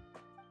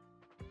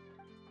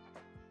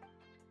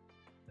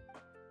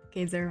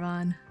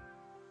 Zervan.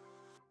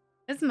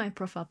 This is my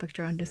profile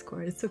picture on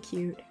Discord. It's so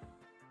cute.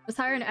 Just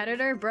hire an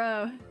editor,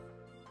 bro.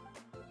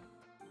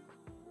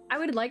 I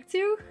would like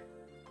to,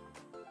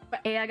 but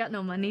A, I got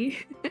no money.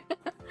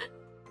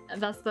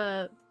 That's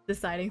the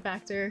deciding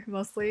factor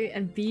mostly.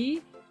 And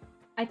B,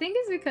 I think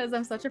it's because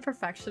I'm such a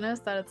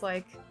perfectionist that it's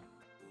like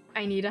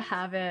I need to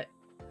have it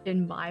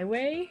in my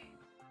way.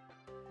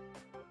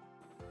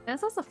 And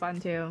it's also fun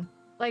too.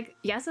 Like,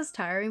 yes, it's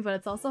tiring, but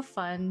it's also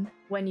fun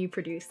when you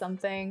produce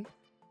something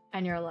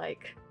and you're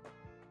like,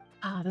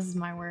 this is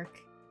my work,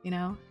 you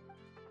know?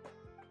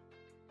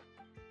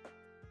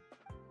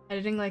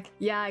 Editing, like,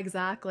 yeah,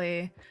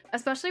 exactly.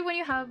 Especially when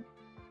you have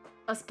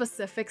a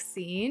specific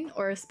scene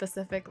or a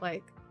specific,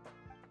 like,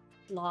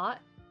 plot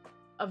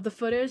of the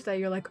footage that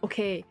you're like,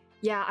 okay,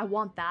 yeah, I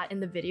want that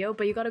in the video,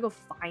 but you gotta go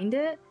find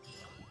it.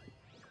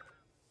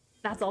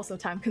 That's also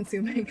time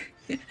consuming.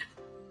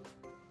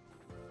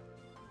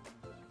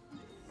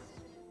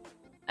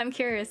 I'm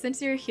curious,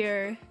 since you're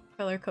here,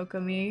 Killer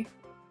Kokomi,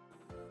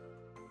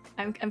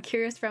 I'm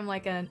curious from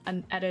like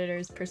an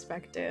editor's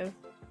perspective.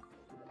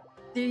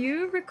 Do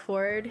you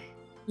record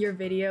your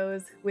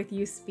videos with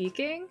you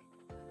speaking?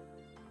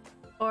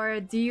 Or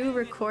do you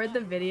record the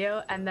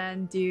video and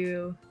then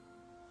do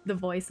the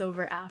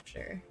voiceover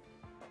after?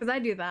 Because I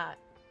do that.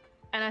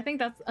 And I think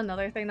that's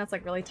another thing that's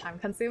like really time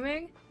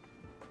consuming,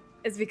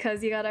 is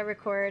because you gotta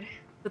record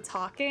the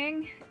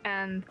talking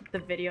and the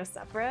video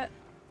separate.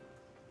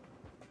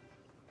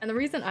 And the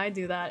reason I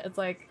do that, it's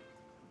like,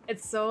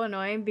 it's so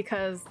annoying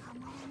because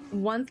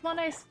once when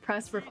I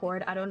press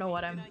record, I don't know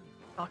what I'm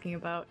talking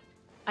about.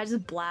 I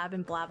just blab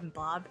and blab and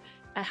blab.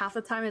 And half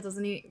the time it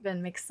doesn't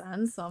even make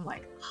sense. So I'm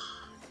like,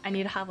 I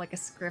need to have like a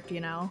script,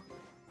 you know?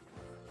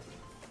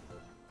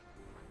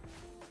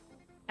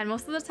 And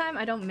most of the time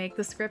I don't make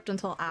the script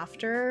until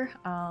after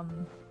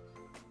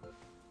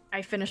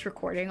I finish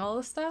recording all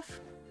this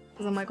stuff.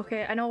 Because I'm like,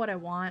 okay, I know what I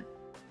want.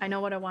 I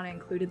know what I want to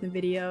include in the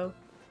video.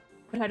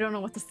 But I don't know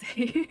what to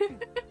say.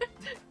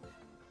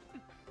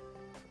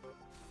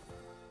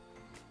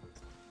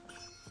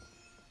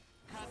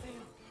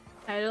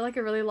 I did like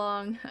a really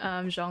long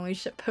Zhongli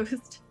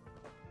shitpost.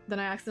 Then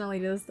I accidentally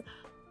did this.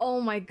 Oh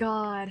my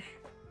god.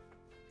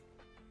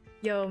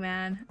 Yo,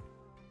 man.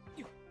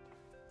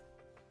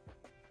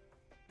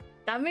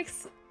 That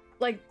makes,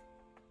 like,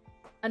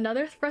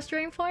 another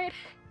frustrating point.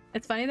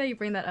 It's funny that you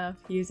bring that up,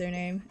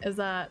 username, is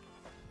that...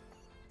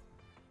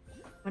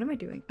 What am I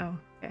doing? Oh,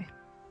 okay.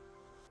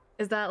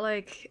 Is that,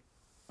 like...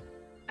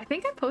 I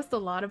think I post a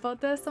lot about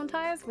this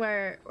sometimes,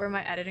 where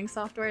my editing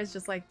software is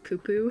just like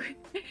poo-poo.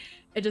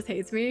 It just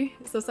hates me.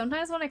 So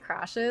sometimes when it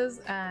crashes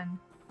and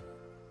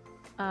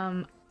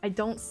I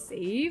don't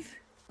save,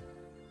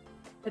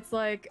 it's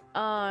like,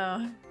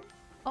 oh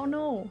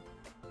no.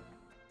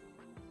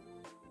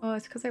 Oh,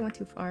 it's because I went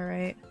too far,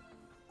 right?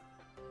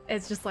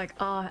 It's just like,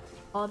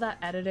 all that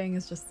editing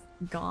is just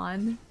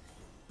gone.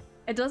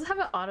 It does have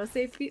an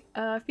autosave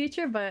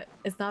feature, but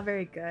it's not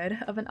very good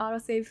of an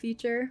autosave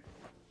feature.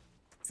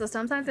 So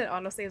sometimes it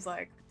autosaves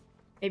like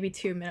maybe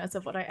 2 minutes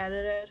of what I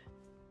edited,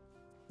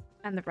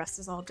 and the rest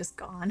is all just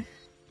gone.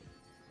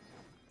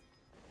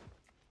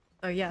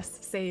 So yes,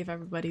 save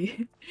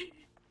everybody.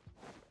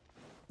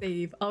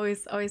 Save.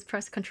 Always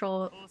press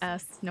Control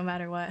S no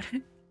matter what.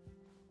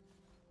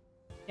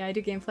 Yeah, I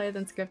do gameplay,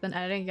 then script, then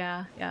editing.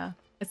 Yeah.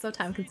 It's so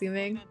time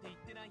consuming.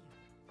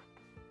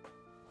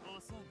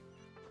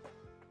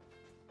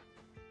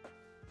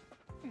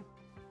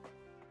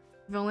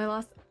 I've only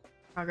lost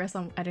progress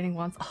on editing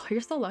once. Oh,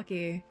 you're so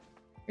lucky.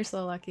 You're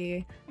so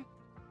lucky.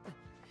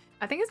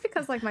 I think it's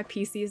because like my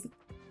PC is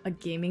a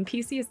gaming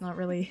PC. It's not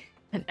really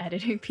an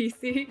editing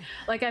PC.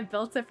 Like I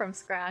built it from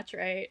scratch,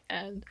 right?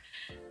 And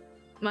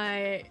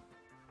I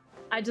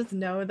just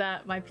know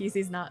that my PC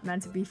is not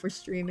meant to be for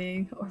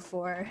streaming or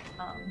for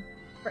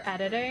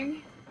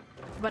editing,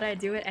 but I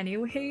do it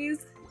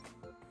anyways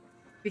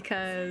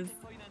because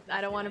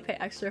I don't want to pay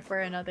extra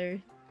for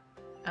another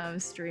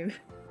stream,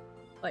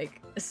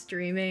 like a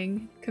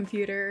streaming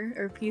computer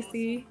or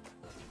PC.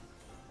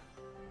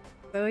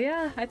 So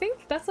yeah, I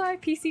think that's why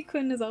PC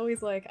Quinn is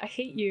always like, I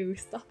hate you,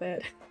 stop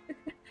it.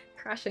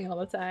 Crashing all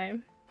the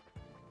time.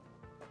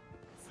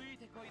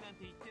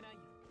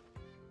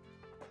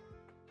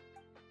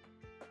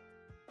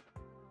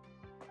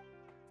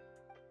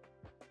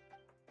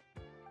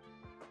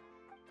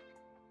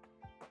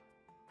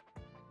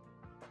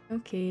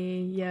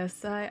 Okay,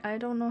 yes, I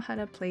don't know how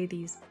to play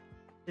these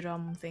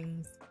drum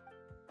things.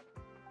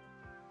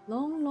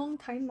 Long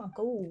time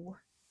ago.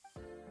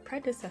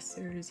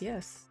 Predecessors,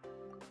 yes.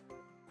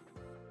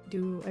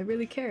 Do I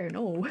really care?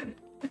 No.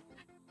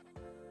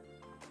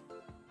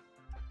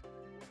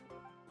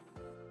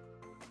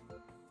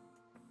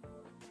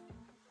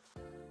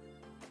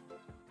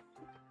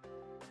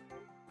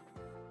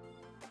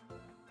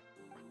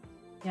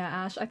 Yeah,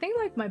 Ash, I think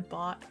like my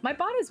bot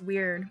is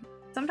weird.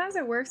 Sometimes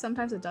it works,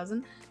 sometimes it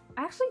doesn't.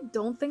 I actually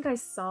don't think I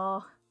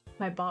saw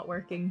my bot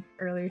working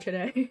earlier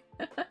today.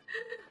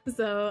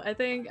 So I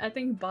think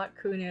bot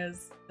Kun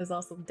is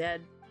also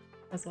dead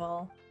as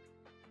well.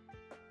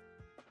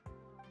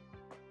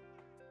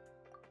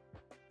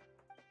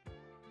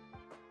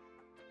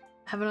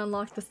 Haven't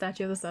unlocked the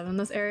Statue of the Seven in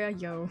this area?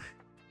 Yo.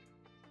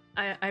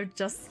 I've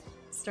just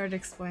started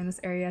exploring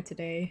this area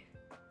today.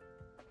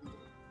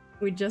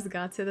 We just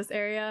got to this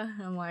area.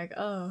 I'm like,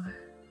 oh.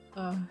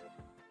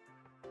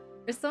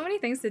 There's so many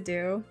things to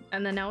do,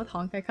 and then now with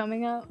Honkai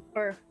coming out,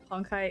 or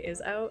Honkai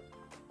is out,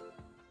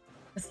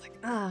 it's like,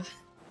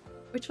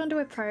 which one do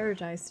I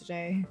prioritize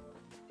today?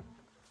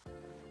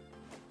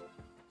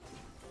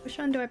 Which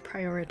one do I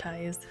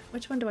prioritize?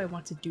 Which one do I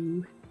want to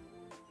do?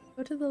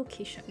 Go to the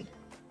location.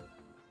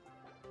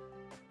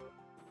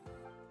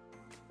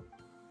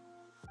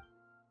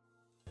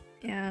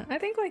 Yeah, I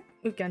think like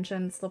with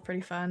Genshin, it's still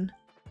pretty fun.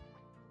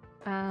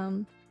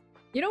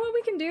 You know what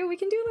we can do? We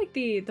can do like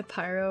the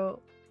pyro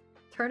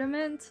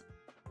tournament.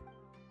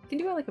 We can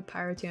do like a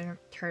pyro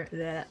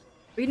tournament.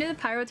 We can do the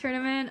pyro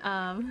tournament.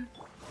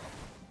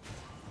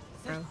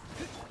 Bro,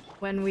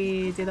 when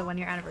we do the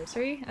 1-year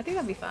anniversary, I think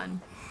that'd be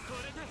fun.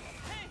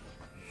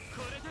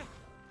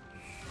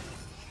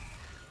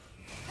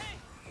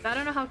 I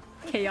don't know how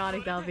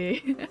chaotic that'll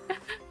be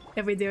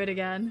if we do it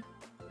again.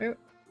 Where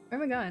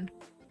am I going?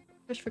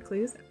 Fish for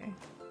clues? Okay.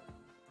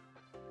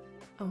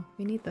 Oh,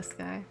 we need this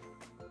guy.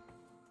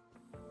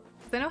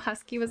 I know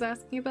Husky was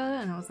asking about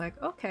it, and I was like,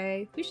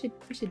 okay, we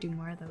should do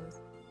more of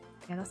those.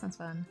 Yeah, that sounds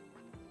fun.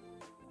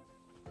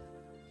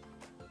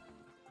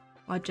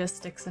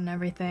 Logistics and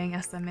everything,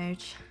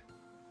 SMH.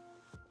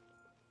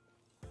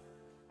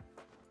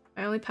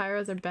 My only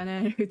pyros are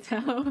Bennett and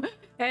Hutao.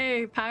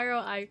 Hey,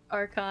 Pyro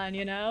Archon,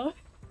 you know?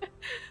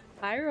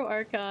 Pyro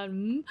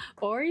Archon.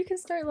 Or you can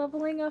start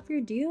leveling up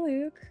your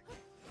Diluc.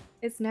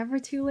 It's never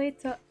too late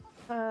to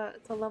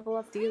level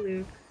up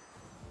Diluc.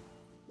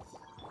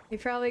 You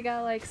probably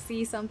got like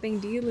see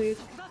something Diluc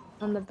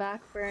on the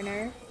back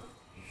burner.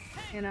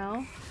 You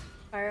know?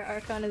 Pyro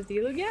Archon is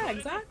Diluc? Yeah,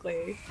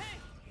 exactly.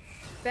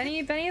 Benny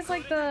is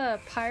like the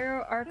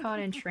Pyro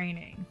Archon in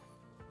training.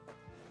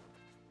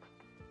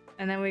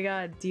 And then we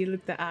got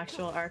Diluc, the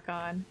actual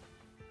Archon.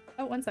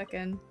 Oh, 1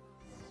 second.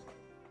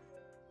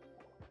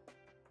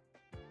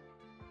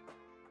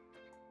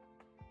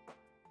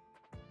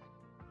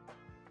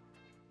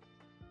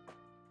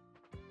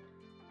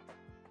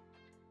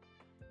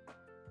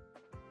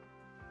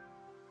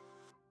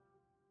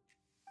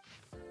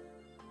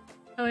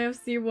 I only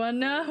have C1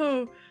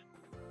 now.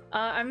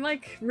 I'm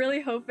like really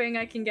hoping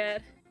I can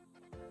get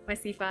my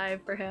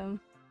C5 for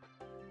him.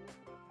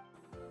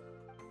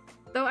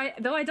 Though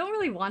I don't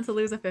really want to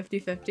lose a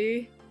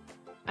 50-50.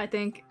 I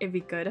think it'd be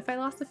good if I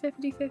lost a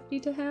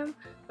 50-50 to him.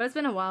 But it's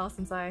been a while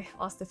since I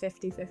lost a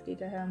 50-50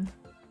 to him.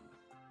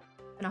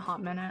 Been a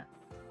hot minute.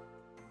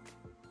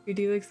 Your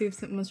Diluc seems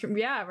most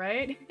yeah,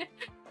 right?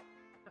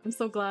 I'm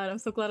so glad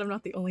I'm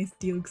not the only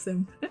Diluc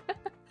sim.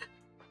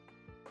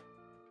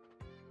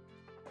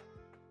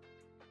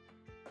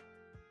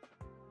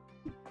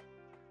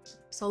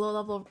 Solo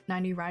level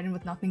 90 riding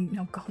with nothing,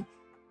 no go.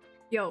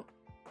 Yo,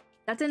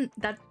 that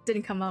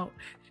didn't come out.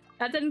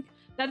 That didn't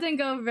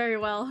go very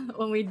well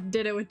when we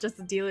did it with just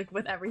the Diluc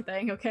with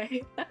everything,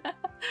 okay? I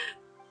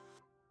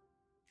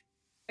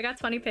got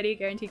 20 pity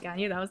guaranteed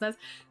Ganyu, that was nice.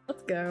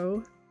 Let's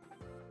go.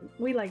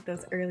 We like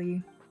those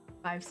early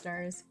 5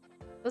 stars.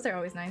 Those are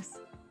always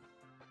nice.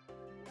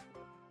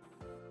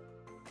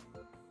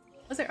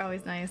 Those are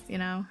always nice, you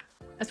know?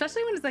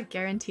 Especially when it's like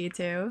guaranteed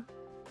too.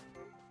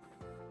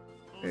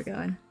 Where we're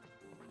going.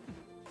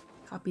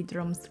 Copy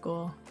drum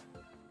school.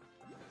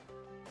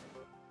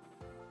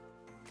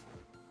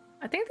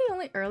 I think the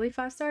only early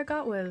 5-star I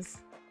got was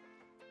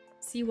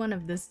C1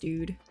 of this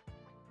dude.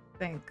 I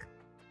think.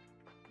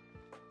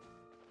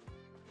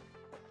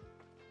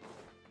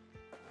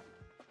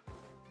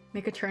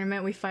 Make a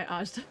tournament, we fight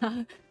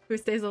Ajta, who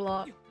stays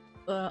alive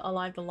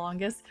the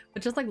longest,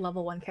 but just like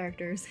level 1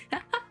 characters.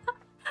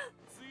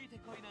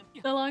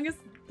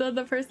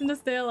 The person to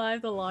stay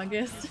alive the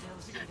longest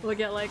will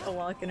get like a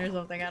walk-in or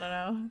something, I don't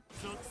know.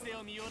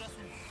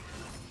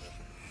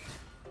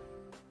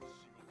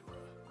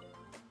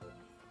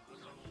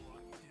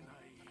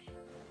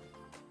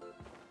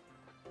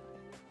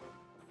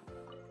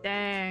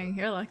 Dang,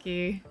 you're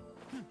lucky.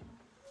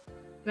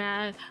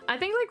 Man, I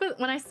think like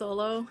when I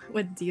solo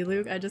with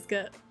Diluc,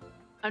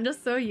 I'm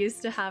just so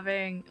used to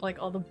having like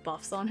all the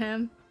buffs on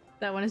him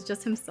that when it's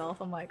just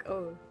himself, I'm like,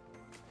 oh,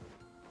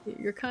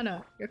 you're kind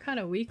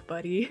of weak,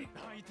 buddy.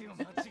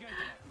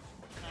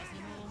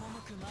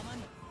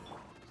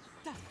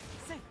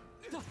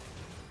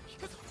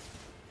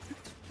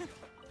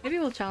 Maybe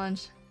we'll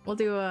challenge. We'll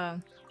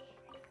do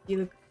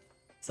you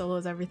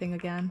solos everything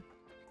again.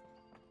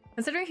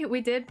 Considering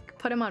we did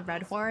put him on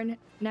Red Horn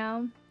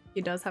now,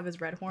 he does have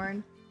his Red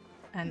Horn,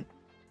 and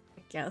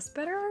I guess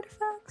better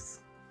artifacts?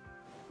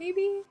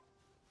 Maybe?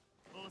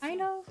 I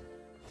know.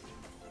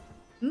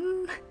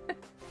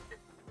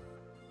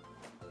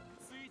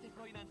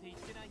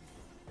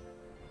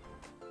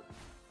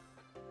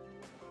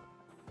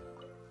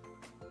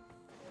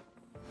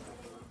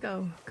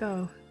 Go,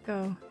 go,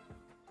 go.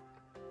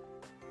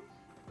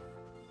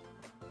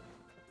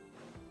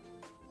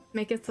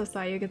 Make it so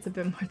Sayu gets a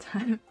bit more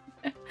time.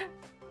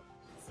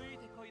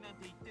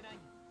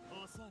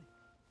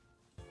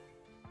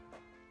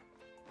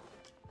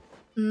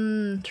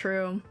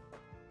 True.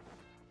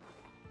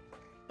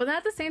 But then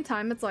at the same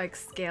time, it's like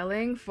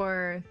scaling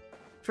for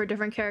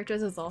different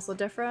characters is also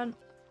different.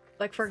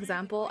 Like for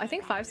example, I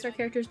think 5-star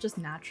characters just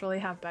naturally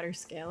have better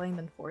scaling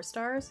than 4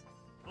 stars.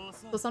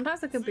 So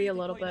sometimes it can be a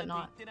little bit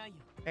not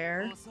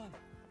fair.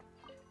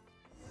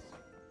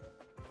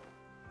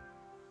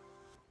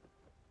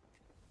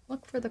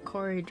 Look for the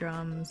Kori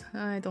drums.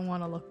 I don't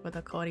want to look for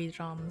the Kori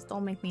drums.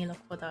 Don't make me look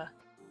for the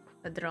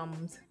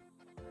drums.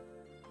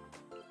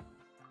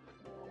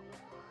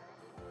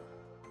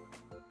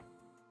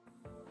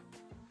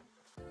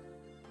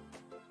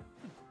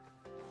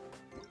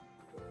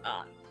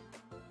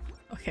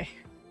 Okay.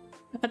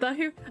 I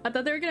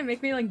thought they were gonna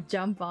make me like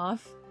jump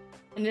off,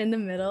 and in the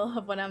middle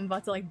of when I'm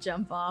about to like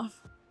jump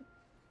off,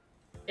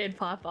 it'd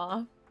pop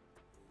off.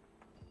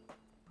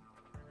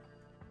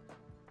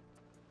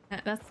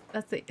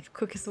 That's the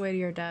quickest way to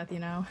your death, you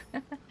know.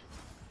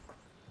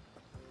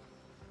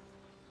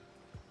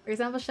 For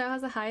example, Shao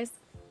has the highest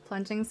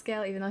plunging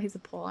scale even though he's a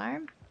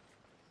polearm.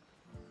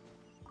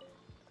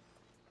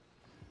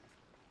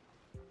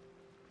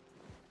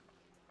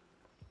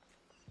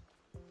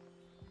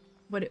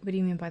 What do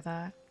you mean by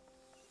that?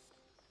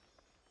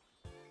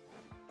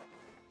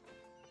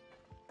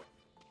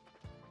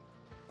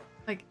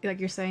 Like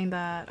you're saying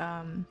that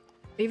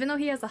even though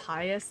he has the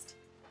highest,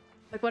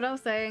 like what I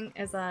was saying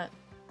is that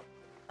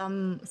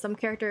some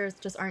characters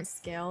just aren't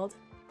scaled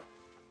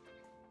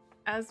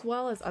as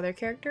well as other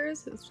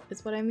characters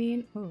is what I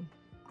mean. Ooh.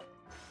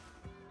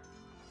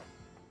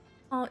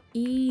 Oh,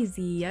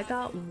 easy. I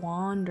got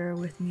Wander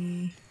with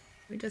me.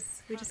 We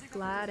just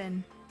glad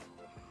and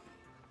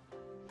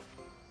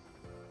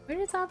where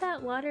does all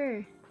that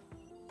water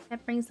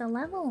that brings the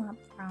level up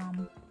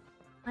from?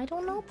 I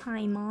don't know,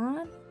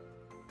 Paimon.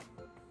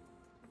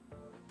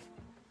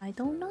 I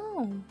don't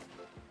know.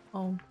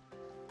 Oh.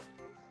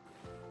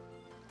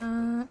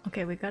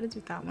 Okay, we gotta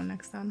do that one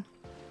next time.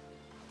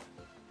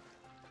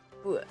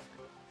 Ooh.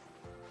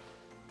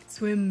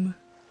 Swim.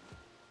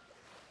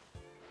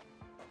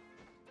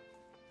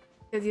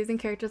 Because using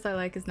characters I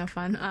like is no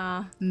fun.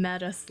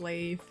 Meta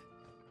slave.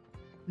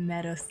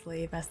 Meta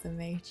slave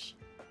SMH.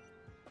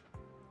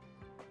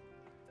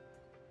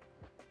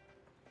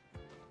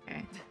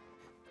 Okay.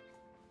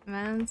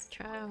 Man's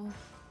trial.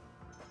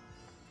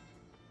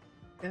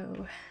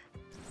 Go.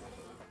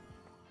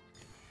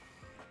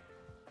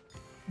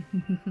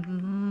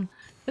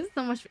 This is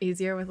so much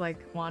easier with like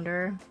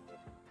Wanderer.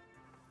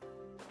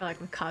 Or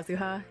like with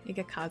Kazuha. You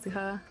get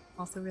Kazuha.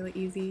 Also really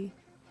easy.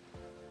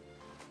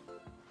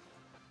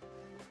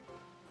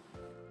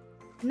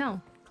 No.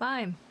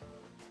 Climb.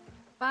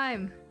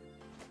 Climb.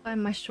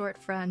 Climb, my short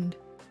friend.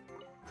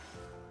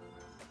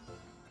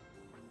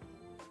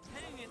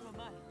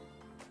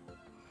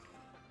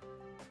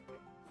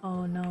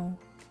 Oh no.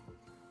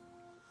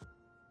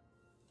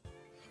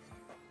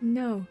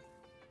 No.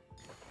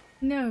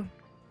 No.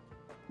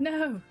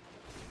 No.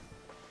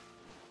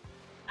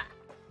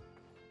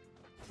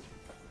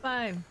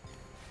 Climb.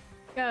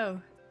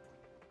 Go.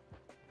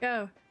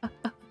 Go.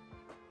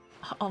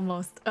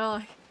 Almost.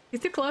 Oh,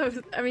 he's too close.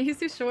 I mean, he's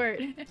too short.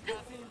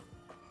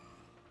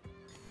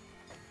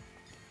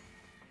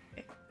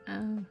 Okay.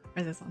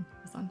 Where's this one?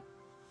 This one.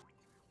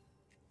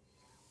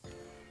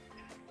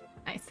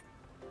 Nice.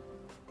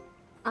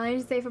 All I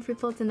need to say for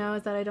people to know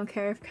is that I don't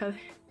care if color.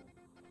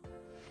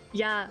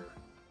 Yeah.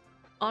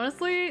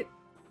 Honestly,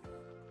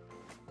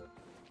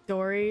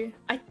 Dory,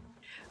 I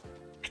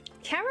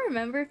can't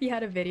remember if you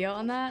had a video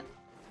on that.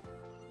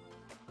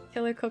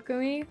 Killer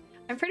Kokumi.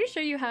 I'm pretty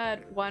sure you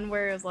had one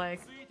where it was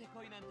like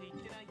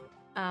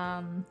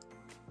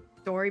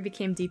Dory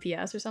became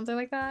DPS or something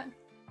like that.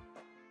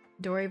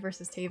 Dory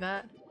versus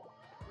Teyvat.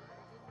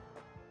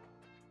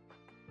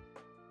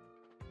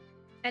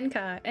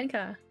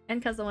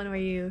 Enka's the one where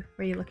you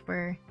look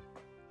for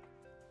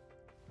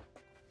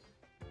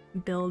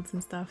builds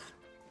and stuff.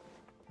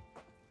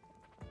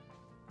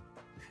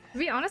 To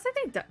be honest, I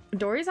think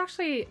Dory's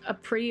actually a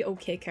pretty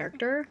okay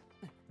character.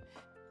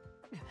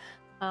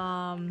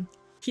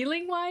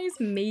 Healing wise,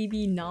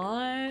 maybe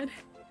not.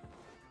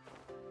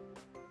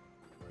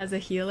 As a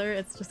healer,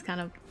 it's just kind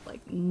of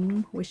like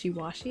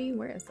wishy-washy.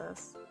 Where is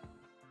this?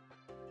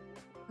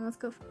 Let's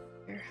go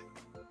here.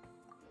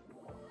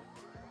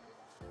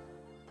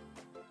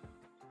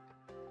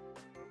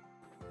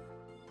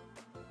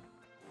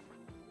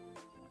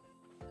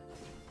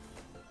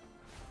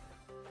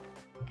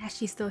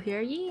 Ashley's still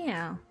here?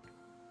 Yeah.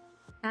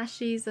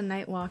 Ashley's a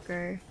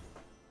Nightwalker.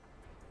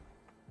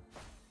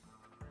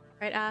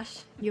 Right, Ash?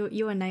 You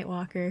a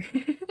Nightwalker.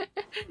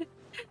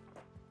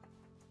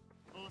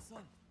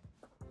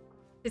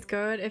 It's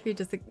good if you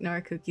just ignore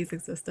Cookie's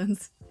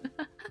existence.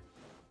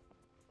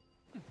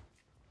 Do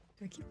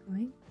I keep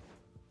going?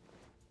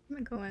 Where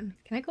am I going?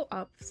 Can I go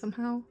up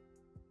somehow?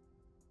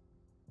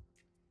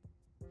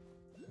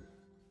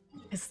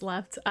 I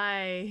slept.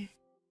 I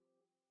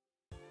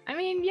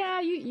mean,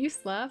 yeah, you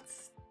slept.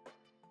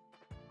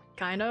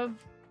 Kind of.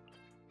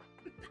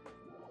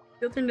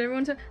 Filtered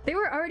everyone to. They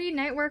were already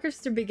night workers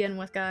to begin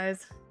with,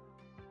 guys.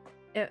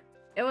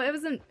 It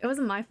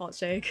wasn't my fault,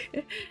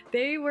 Shake.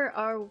 They were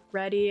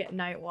already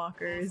night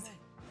walkers.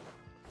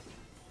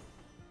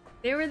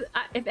 They were,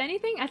 if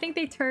anything, I think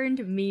they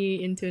turned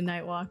me into a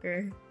night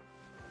walker.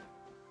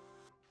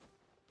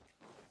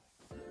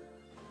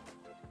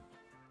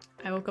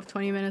 I woke up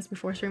 20 minutes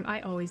before stream. I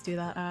always do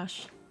that,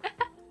 Ash.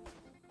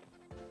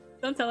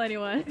 Don't tell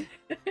anyone.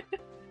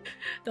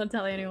 Don't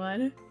tell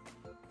anyone.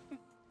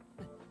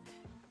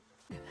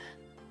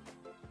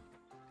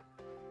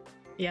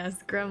 Yes,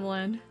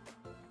 gremlin.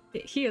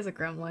 He is a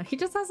gremlin. He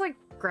just has like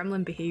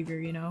gremlin behavior,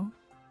 you know?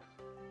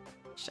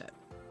 Shit.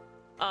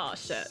 Oh,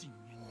 shit.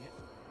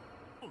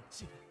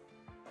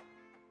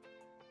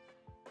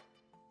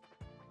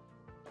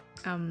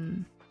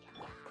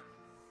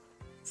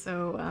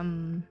 So,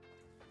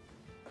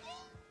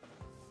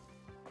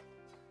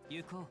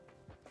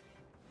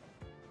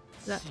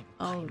 that,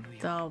 oh,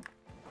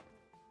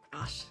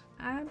 gosh.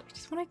 I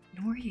just want to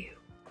ignore you.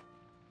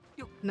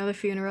 Another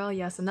funeral,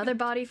 yes, another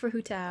body for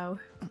Hu Tao.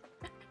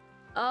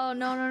 Oh,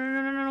 no,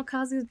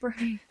 Kazu's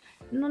burning.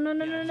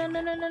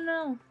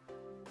 No.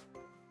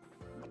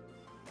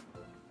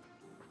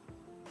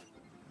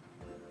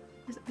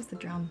 Where's the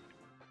drum?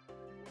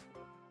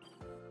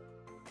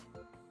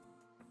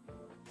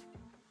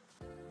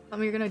 Tell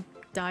me you're gonna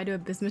die to a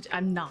bismuth.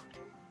 I'm not.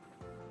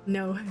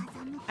 No,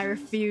 I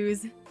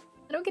refuse. I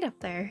don't get up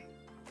there.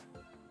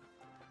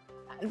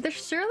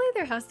 Surely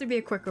there has to be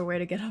a quicker way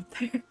to get up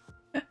there.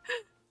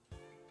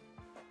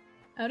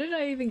 How did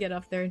I even get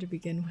up there to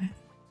begin with?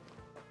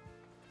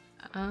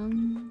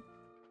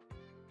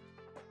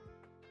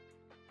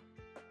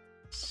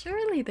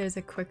 Surely there's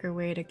a quicker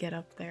way to get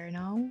up there,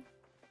 no?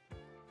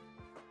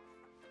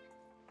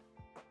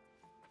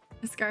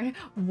 Scar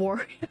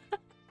war.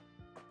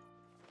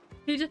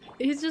 He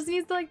just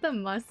needs like the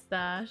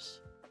mustache.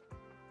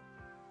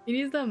 He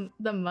needs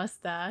the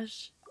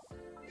mustache.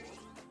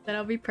 Then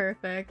I'll be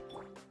perfect.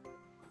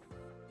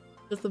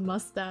 Just a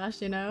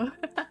mustache, you know?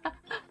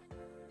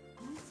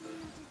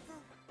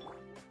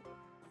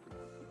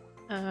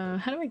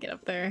 How do I get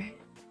up there?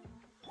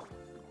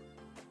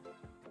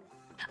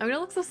 I'm gonna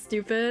look so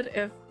stupid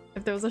if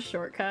there was a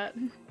shortcut.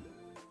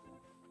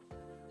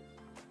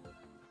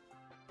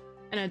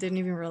 And I didn't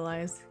even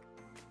realize.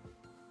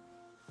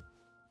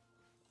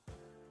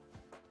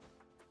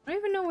 I don't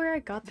even know where I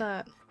got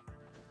that.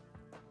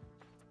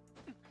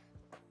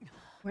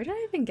 Where did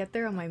I even get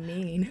there on my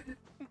main?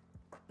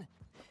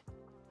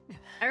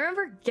 I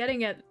remember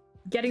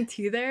getting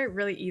to there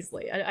really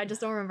easily. I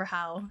just don't remember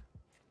how.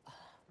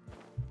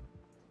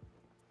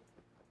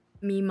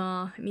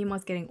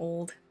 Mima's getting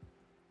old.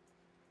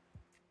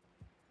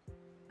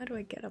 How do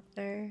I get up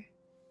there?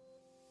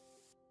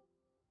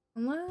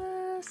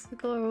 Unless we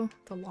go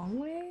the long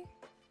way?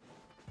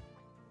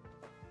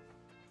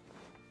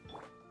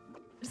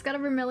 Just got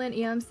over a million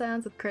EM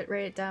sounds with crit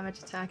rate, damage,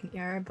 attack, and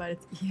ER, but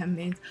it's EM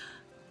mains.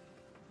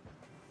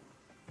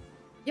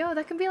 Yo,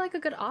 that can be like a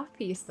good off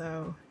piece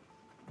though.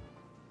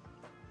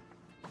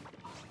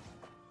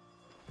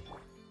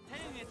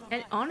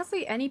 And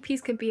honestly, any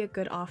piece could be a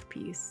good off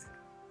piece.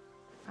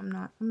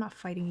 I'm not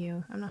fighting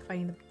you. I'm not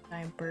fighting the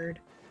giant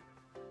bird.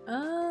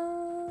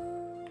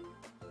 Oh,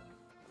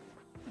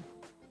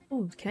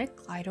 can I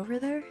glide over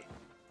there?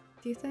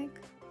 Do you think?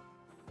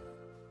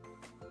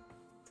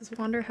 Does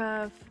Wander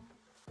have?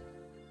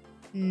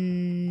 We'll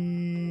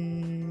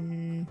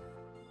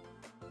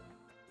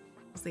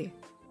see.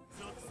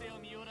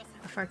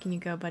 How far can you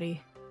go,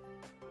 buddy?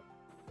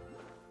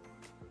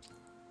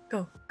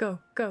 Go. Go.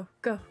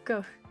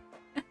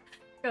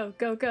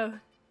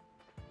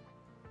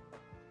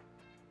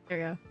 There we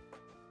go.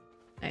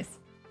 Nice.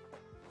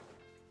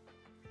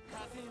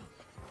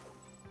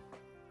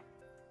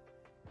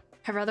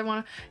 I rather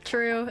want to.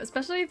 True,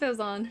 especially if it was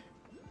on.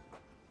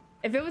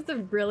 If it was a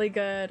really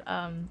good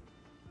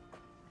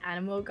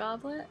animal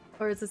goblet,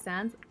 or it's a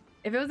sand.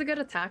 If it was a good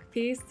attack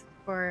piece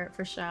for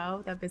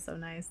Shao, that'd be so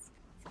nice.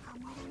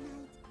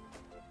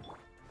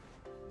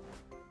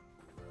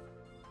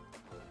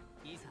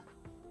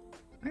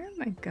 Where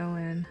am I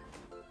going?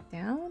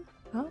 Down?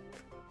 Up?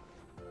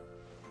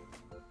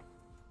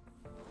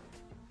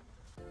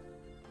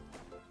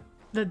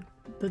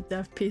 The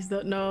death piece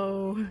that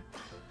no.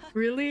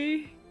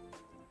 Really?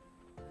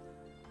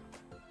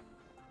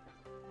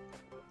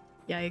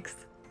 Yikes.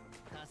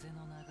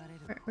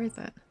 Where is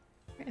that?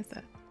 Where is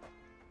that?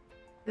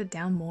 Is it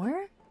down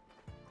more?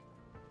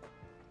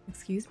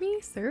 Excuse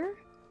me, sir?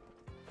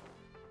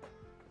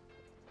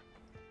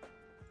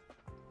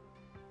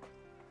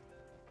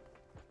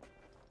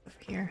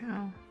 here?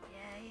 Oh.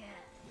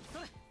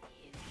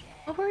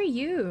 Oh, who are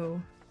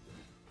you?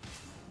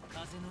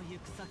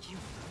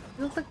 You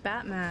look like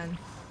Batman.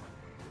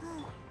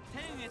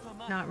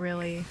 Not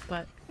really,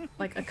 but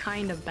like a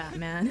kind of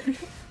Batman.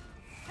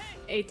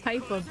 A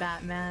type of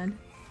Batman.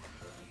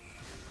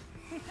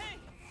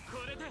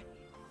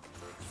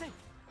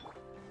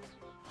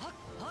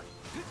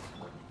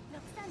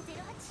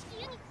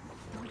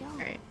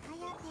 Alright.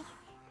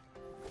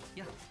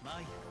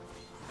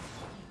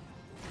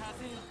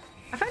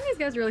 I find these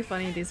guys really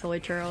funny, these holy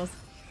churls.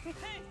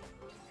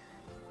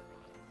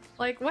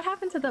 Like, what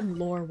happened to them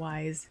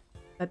lore-wise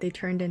that they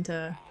turned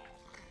into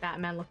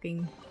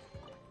Batman-looking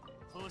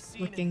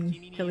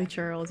hilly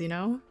churls, you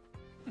know?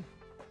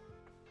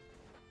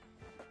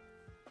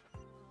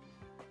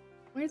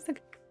 Where's the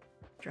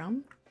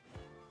drum?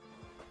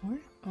 Or?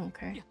 Oh,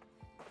 okay.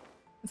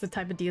 It's a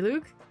type of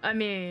D-Luke? I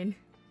mean...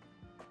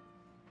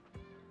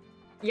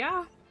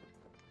 Yeah.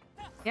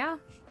 Yeah.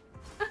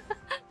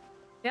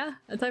 Yeah,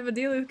 a type of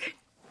D-Luke.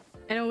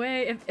 In a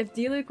way, if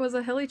D-Luke was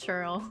a hilly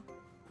churl,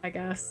 I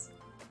guess.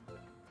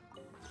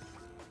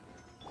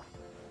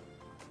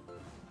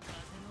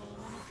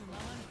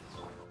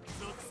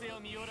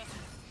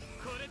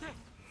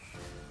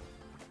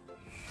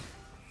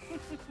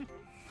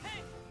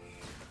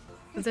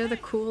 They're the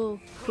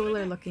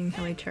cooler looking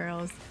hilly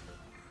churls.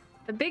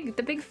 The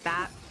big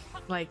fat,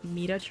 like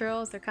Meta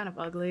churls, they're kind of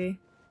ugly.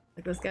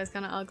 Like this guy's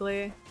kind of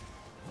ugly.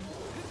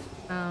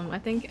 I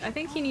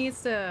think he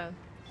needs to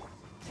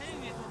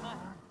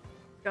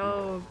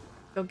go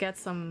get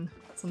some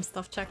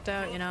stuff checked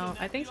out. You know,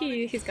 I think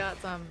he's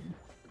got some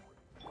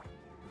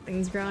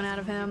things growing out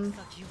of him,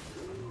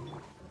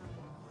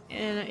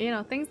 and you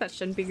know, things that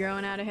shouldn't be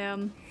growing out of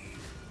him.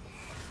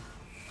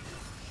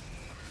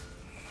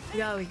 He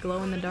got like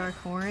glow in the dark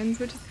horns,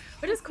 which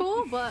is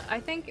cool, but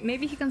I think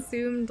maybe he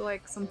consumed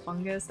like some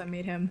fungus that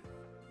made him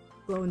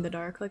glow in the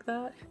dark like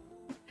that.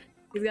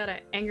 He's got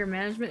anger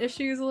management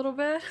issues a little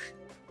bit.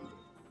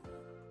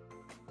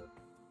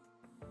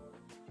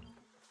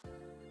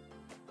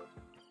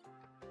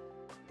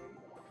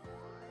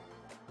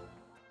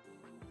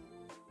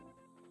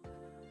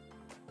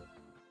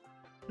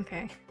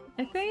 Okay,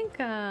 I think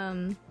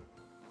so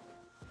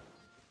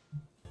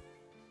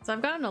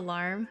I've got an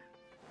alarm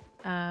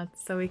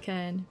so we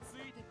can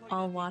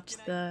all watch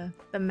the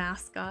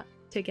mascot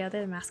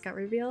together, the mascot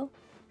reveal.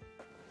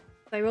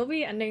 So I will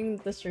be ending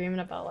the stream in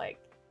about like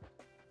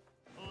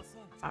an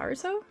hour or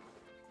so.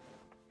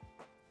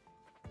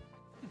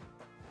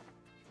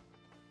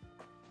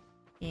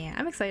 Yeah,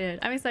 I'm excited.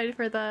 I'm excited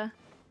for the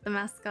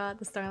mascot,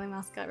 the Starling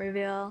mascot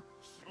reveal.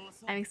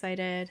 I'm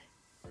excited.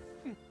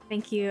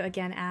 Thank you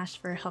again, Ash,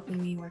 for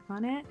helping me work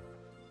on it.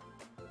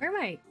 Where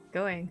am I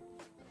going?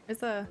 Where's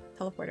the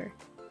teleporter?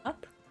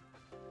 Up?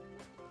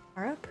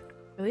 Far up?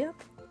 Really up?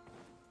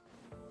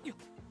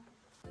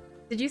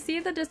 Did you see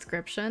the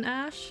description,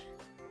 Ash?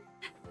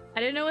 I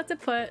didn't know what to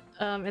put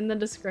in the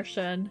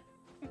description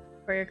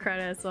for your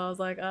credits, so I was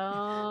like,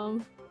 I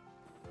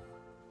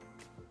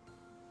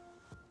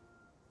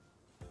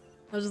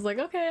was just like,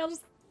 okay, I'll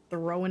just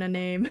throw in a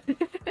name.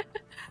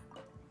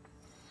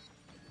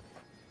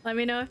 Let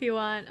me know if you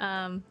want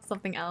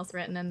something else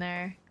written in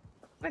there.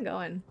 Where am I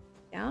going?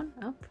 Down?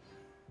 Up?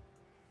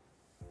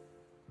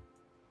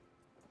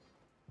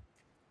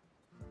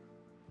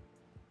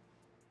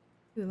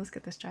 Ooh, let's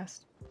get this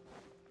chest.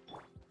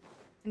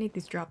 I need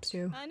these drops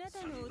too.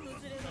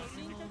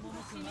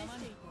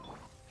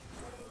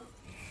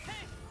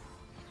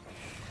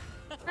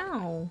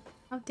 Ow!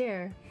 How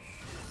dare.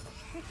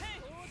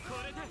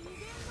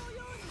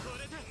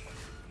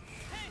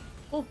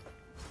 Oh!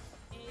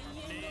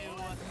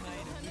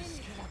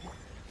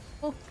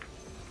 Oh!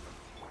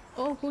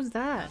 Oh, who's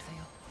that?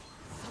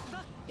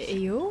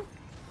 You?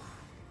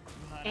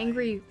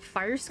 Angry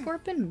fire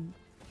scorpion?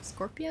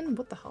 Scorpion?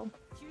 What the hell?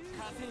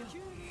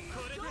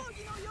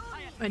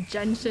 A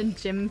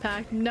Genshin gym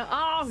pack? No!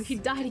 Oh! He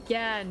died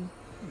again!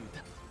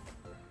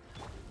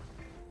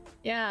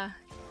 Yeah.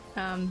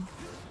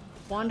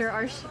 Wander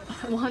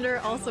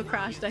also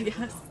crashed, I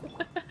guess.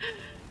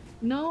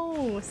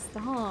 No!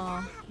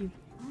 Stop!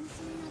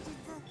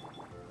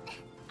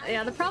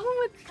 Yeah, the problem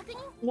with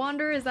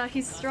Wander is that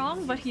he's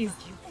strong, but he's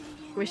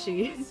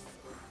squishy.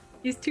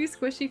 He's too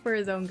squishy for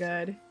his own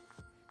good.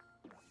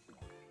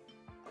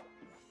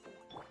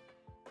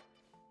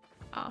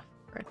 Oh,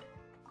 right.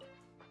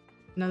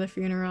 Another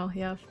funeral,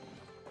 yep.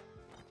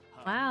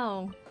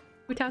 Wow.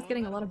 Hutao's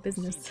getting a lot of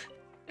business.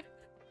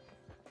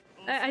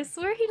 I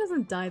swear he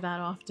doesn't die that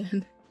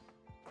often.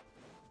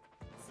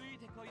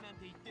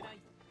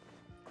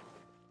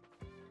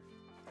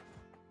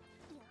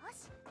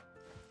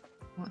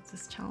 What's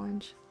this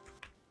challenge?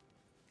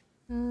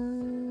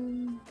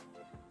 I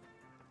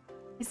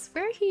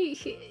swear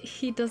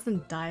he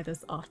doesn't die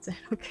this often,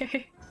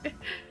 okay?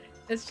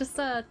 It's just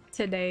a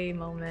today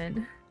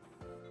moment.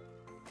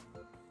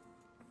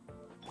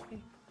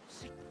 Okay.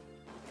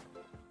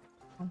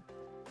 Oh.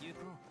 I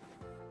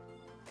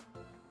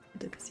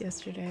did this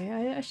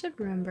yesterday. I should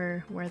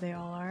remember where they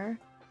all are.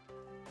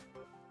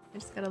 I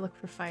just gotta look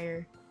for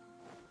fire.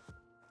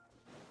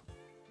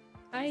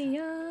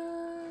 Hiya.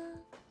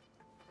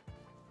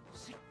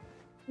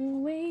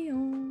 Way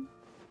on.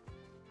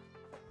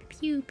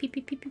 Pew pew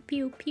pew pew pew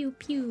pew pew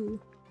pew.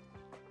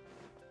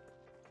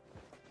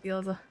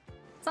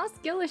 It's not a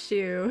skill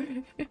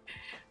issue.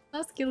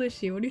 Not a skill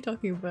issue. What are you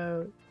talking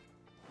about?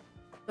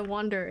 The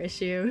wander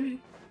issue.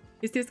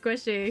 He's too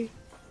squishy.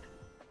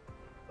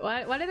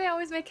 Why do they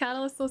always make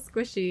Catalyst so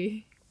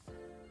squishy?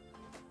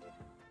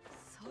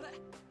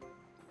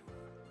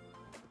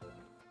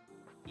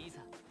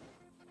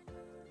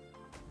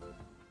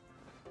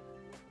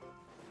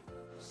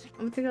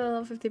 I'm gonna take a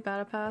level 50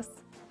 battle pass.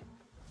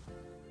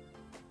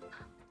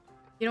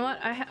 You know what?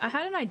 I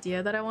had an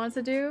idea that I wanted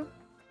to do,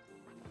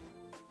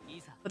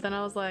 but then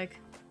I was like,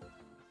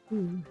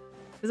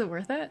 is it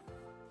worth it?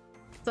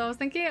 So I was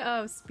thinking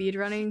of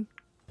speedrunning.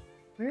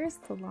 Where is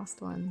the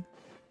last one?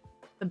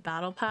 The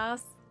battle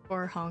pass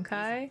for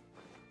Honkai. I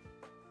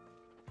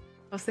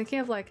was thinking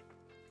of like,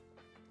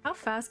 how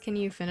fast can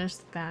you finish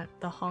the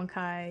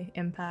Honkai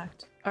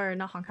Impact? Or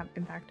not Honkai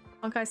Impact.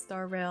 Honkai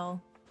Star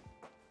Rail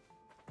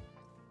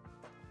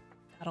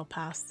Battle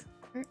Pass.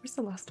 Where's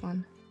the last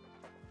one?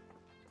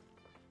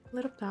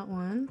 Lit up that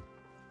one.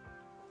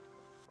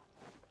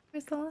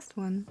 Where's the last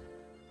one?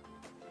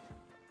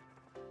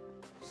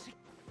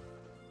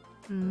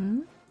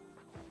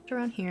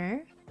 Around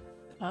here.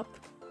 Up.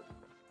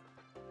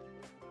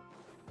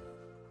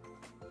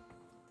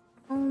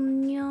 Oh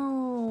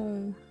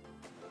no.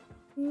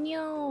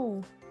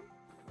 No.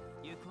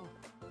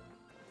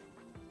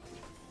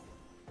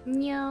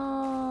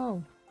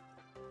 No.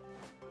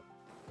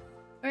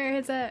 Where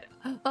is it?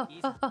 Oh.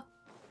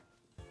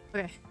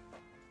 Okay.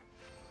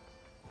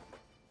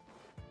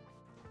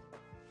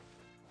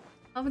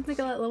 I'm gonna take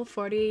it at level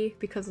 40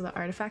 because of the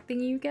artifact thing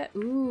you get.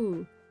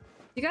 Ooh. Do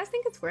you guys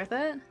think it's worth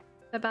it?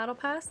 The battle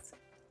pass?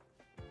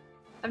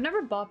 I've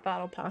never bought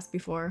battle pass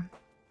before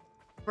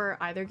for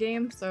either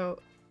game, so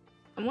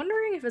I'm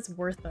wondering if it's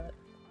worth it.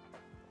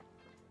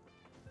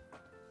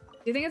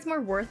 Do you think it's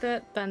more worth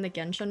it than the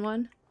Genshin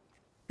one?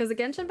 Because the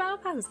Genshin battle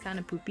pass is kind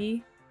of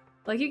poopy.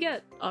 Like, you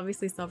get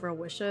obviously several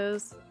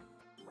wishes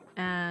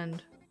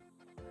and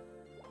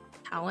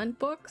talent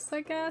books,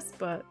 I guess,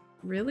 but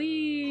really,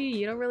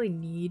 you don't really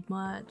need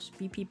much.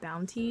 BP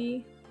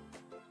bounty.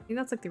 I think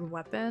that's like their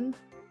weapon.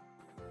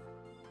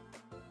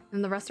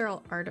 And the rest are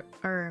all art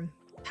or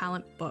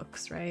talent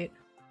books, right?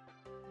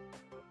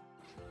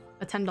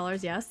 A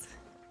 $10, yes.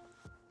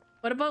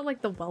 What about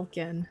like the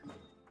Welkin?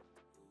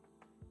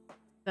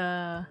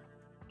 The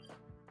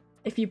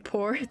if you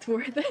pour, it's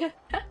worth it.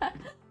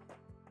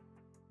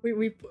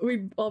 we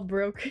all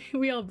broke.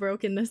 We all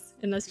broke in this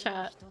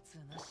chat.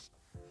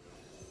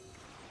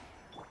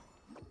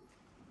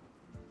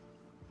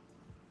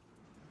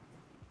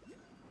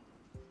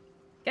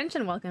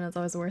 Genshin Welkin is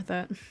always worth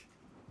it.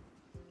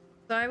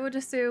 So I would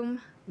assume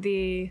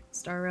the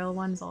Star Rail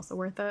one is also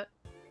worth it.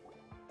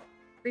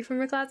 Free from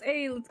your class.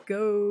 Hey, let's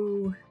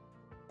go.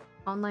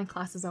 Online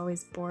class is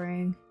always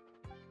boring.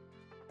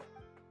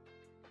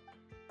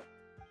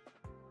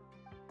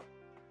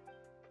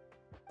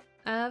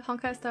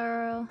 Honkai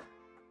Star Rail.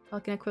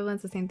 Welkin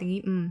equivalent's the same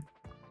thingy.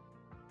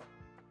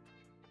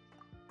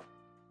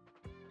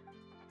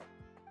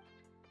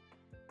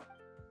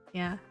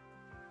 Yeah.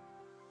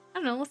 I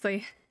don't know, we'll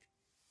see.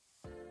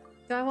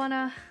 Do I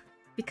wanna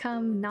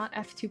become not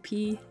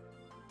F2P?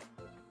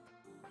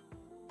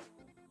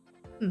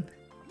 I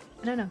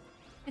don't know.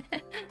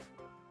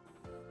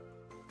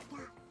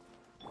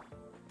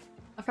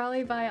 I'll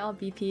probably buy all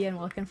BP and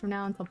Welkin from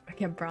now until I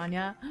get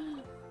Bronya.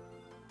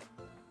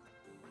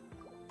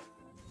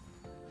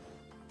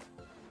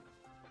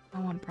 I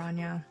want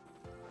Bronya.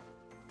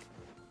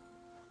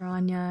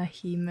 Bronya,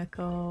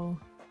 Himiko,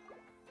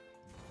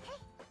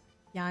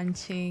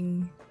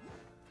 Yanqing,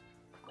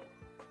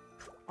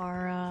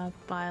 Clara,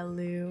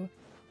 Bailu.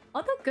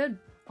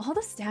 All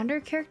the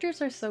standard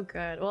characters are so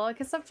good. Well,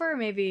 like, except for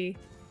maybe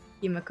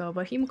Himiko,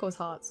 but Himiko's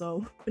hot,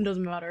 so it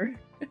doesn't matter.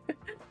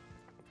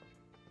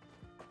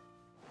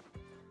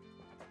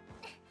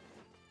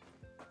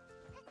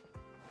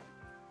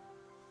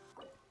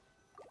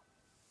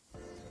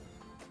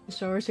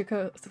 Show her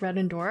Thread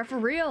and Dora. For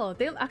real!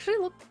 They actually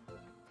look...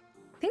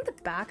 I think the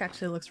back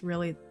actually looks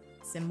really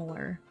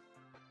similar.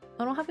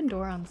 I don't have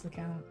Endora on this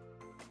account.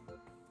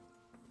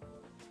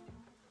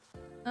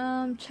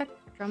 Check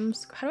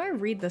drums. How do I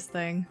read this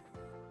thing?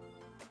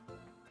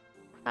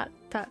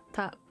 Tap.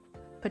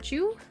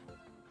 Pachu? Is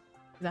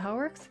that how it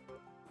works?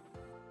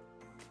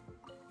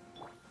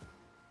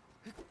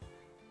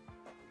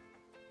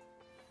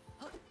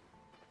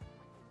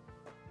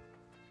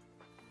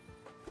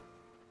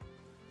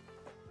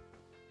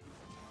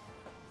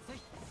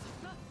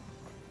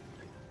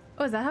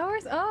 Oh, is that how it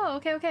works? Oh,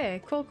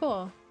 okay.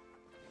 Cool.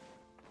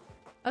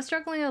 I was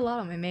struggling a lot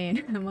on my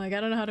main. I'm like,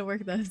 I don't know how to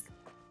work this.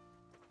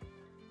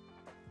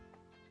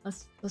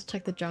 Let's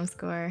check the drum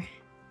score.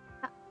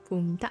 Tap,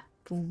 boom, tap,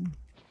 boom.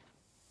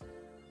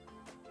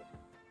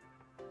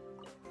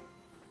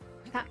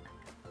 Tap.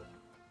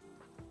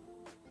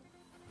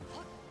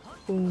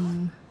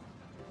 Boom.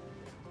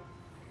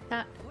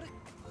 Tap.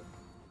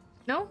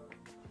 No?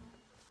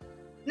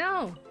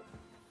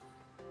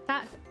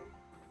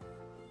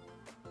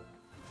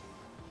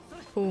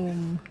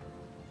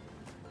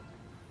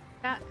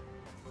 Tap.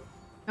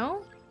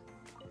 No?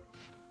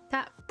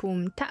 Tap,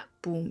 boom, tap,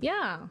 boom.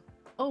 Yeah.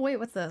 Oh, wait,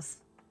 what's this?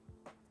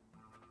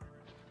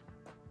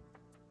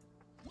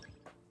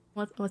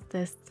 What's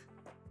this?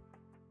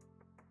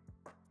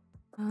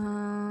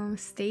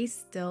 Stay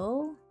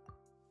still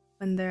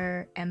when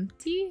they're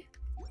empty?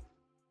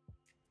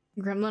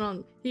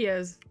 Gremlin he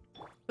is.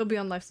 He'll be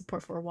on life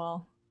support for a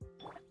while.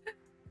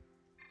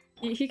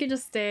 He can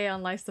just stay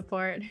on life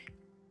support.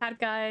 Cat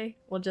guy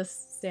will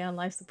just stay on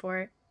life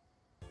support.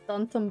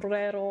 Don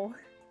Sombrero.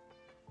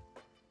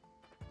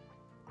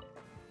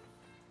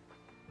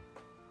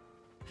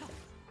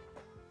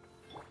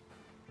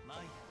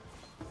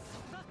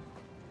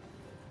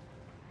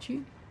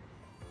 Shoot.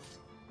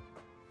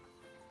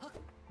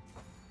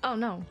 Oh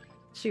no.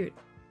 Shoot.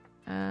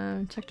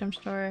 Check jump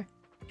store.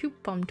 Toop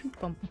bum,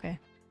 okay.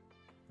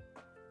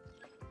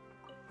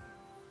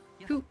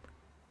 Toop.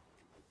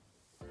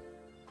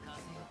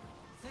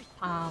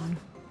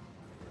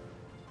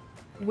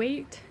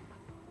 Wait.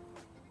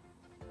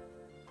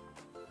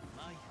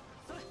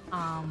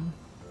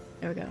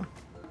 There we go.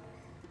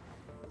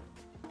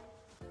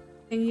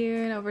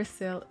 Thinking over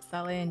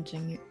Sally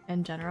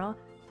in general.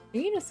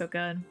 Thinking is so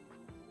good.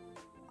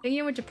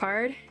 Thinking with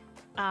Japard.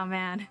 Oh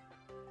man.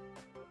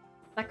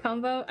 That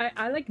combo,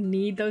 I like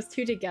need those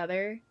two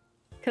together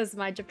because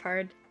my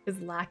Japard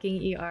is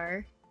lacking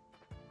ER.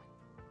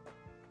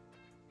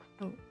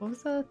 Oh, what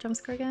was the jump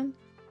scare again?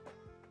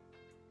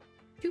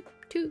 Toop,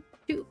 toop,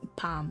 toop,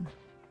 palm.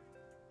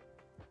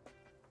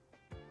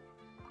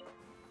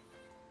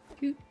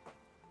 Toot.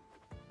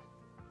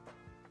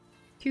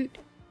 Toot.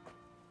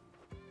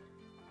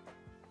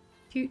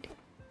 Toot.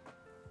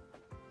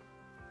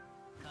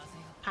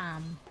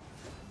 Palm.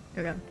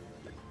 There we go.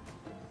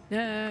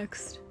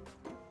 Next.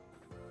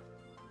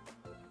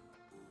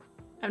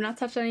 I've not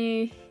touched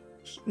any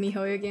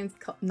MiHoYo games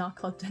not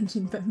called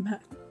Genshin but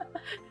Matt.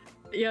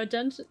 Yo,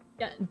 Genshin,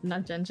 yeah,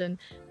 not Genshin.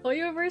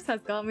 HoYoverse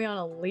has got me on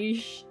a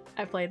leash.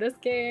 I play this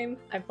game,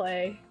 I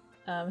play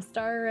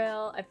Star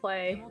Rail, I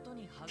play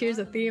Tears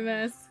of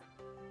Themis.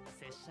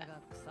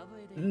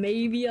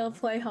 Maybe I'll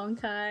play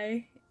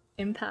Honkai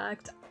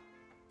Impact.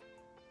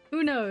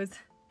 Who knows?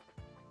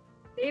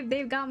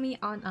 They've got me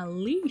on a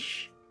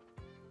leash.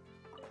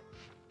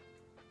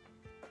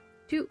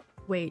 Toot,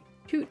 wait,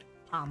 toot,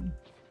 palm.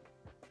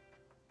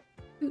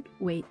 Toot,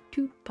 wait,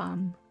 toot,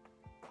 palm.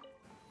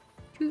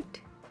 Toot.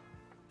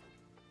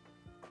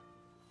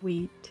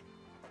 Wait.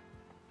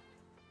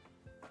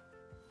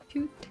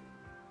 Toot.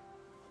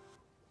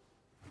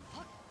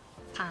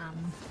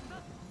 Palm.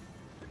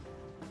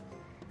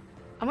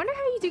 I wonder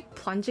how you do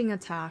plunging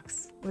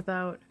attacks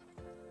without,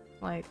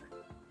 like...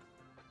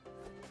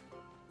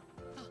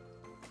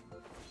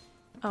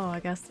 Oh, I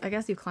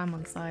guess you climb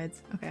on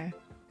sides. Okay.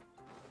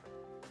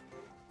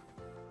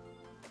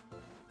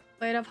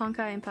 Played up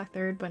Honkai Impact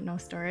 3rd, but no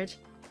storage.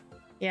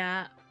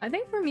 Yeah, I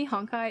think for me,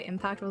 Honkai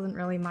Impact wasn't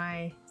really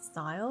my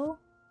style.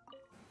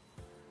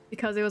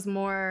 Because it was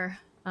more,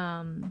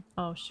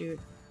 oh shoot.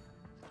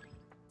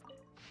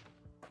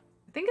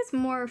 I think it's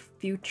more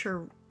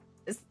future,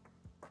 it's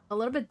a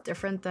little bit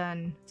different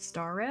than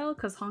Star Rail,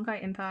 because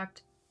Honkai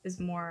Impact is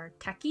more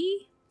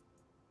techy,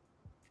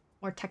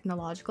 more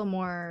technological,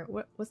 more,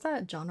 what's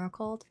that genre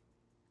called?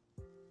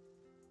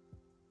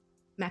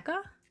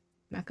 Mecha?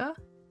 Mecha?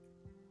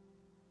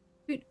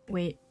 Toot,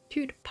 wait,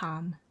 toot,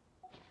 palm.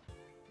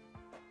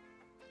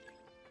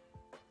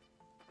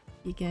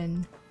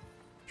 Begin,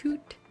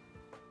 toot.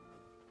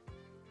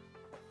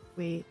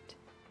 Wait.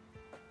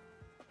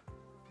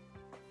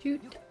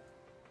 Toot.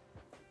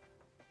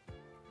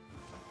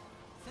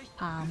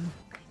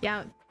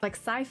 Yeah, like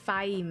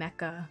sci-fi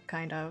mecha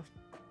kind of.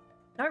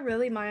 Not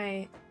really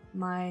my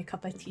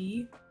cup of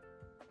tea.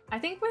 I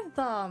think with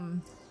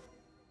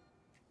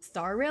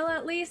Star Rail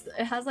at least,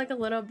 it has like a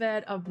little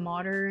bit of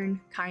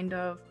modern kind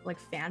of like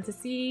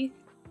fantasy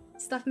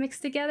stuff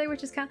mixed together,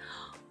 which is kind of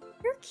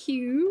you're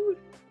cute.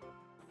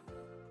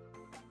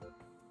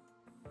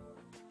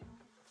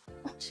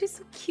 Oh, she's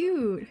so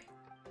cute.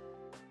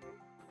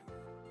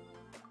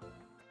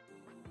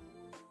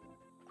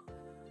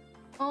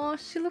 Oh,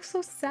 she looks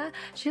so sad.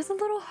 She has a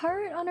little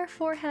heart on her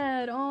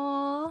forehead.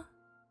 Oh.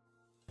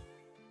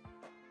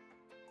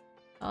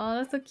 Oh,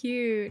 that's so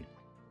cute.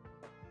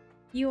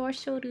 You are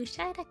Shoru.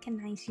 I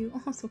recognize you.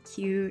 Oh, so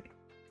cute.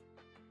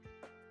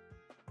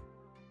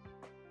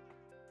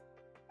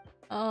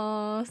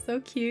 Oh, so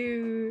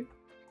cute.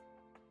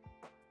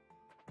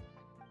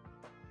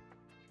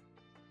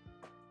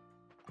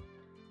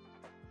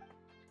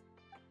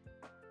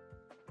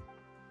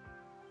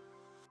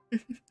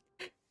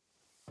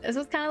 This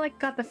one's kind of like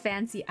got the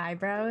fancy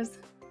eyebrows.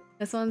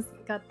 This one's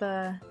got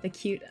the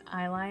cute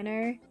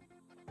eyeliner.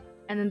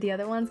 And then the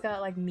other one's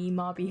got like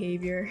Mima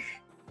behavior.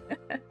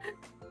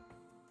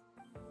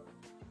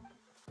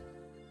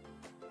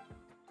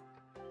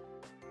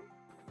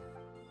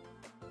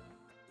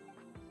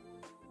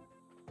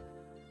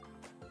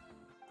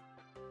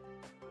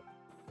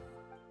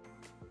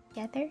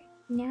 Together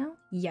now?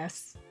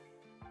 Yes.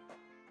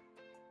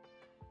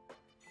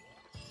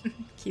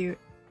 Cute.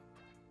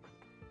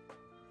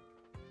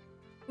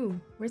 Ooh,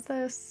 where's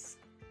this?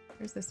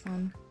 Where's this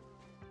one?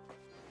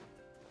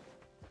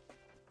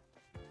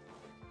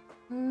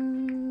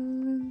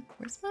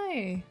 Where's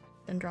my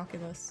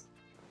Dendroculus?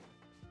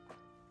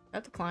 I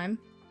have to climb.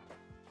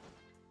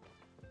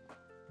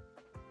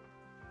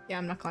 Yeah,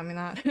 I'm not climbing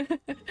that.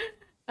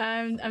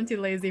 I'm too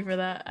lazy for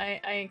that.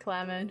 I ain't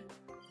climbing.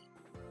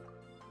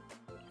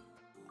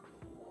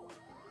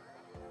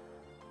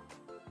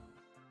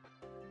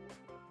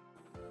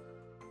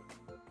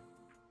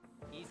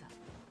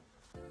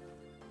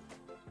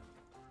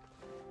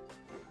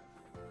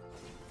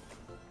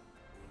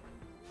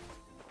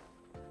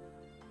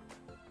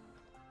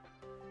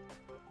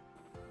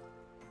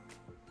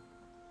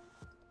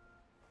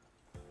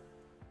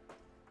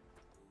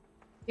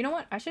 You know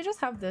what? I should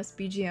just have this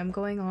BGM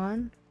going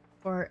on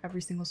for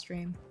every single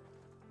stream.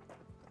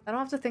 I don't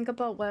have to think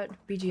about what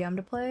BGM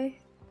to play.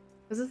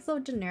 This is so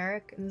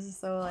generic and this is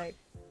so like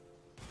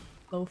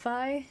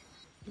lo-fi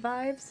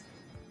vibes.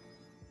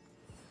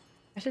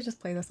 I should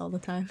just play this all the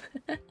time.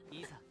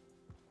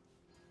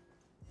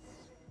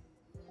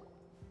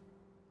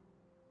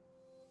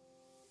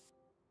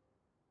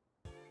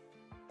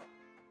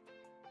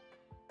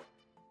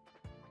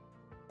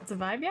 It's a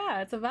vibe?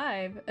 Yeah, it's a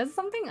vibe. It's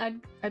something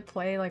I'd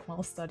play like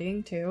while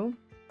studying too.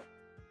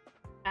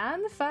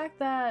 And the fact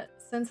that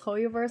since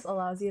Hoyoverse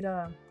allows you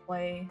to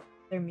play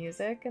their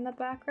music in the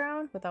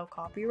background without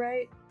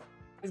copyright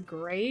is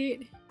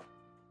great.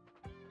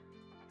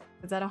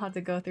 Because I don't have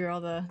to go through all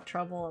the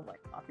trouble of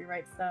like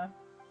copyright stuff.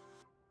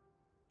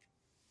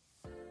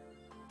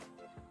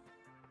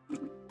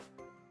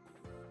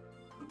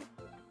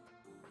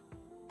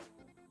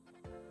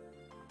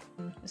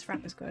 This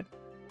wrap is good.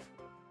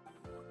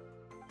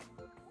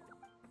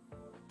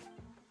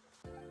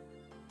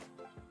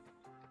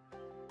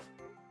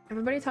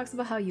 Everybody talks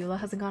about how Eula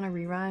hasn't gone a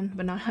rerun,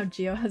 but not how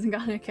Geo hasn't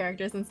gotten a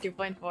character since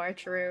 2.4.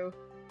 True.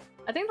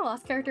 I think the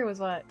last character was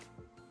what?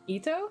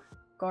 Ito?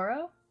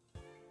 Goro?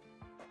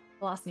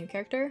 The last new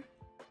character?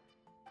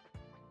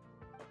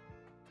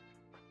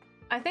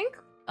 I think,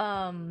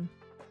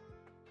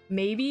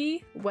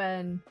 maybe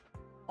when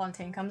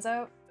Fontaine comes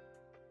out,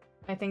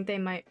 I think they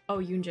might— oh,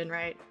 Yunjin,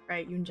 right?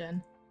 Right,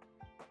 Yunjin.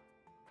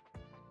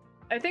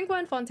 I think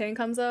when Fontaine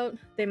comes out,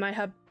 they might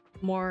have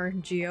more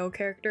Geo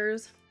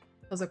characters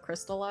because of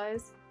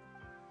Crystallize.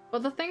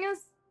 But the thing is,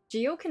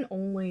 Geo can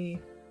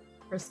only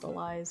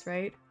crystallize,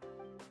 right?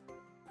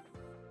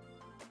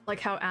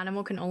 Like how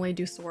Animal can only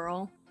do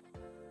swirl.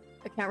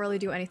 It can't really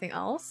do anything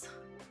else.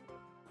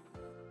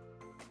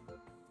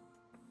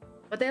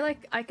 But they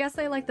like— I guess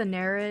they like the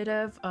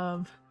narrative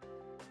of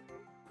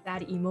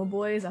sad emo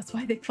boys. That's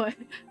why they put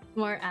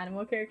more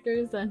Animal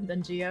characters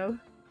than Geo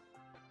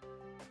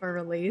for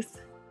release.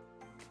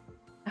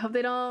 I hope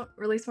they don't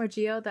release more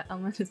Geo. That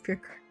element is pure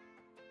crap.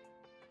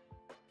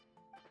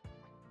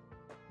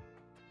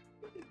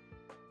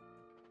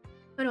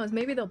 Who knows?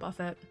 Maybe they'll buff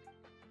it.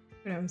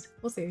 Who knows?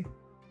 We'll see.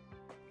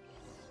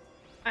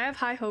 I have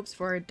high hopes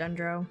for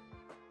Dendro.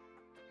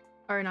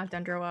 Or not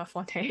Dendro,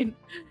 Fontaine.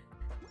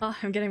 Oh,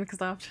 I'm getting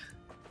mixed up.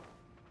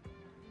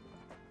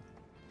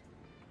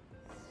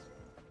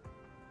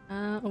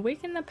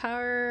 Awaken the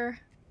power...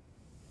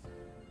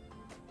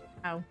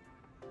 Ow.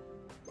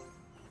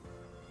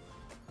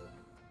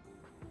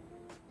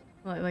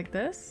 Like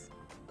this?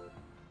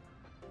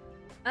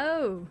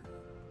 Oh!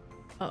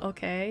 Oh,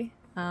 okay.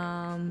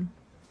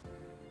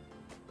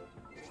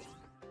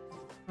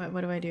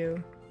 What do I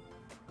do?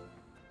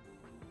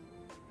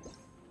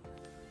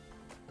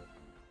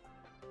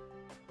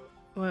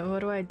 What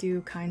do I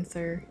do, kind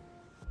sir?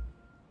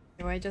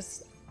 Do I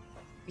just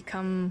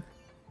become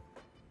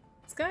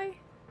this guy?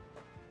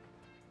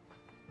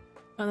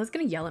 Oh, that's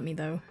gonna yell at me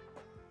though.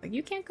 Like,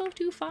 you can't go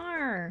too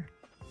far.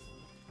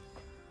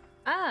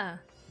 Ah!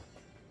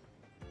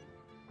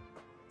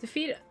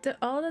 Defeat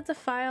all the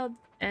defiled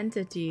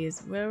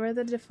entities. Where were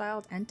the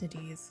defiled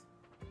entities?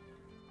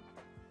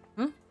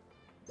 Huh?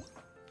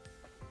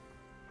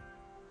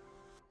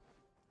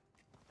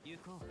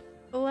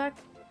 Collect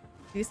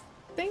these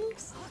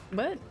things?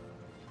 What?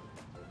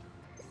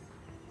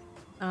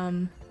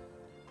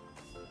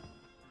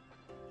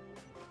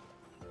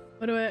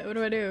 What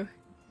do I do?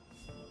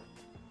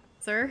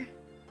 Sir?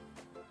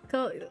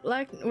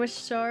 Collect with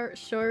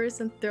shores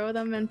and throw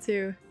them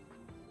into...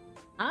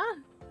 Ah?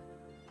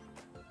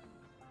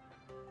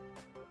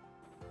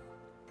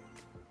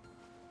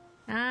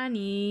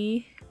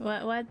 Annie,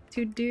 what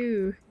to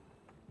do?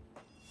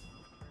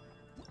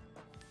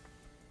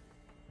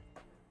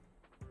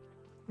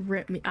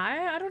 Rip me.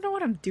 I don't know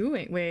what I'm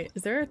doing. Wait,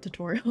 is there a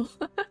tutorial?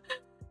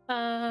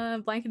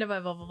 Blanket of blah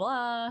blah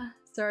blah.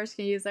 Stars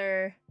can use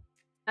their—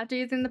 after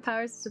using the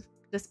powers to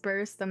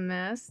disperse the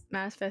mist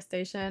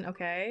manifestation.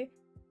 Okay.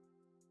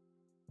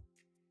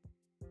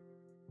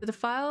 The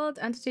defiled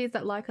entities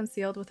that lie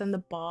concealed within the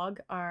bog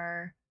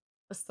are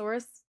the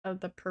source of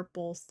the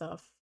purple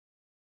stuff.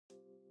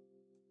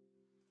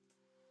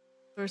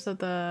 Source of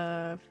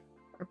the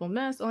purple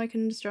mist. Only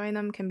can destroying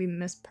them can be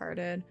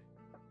mist-parted.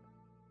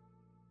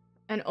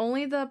 And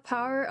only the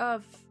power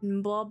of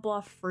blah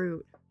blah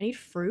fruit. I need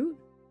fruit?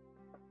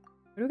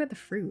 Where do I get the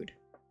fruit?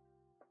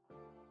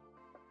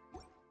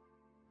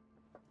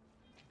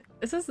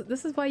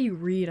 This is why you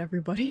read,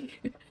 everybody.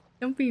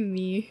 Don't be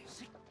me.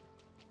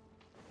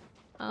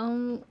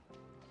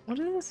 What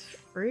is this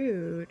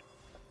fruit?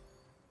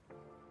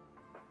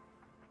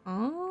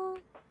 Oh,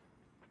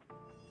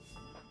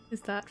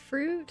 is that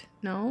fruit?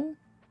 No.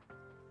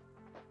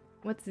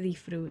 What's the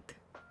fruit?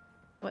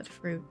 What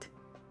fruit?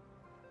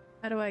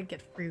 How do I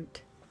get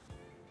fruit?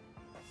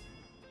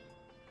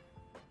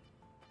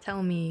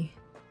 Tell me.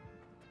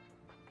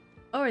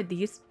 Oh, are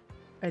these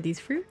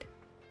fruit?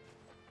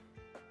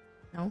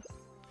 No.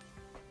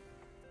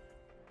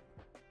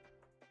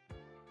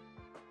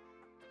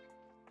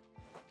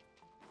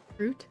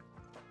 Fruit?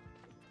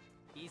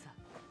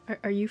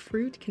 Are you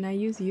fruit? Can I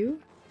use you?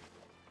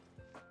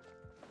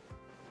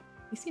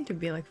 You seem to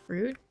be like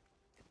fruit.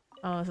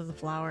 Oh, this is a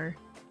flower.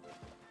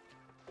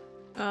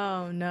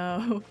 Oh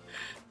no.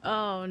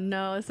 Oh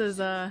no, this is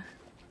a...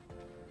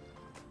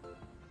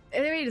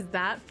 Wait, is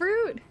that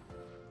fruit?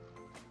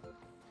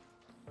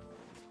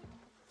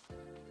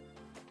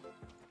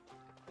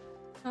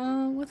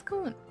 What's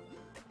going...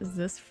 Is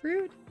this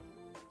fruit?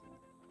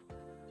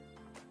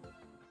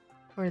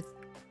 Or is...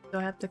 Do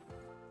I have to...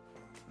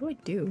 What do I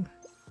do?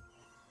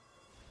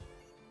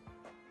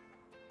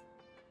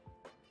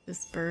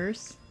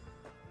 Disperse.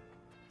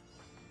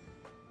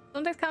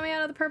 Something's coming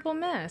out of the purple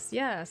mist.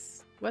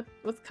 Yes.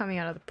 What's coming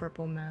out of the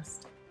purple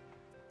mist?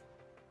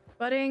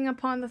 Budding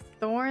upon the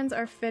thorns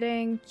are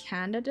fitting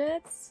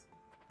candidates?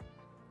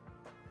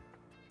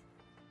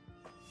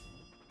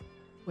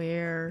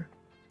 Where?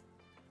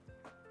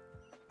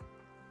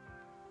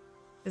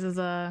 This is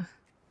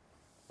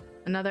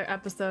another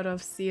episode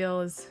of Seal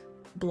is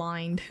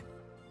blind.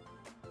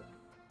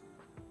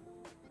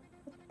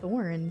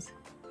 Thorns.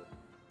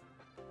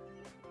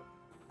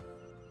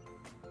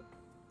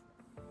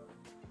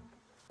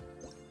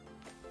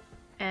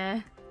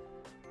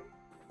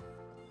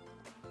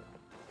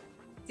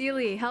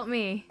 Sealy, help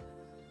me.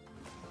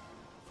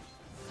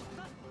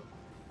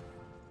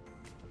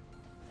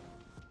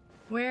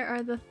 Where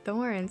are the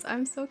thorns?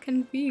 I'm so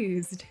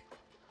confused.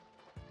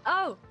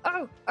 Oh!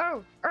 Oh!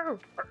 Oh! Oh!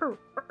 Oh!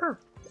 Oh!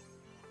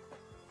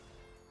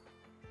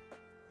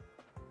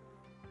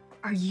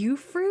 Are you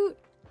fruit?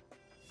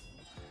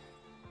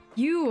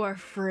 You are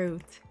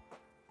fruit.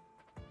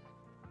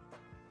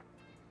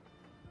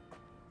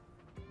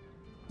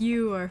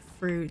 You are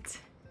fruit.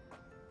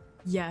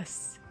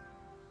 Yes.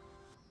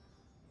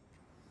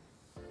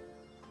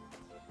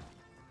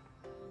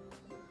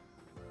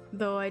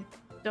 Though I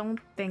don't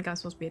think I'm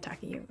supposed to be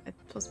attacking you. I'm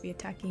supposed to be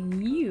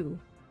attacking you.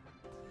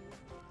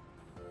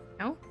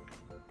 No?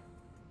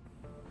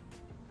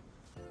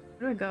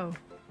 Where do I go?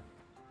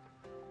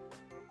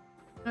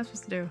 What am I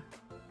supposed to do?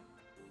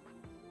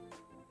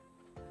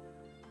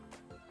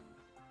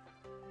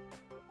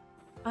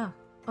 Oh.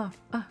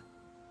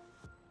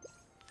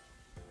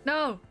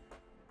 No!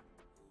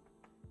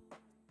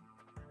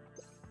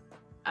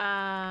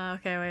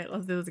 Okay, wait,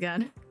 let's do this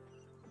again.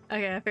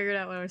 Okay, I figured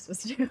out what I was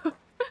supposed to do.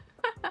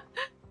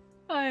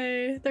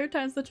 Hi, third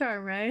time's the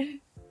charm,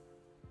 right?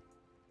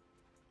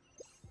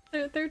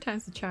 Third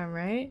time's the charm,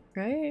 right?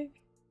 Right?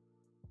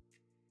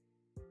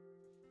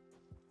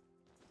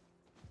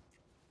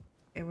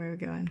 Okay, where are we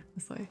going?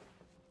 This way.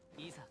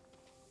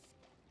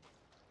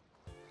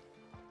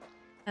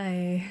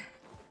 Hi.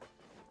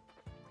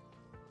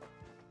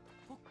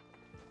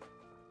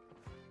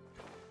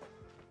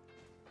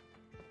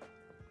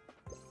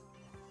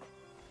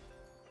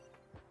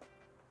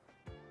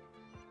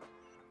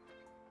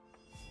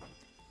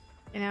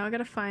 And now I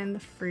gotta find the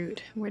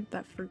fruit. Where'd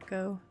that fruit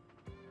go?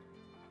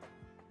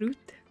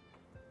 Fruit?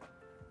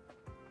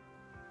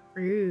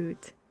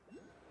 Fruit.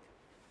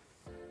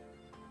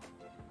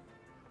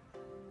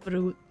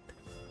 Fruit.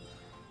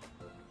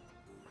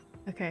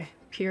 Okay,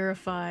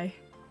 purify.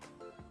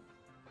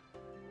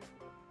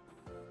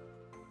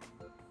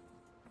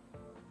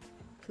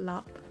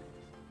 Plop.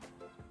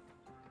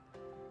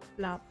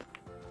 Plop.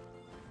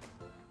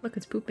 Look,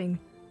 it's pooping.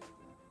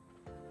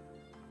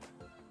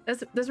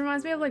 This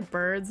reminds me of like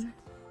birds.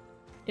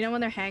 You know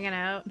when they're hanging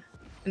out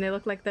and they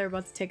look like they're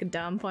about to take a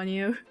dump on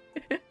you?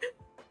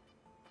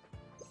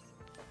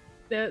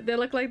 They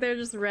look like they're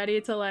just ready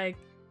to like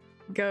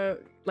go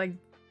like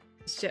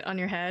shit on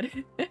your head.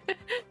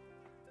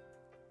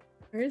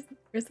 Where's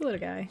the little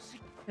guy?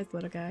 Where's the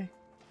little guy?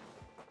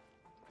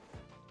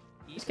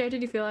 Which character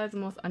do you feel is the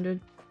most under...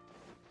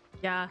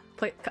 Yeah,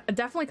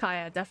 definitely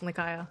Kaya. Definitely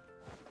Kaya.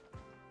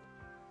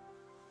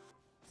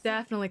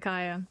 Definitely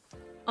Kaya.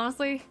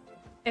 Honestly,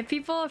 if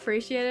people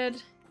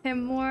appreciated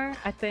him more,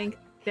 I think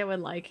they would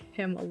like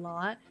him a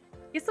lot.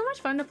 He's so much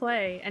fun to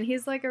play, and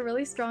he's like a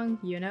really strong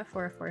unit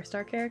for a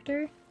 4-star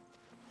character.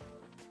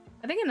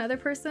 I think another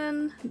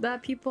person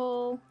that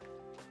people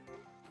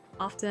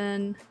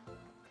often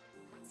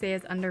say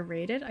is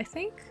underrated, I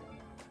think,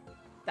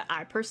 that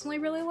I personally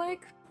really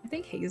like, I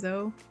think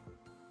Hazo.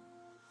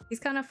 He's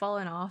kind of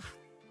fallen off.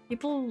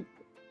 People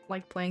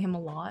like playing him a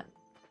lot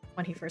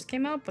when he first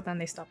came out, but then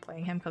they stopped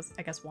playing him because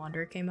I guess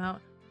Wander came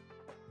out.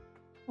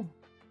 Oh,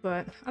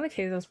 but I like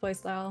Hazo's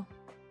playstyle.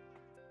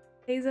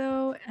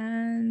 Heizo,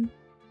 and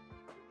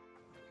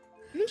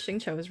even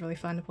Xingqiu is really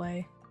fun to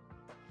play.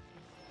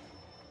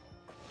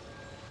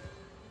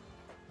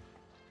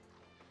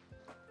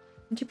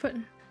 Did you put?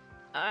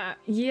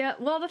 Yeah.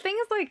 Well, the thing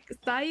is, like,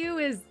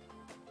 Sayu is.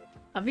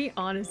 I'll be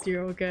honest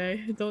here,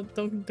 okay?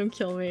 Don't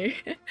kill me.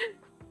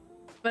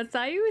 But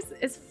Sayu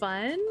is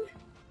fun.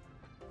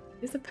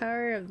 It's the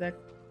power of the.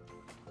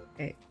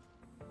 Okay.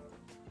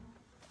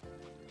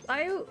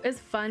 Sayu is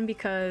fun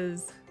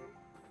because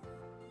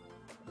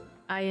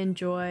I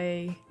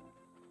enjoy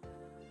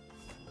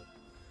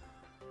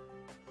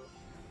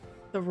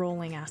the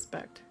rolling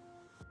aspect.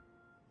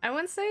 I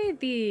wouldn't say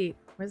the.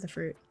 Where's the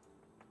fruit?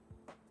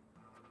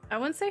 I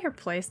wouldn't say her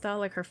playstyle,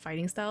 like her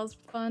fighting style, is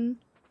fun.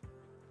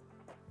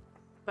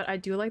 But I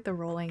do like the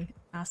rolling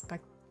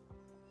aspect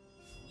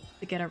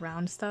to get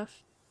around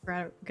stuff,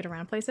 get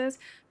around places.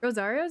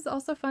 Rosario is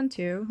also fun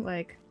too.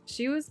 Like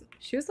she was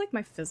like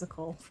my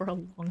physical for a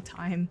long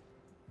time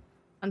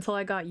until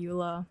I got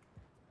Eula.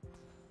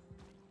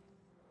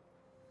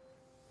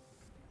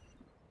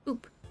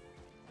 Oop.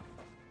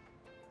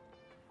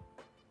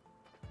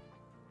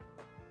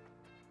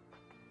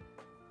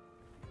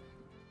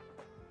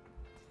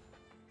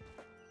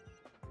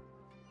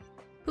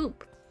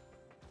 Poop.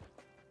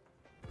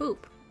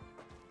 Poop.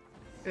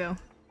 There we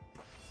go.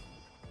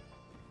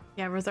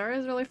 Yeah, Rosario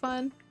is really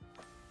fun.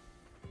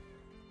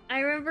 I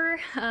remember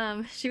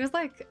she was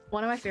like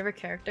one of my favorite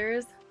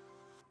characters.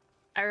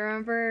 I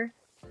remember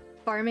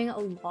farming a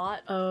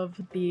lot of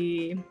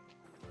the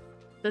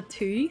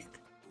tooth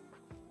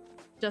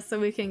just so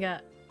we can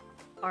get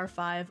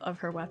R5 of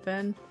her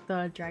weapon,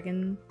 the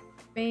dragon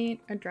spine,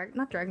 or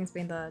not dragon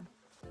spine, the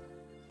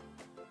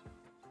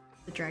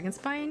dragon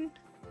spine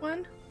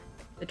one,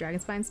 the dragon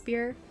spine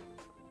spear,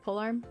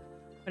 polearm,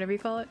 whatever you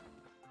call it.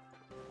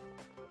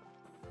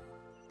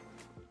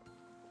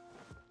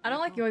 I don't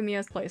like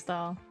Yoimiya's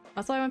playstyle.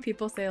 That's why when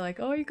people say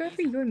like, "Oh, you go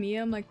for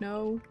Yoimiya," I'm like,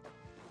 no.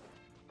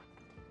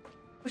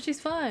 But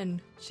she's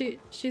fun.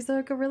 She's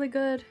like a really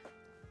good,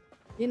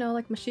 you know,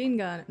 like machine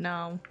gun.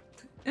 No.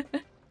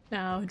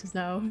 No, just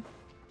no.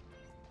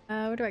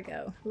 Where do I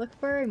go? Look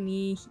for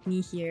me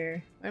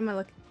here. Where am I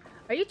looking?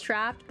 Are you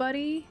trapped,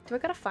 buddy? Do I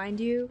gotta find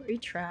you? Are you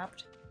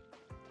trapped?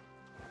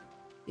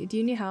 Do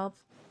you need help?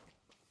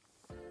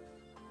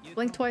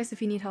 Blink twice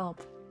if you need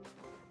help.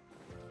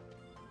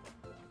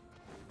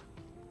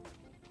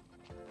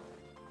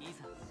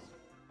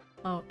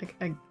 Oh,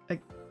 I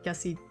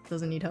guess he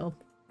doesn't need help.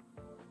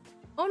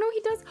 Oh no, he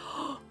does!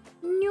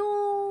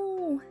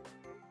 No!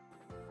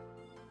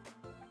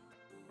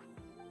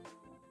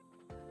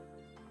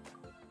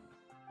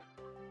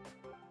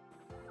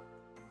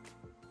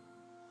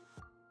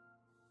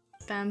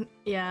 Spam,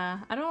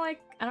 yeah, I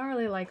don't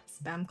really like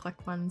spam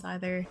click ones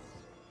either.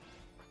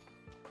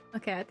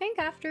 Okay, I think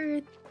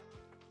after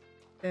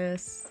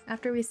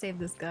we save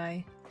this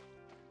guy,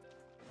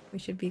 we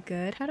should be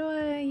good. How do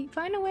I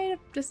find a way to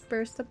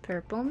disperse the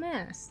purple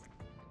mist?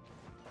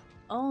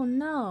 Oh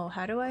no,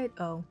 how do I?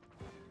 Oh.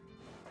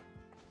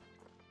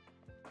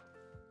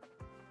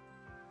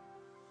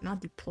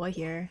 Not deploy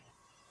here.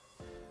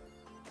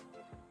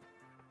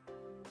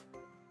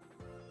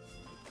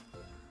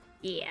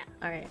 Yeah,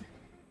 alright.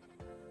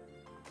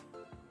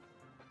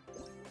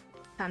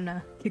 Time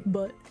to kick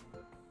butt.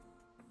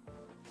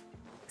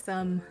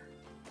 Some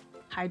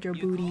hydro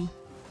booty.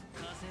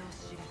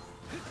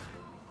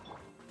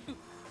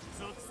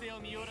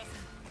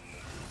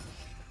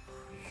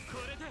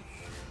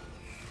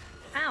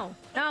 Ow!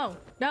 No!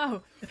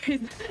 No!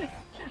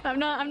 I'm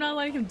not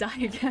letting him die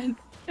again.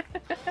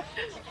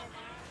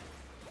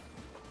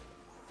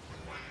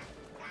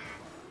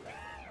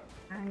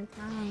 Gang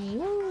gang,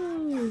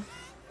 woo!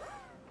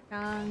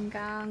 Gang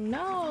gang,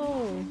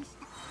 no!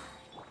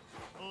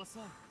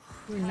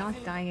 We're not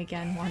dying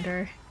again,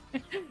 Wander.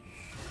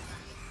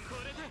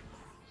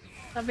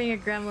 Stop being a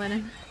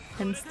gremlin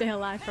and stay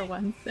alive for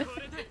once.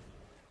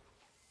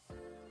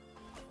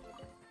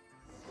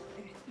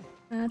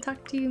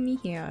 Talk to me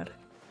here.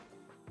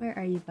 Where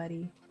are you,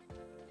 buddy?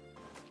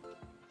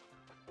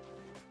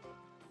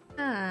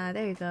 Ah,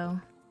 there you go.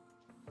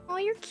 Oh,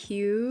 you're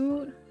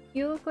cute.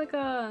 You look like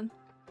a...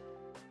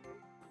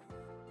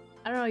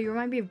 I don't know, you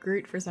remind me of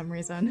Groot for some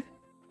reason.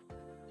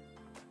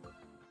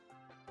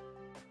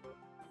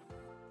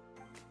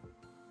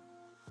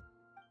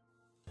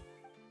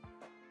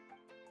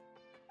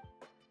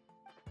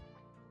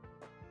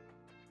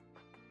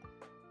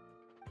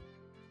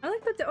 I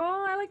like the-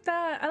 oh, I like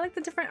that! I like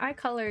the different eye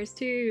colors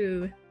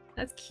too!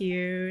 That's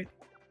cute.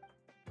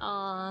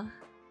 Aww.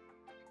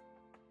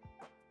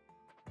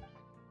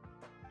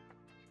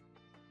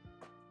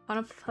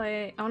 I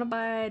wanna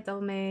buy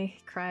Devil May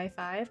Cry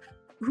 5.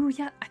 Ooh,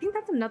 yeah, I think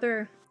that's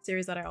another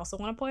series that I also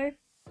want to play.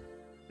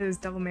 Is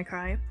Devil May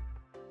Cry.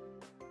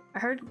 I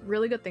heard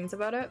really good things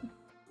about it.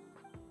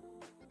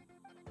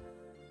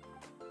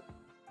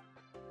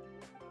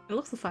 It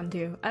looks fun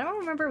too. I don't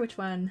remember which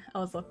one I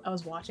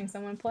was watching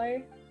someone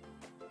play.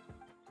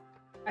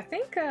 I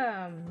think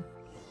I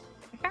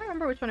can't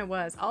remember which one it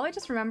was. All I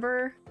just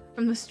remember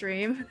from the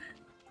stream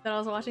that I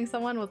was watching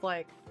someone was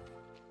like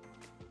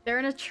they're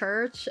in a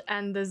church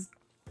and this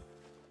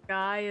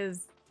guy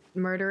is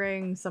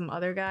murdering some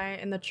other guy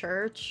in the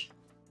church.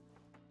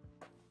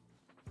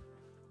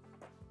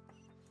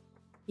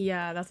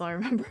 Yeah, that's all I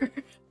remember.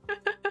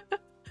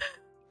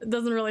 It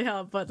doesn't really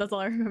help, but that's all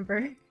I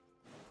remember.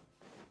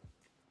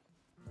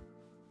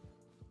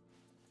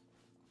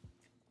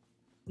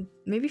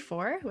 Maybe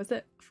 4? Was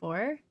it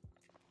 4?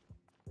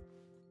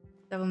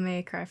 Devil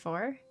May Cry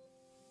 4?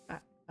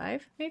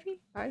 5,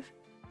 maybe? 5?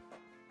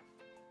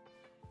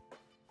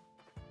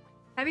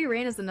 Heavy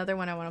Rain is another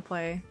one I want to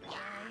play.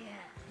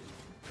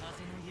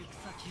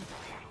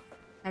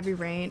 Heavy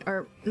Rain,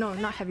 or no,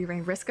 not Heavy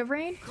Rain, Risk of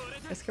Rain?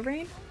 Risk of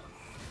Rain?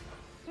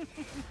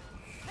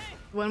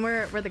 One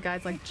where the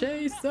guy's like,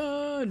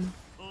 Jason!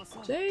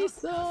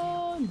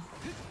 Jason!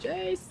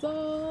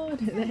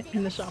 Jason!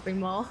 In the shopping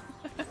mall.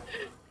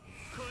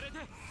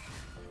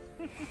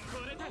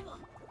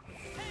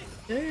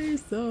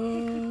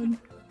 Jason!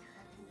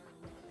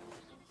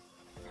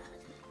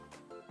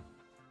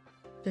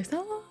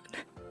 Jason!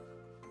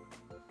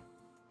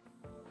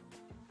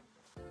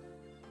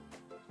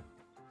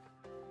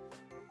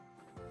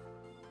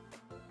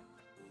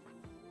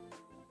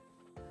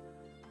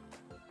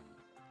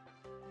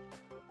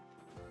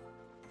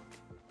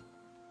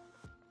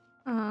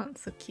 Oh,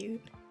 it's so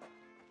cute.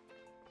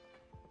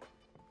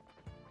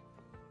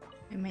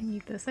 I might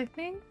need this, I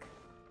think?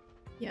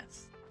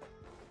 Yes.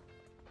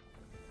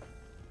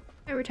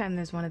 Every time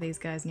there's one of these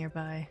guys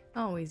nearby,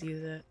 I always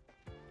use it.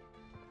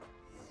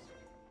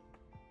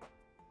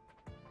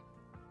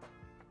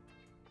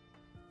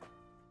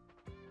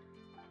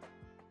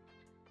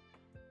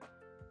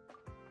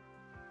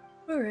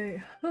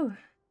 Alright. Oh.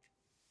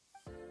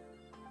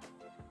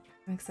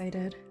 I'm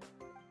excited.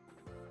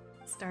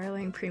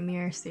 Starling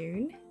premiere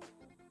soon.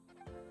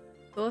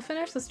 We'll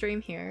finish the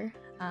stream here.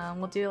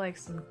 We'll do like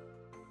some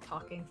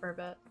talking for a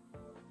bit.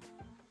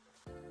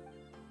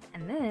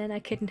 And then I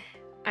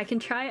can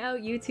try out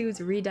YouTube's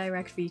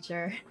redirect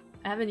feature.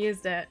 I haven't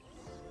used it.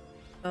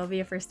 It'll be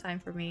a first time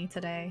for me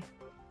today.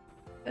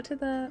 Go to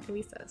the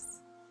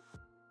Oasis.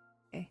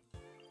 Okay.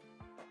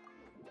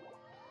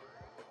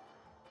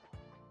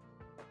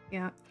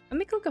 Yeah, let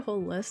me make a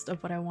whole list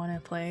of what I want to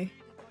play.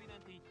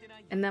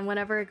 And then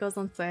whenever it goes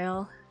on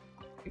sale,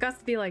 it got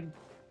to be like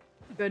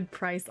good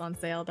price on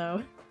sale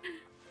though.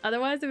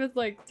 Otherwise, if it's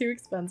like too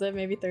expensive,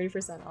 maybe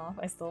 30% off,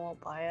 I still won't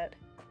buy it.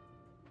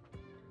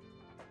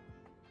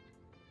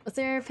 What's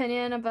your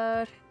opinion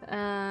about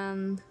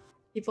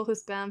people who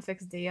spam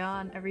fix Dia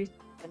on every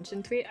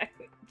Genshin tweet?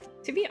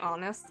 To be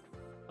honest,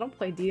 I don't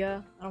play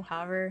Dia. I don't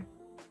have her.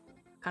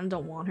 Kind of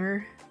don't want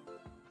her.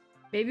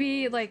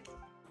 Maybe like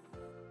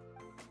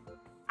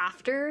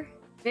after.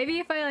 Maybe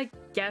if I like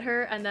get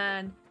her and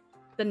then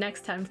the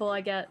next temple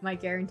I get my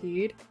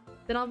guaranteed,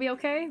 then I'll be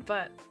okay.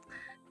 But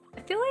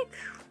I feel like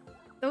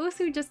those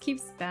who just keep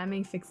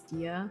spamming fix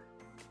Dia,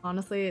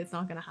 honestly, it's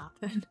not gonna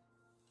happen.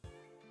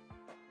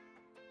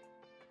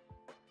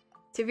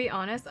 To be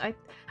honest, I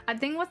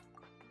think what's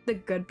the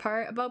good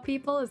part about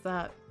people is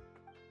that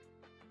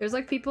there's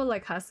like people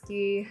like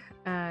Husky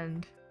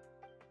and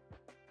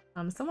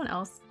someone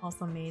else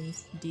also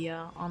mains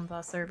Dia on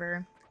the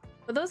server.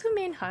 But those who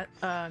main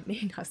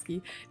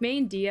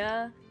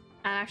Dia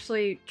and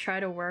actually try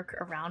to work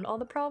around all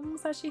the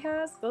problems that she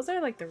has, those are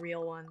like the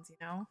real ones, you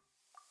know?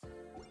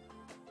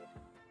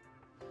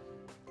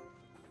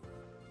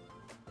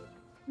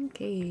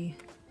 Okay.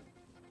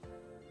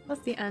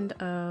 That's the end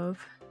of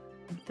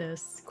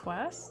this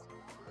quest.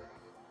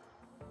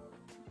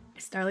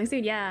 Starling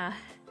soon, yeah.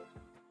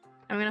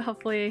 I'm gonna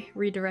hopefully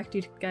redirect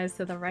you guys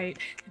to the right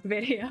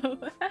video.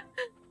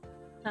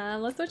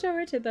 Let's switch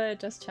over to the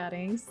just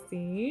chatting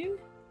scene.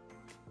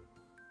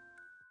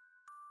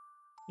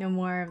 No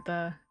more of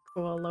the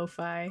cool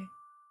lo-fi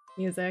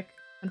music,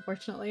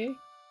 unfortunately.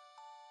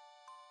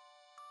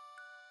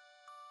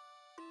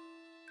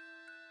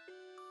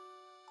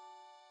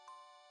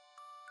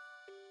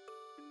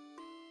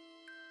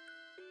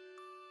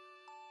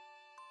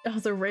 That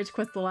was a Rage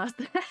Quest the last.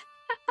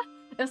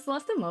 Is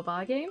Celeste a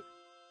mobile game?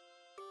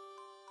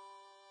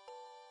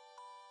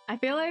 I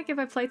feel like if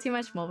I play too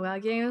much mobile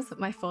games,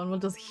 my phone will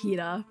just heat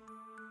up.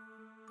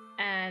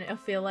 And it'll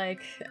feel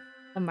like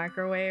a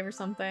microwave or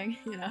something,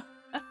 you know?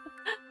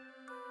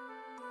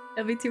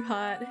 It'll be too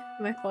hot.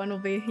 My phone will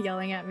be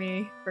yelling at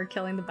me for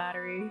killing the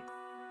battery.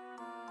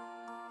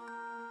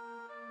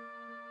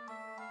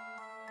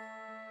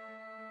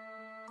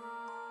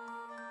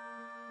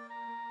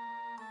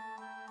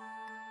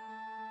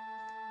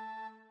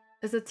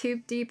 It's a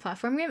 2D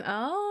platform game?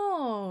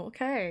 Oh,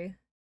 okay.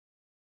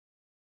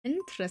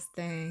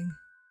 Interesting.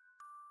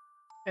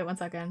 Wait, 1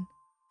 second.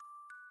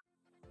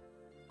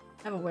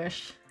 I have a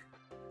wish.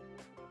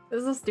 This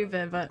is so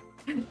stupid, but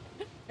I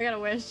got a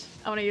wish.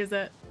 I want to use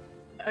it.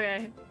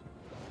 Okay.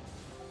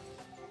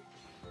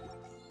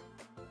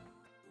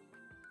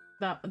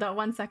 That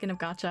 1 second of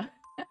gotcha.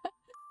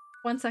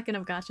 1 second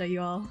of gotcha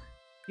you all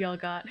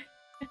got.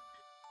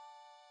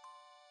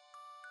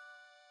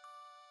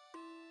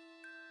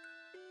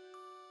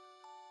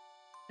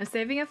 I'm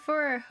saving it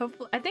for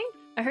hopefully. I think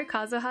I heard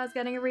Kazuha's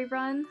getting a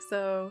rerun,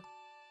 so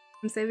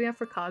I'm saving up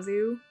for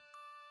Kazu.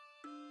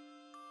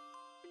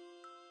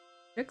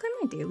 Did I claim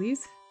my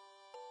dailies?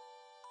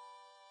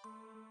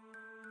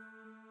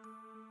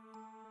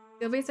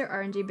 Skill based or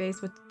RNG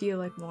based? What do you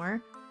like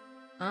more?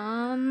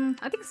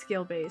 I think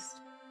skill based.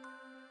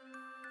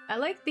 I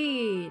like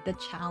the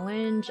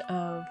challenge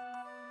of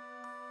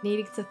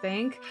needing to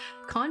think,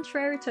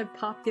 contrary to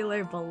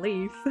popular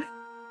belief.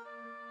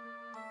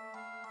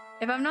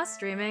 If I'm not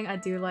streaming, I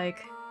do like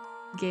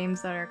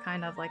games that are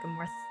kind of like a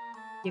more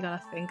you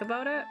gotta think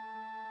about it.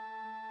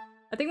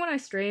 I think when I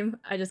stream,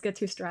 I just get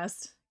too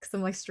stressed because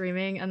I'm like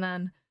streaming, and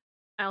then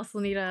I also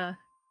need to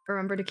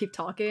remember to keep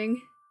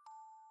talking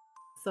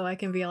so I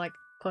can be like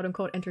quote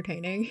unquote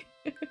entertaining.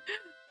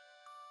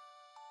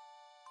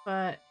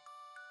 But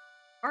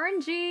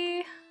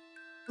RNG,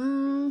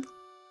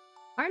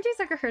 RNG's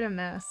like a hit or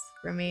miss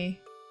for me.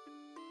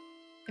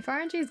 If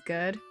RNG is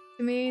good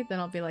to me, then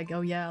I'll be like,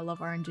 oh yeah, I love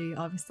RNG,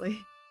 obviously.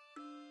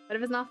 But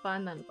if it's not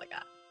fun, then it's like,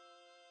 ah.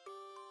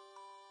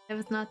 If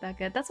it's not that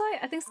good. That's why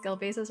I think skill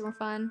bases are more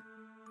fun.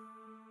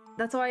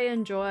 That's why I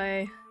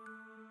enjoy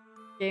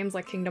games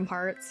like Kingdom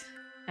Hearts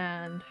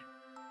and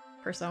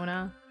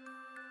Persona.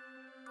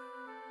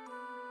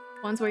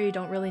 Ones where you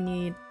don't really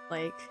need,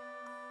 like,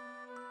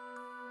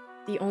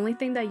 the only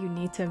thing that you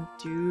need to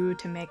do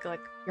to make, like,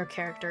 your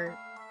character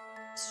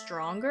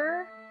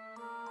stronger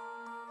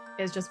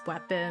is just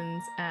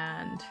weapons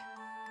and,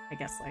 I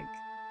guess, like,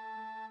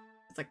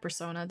 it's like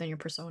Persona, then your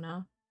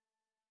Persona.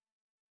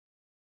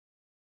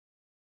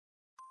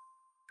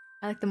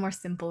 I like the more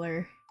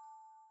simpler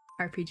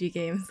RPG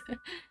games.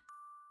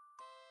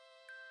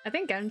 I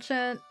think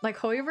Genshin, like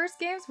Hoyoverse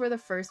games were the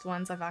first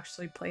ones I've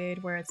actually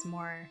played where it's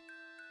more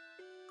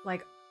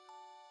like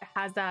it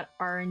has that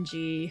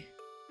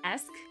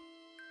RNG-esque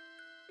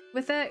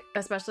with it,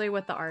 especially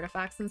with the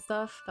artifacts and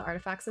stuff, the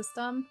artifact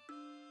system.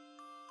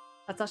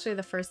 That's actually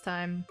the first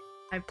time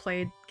I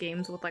played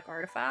games with like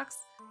artifacts.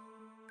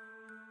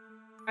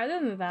 Other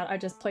than that, I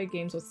just played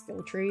games with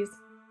skill trees.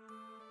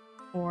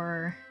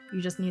 Or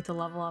you just need to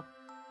level up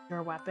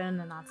your weapon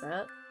and that's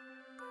it.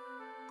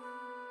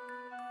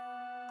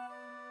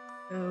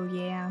 Oh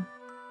yeah.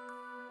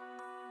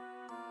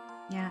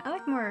 Yeah, I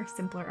like more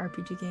simpler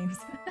RPG games.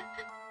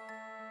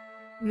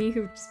 Me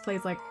who just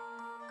plays like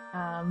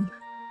Final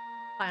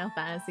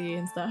Fantasy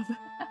and stuff.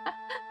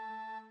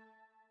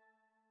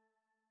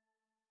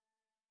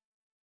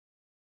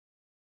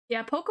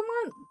 Yeah,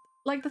 Pokemon,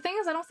 like the thing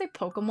is I don't say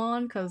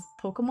Pokemon because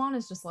Pokemon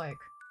is just like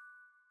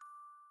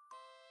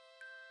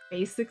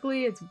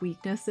basically its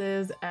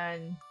weaknesses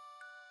and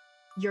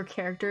your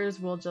characters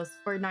will just,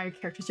 or not your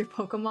characters, your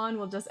Pokemon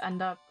will just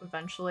end up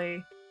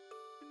eventually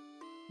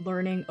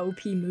learning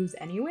OP moves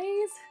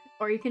anyways,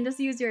 or you can just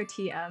use your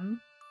TM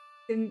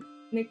to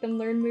make them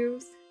learn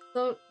moves.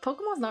 So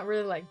Pokemon's not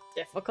really like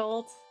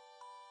difficult.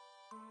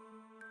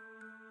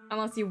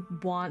 Unless you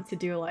want to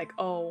do like,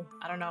 oh,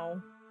 I don't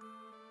know,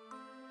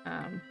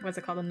 what's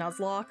it called, a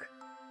Nuzlocke?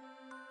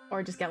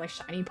 Or just get like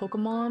shiny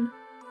Pokemon.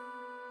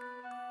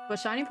 But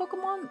shiny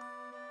Pokemon,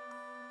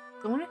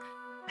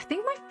 I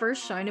think my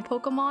first shiny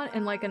Pokemon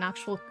in like an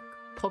actual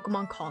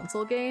Pokemon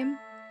console game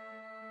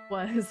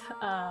was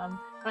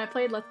when I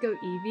played Let's Go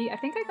Eevee. I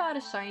think I got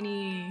a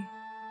shiny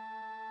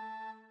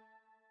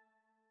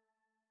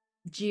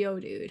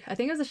Geodude. I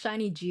think it was a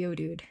shiny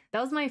Geodude.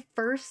 That was my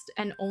first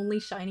and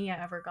only shiny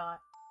I ever got.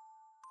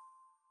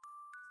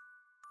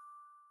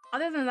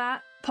 Other than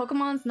that,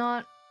 Pokemon's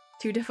not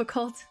too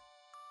difficult.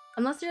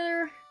 Unless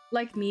you're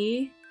like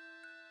me,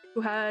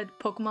 who had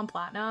Pokemon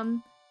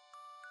Platinum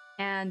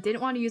and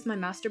didn't want to use my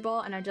Master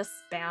Ball, and I just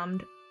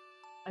spammed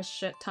a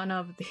shit ton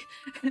of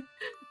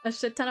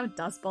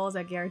Dust Balls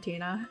at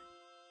Giratina.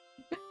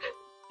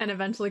 And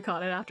eventually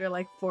caught it after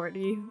like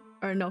 40,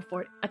 or no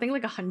 40, I think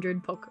like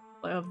 100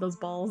 of those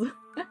balls.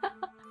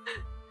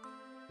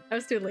 I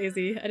was too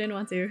lazy. I didn't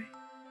want to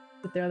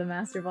throw the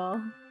Master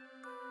Ball.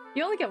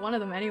 You only get one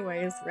of them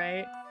anyways,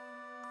 right?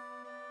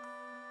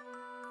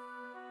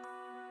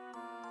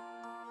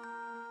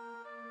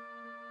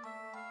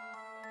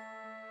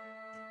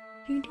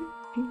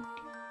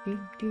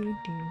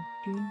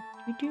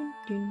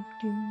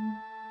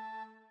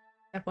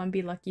 Step 1,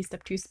 be lucky.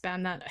 Step 2,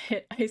 spam that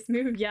hit ice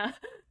move. Yeah.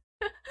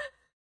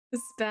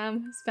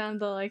 spam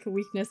the like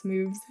weakness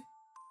moves.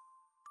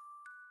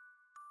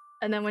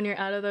 And then when you're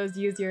out of those,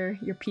 use your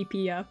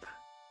PP up.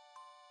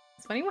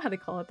 It's funny how they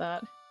call it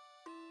that,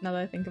 now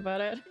that I think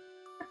about it.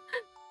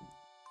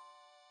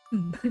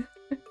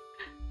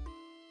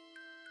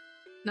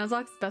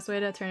 Nuzlocke's the best way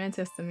to turn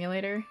into a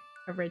simulator.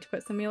 A rage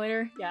quit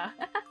simulator. Yeah.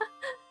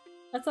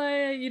 That's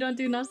why you don't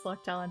do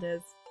Nuzlocke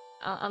challenges.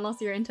 Unless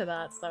you're into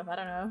that stuff, I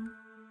don't know.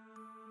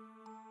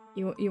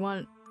 You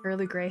want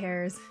early gray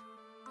hairs.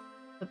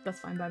 But that's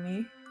fine by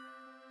me.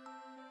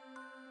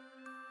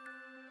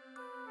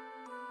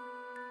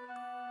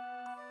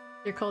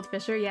 Sheer Cold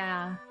Fisher?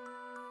 Yeah.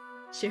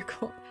 Sheer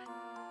Cold.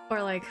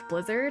 Or like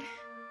Blizzard?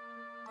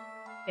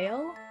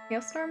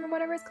 Hailstorm or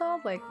whatever it's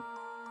called? Like,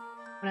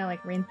 when I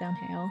like rains down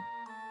hail.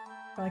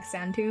 Or like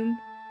Sand Tomb.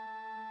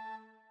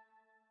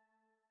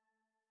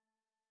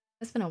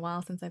 it's been a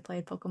while since I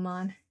played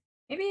Pokemon.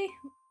 Maybe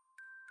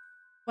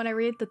when I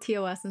read the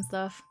TOS and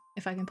stuff,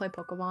 if I can play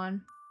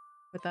Pokemon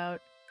without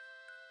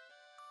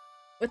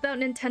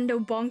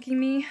Nintendo bonking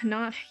me.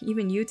 Not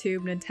even YouTube,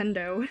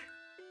 Nintendo. As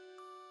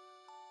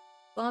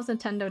long as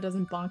Nintendo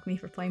doesn't bonk me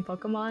for playing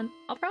Pokemon,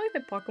 I'll probably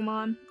play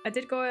Pokemon. I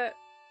did get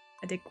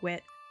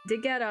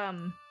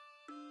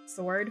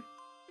Sword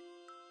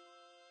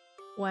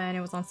when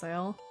it was on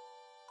sale.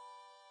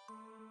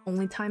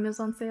 Only time it was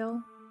on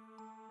sale.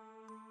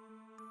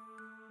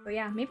 But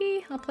yeah,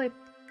 maybe I'll play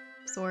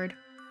Sword.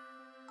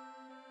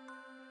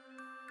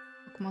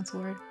 Pokemon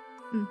Sword.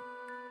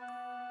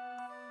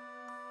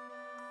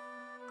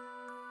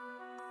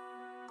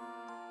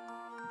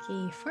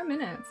 Okay, 4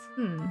 minutes.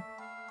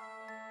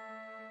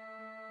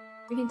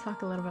 We can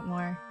talk a little bit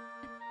more.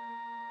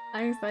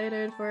 I'm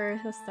excited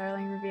for the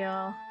Starling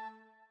reveal.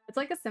 It's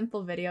like a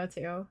simple video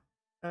too,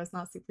 so it's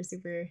not super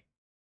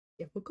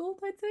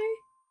difficult, I'd say.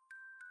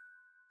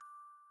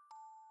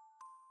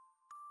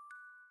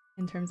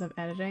 In terms of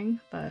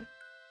editing, but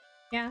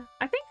yeah,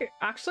 I think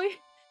actually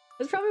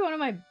it's probably one of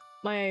my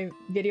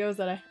videos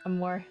that I'm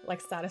more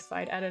like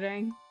satisfied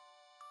editing,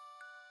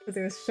 because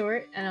it was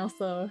short and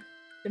also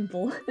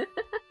simple.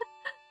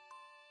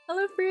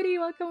 Hello Fruity,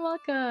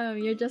 welcome!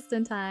 You're just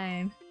in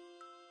time.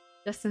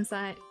 Just in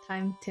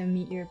time to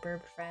meet your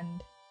burb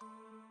friend.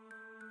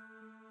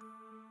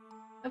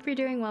 Hope you're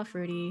doing well,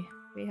 Fruity.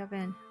 We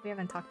haven't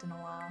talked in a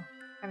while.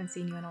 Haven't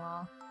seen you in a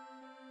while.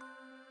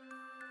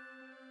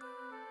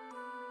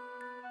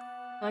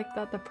 I like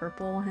that the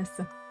purple one is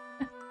so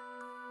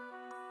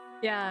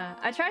yeah,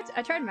 I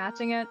tried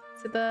matching it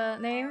to the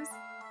names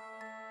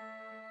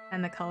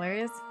and the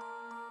colors.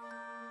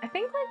 I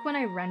think like when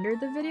I rendered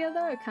the video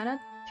though, it kind of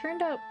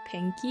turned out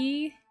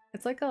pinky.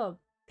 It's like a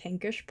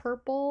pinkish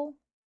purple.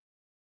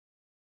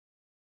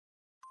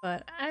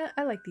 But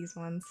I like these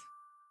ones.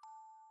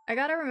 I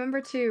gotta remember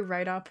to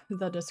write up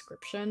the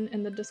description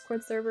in the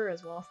Discord server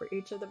as well for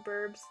each of the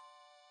burbs.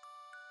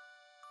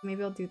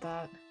 Maybe I'll do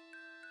that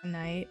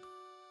tonight.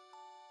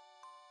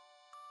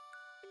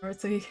 Or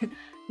so you can...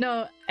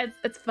 No,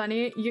 it's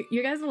funny.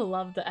 You guys will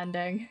love the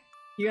ending.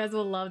 You guys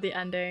will love the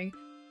ending.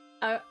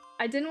 I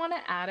didn't want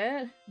to add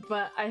it,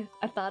 but I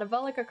thought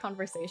about like a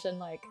conversation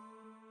like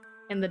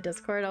in the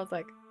Discord. I was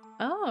like,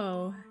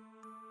 oh,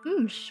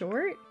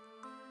 short?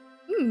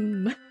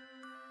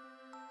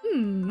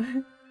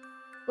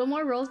 Will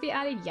more roles be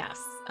added? Yes.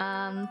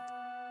 I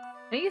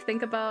need to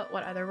think about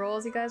what other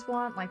roles you guys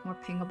want, like more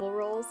pingable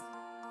roles.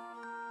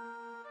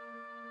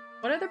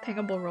 What other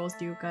pingable roles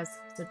do you guys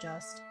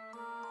suggest?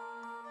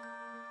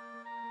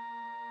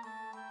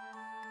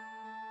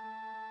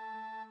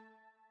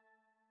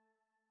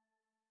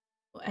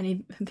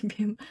 Any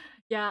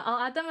yeah, I'll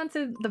add them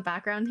into the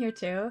background here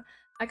too.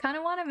 I kind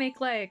of want to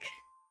make like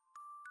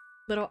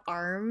little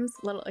arms,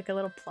 like a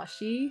little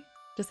plushie.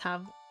 Just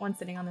have one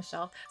sitting on the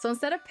shelf. So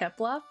instead of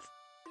Piplup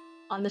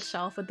on the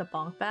shelf with the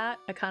bonk bat,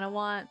 I kind of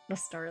want the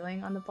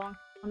Starling on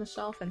the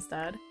shelf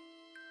instead.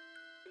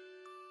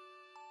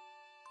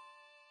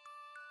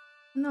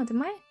 No, did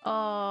my...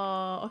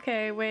 Oh,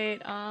 okay, wait,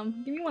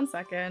 give me 1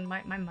 second.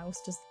 My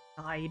mouse just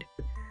died.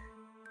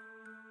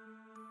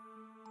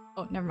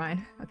 Oh, never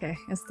mind. Okay,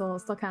 it's still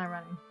kind of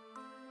running.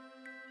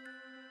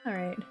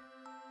 Alright.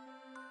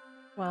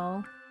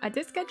 Well, I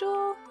did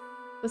schedule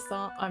the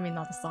song... I mean,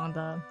 not the song,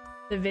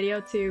 the video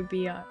to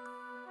be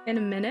in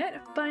a minute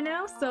by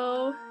now,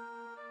 so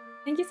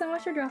thank you so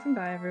much for dropping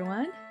by,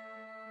 everyone.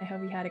 I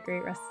hope you had a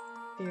great rest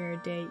of your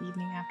day,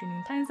 evening,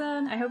 afternoon time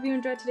zone. I hope you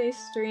enjoyed today's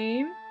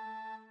stream.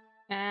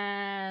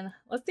 And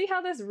let's see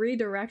how this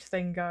redirect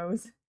thing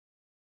goes.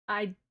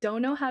 I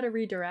don't know how to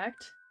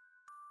redirect.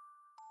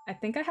 I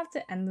think I have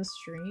to end the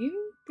stream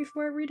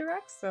before it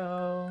redirects,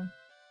 so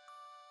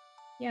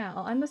yeah,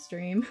 I'll end the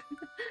stream.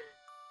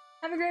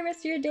 Have a great rest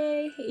of your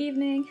day,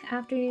 evening,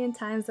 afternoon,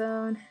 time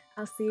zone.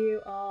 I'll see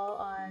you all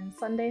on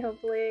Sunday,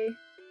 hopefully.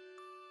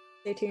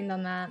 Stay tuned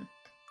on that.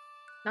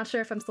 Not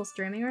sure if I'm still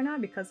streaming or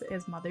not because it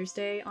is Mother's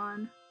Day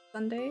on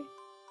Sunday.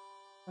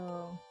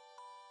 So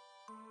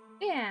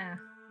yeah.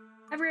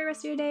 Have a great rest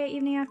of your day,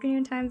 evening,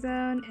 afternoon, time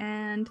zone,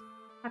 and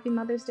happy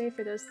Mother's Day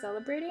for those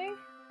celebrating.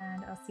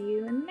 And I'll see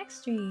you in the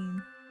next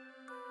stream.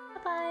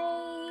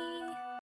 Bye-bye!